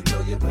 You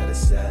know you better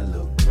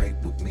celebrate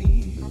with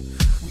me.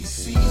 We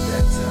see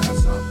that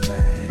times are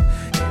bad,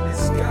 and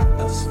it's got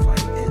us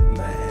fighting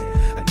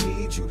mad. I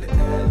need you to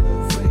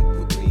elevate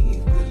with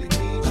me. Really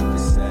need you to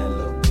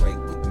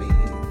celebrate with me.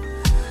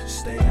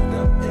 Stand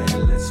up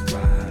and let's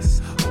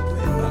rise.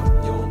 Open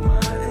up your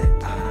mind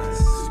and eyes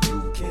so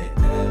you can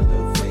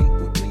elevate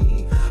with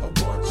me. I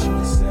want you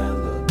to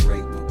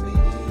celebrate with me.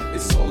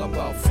 It's all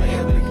about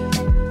family,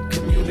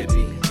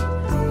 community,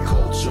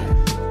 culture,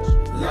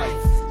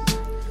 life.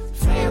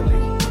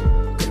 Family,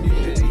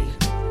 community,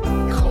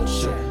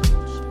 culture,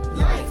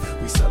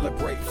 life. We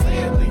celebrate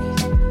family,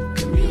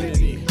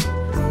 community,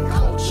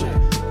 culture,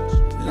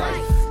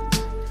 life.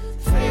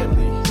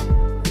 Family,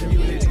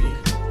 community,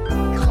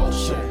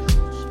 culture,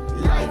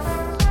 life.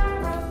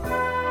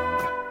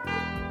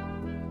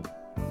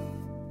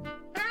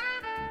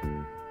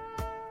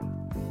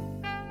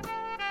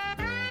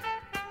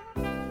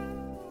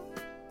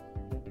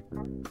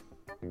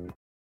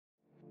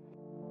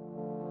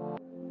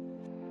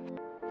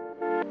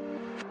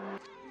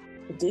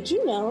 Did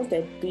you know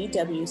that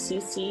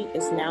BWCC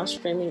is now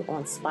streaming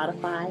on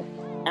Spotify,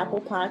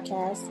 Apple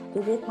Podcasts,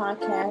 Google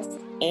Podcasts,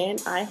 and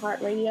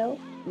iHeartRadio?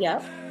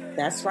 Yep,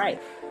 that's right.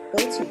 Go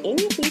to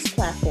any of these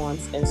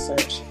platforms and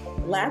search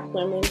Black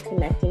Women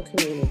Connecting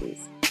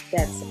Communities.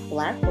 That's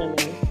Black Women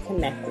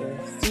Connecting,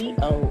 CONNEXTING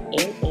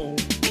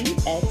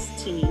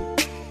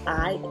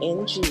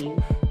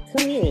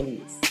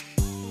Communities.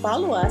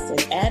 Follow us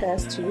and add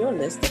us to your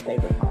list of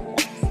favorite podcasts.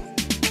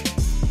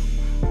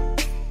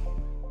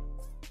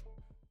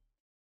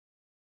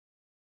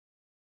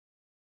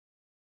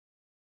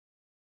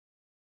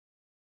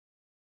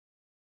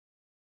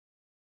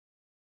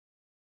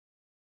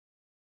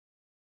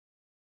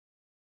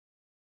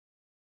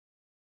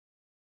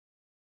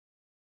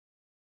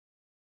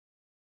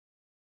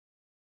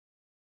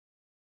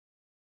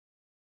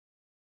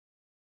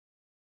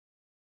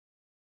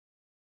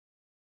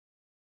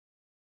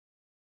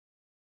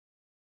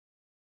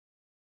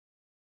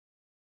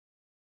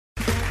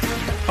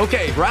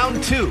 Okay,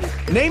 round 2.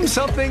 Name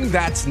something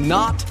that's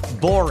not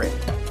boring.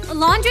 A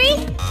laundry?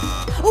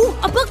 Ooh,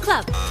 a book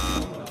club.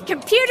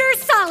 Computer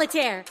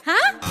solitaire,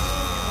 huh?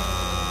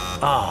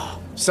 Ah, oh,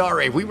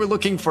 sorry, we were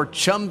looking for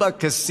Chumba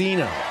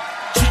Casino.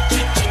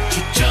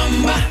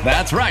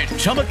 That's right,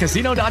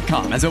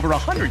 ChumbaCasino.com has over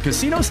 100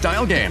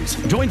 casino-style games.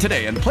 Join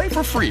today and play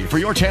for free for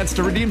your chance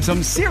to redeem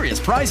some serious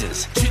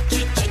prizes.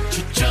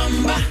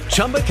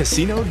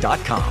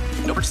 ChumbaCasino.com.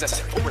 No purchase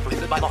necessary. Void where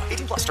prohibited by law.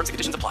 18+ terms and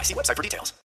conditions apply. See website for details.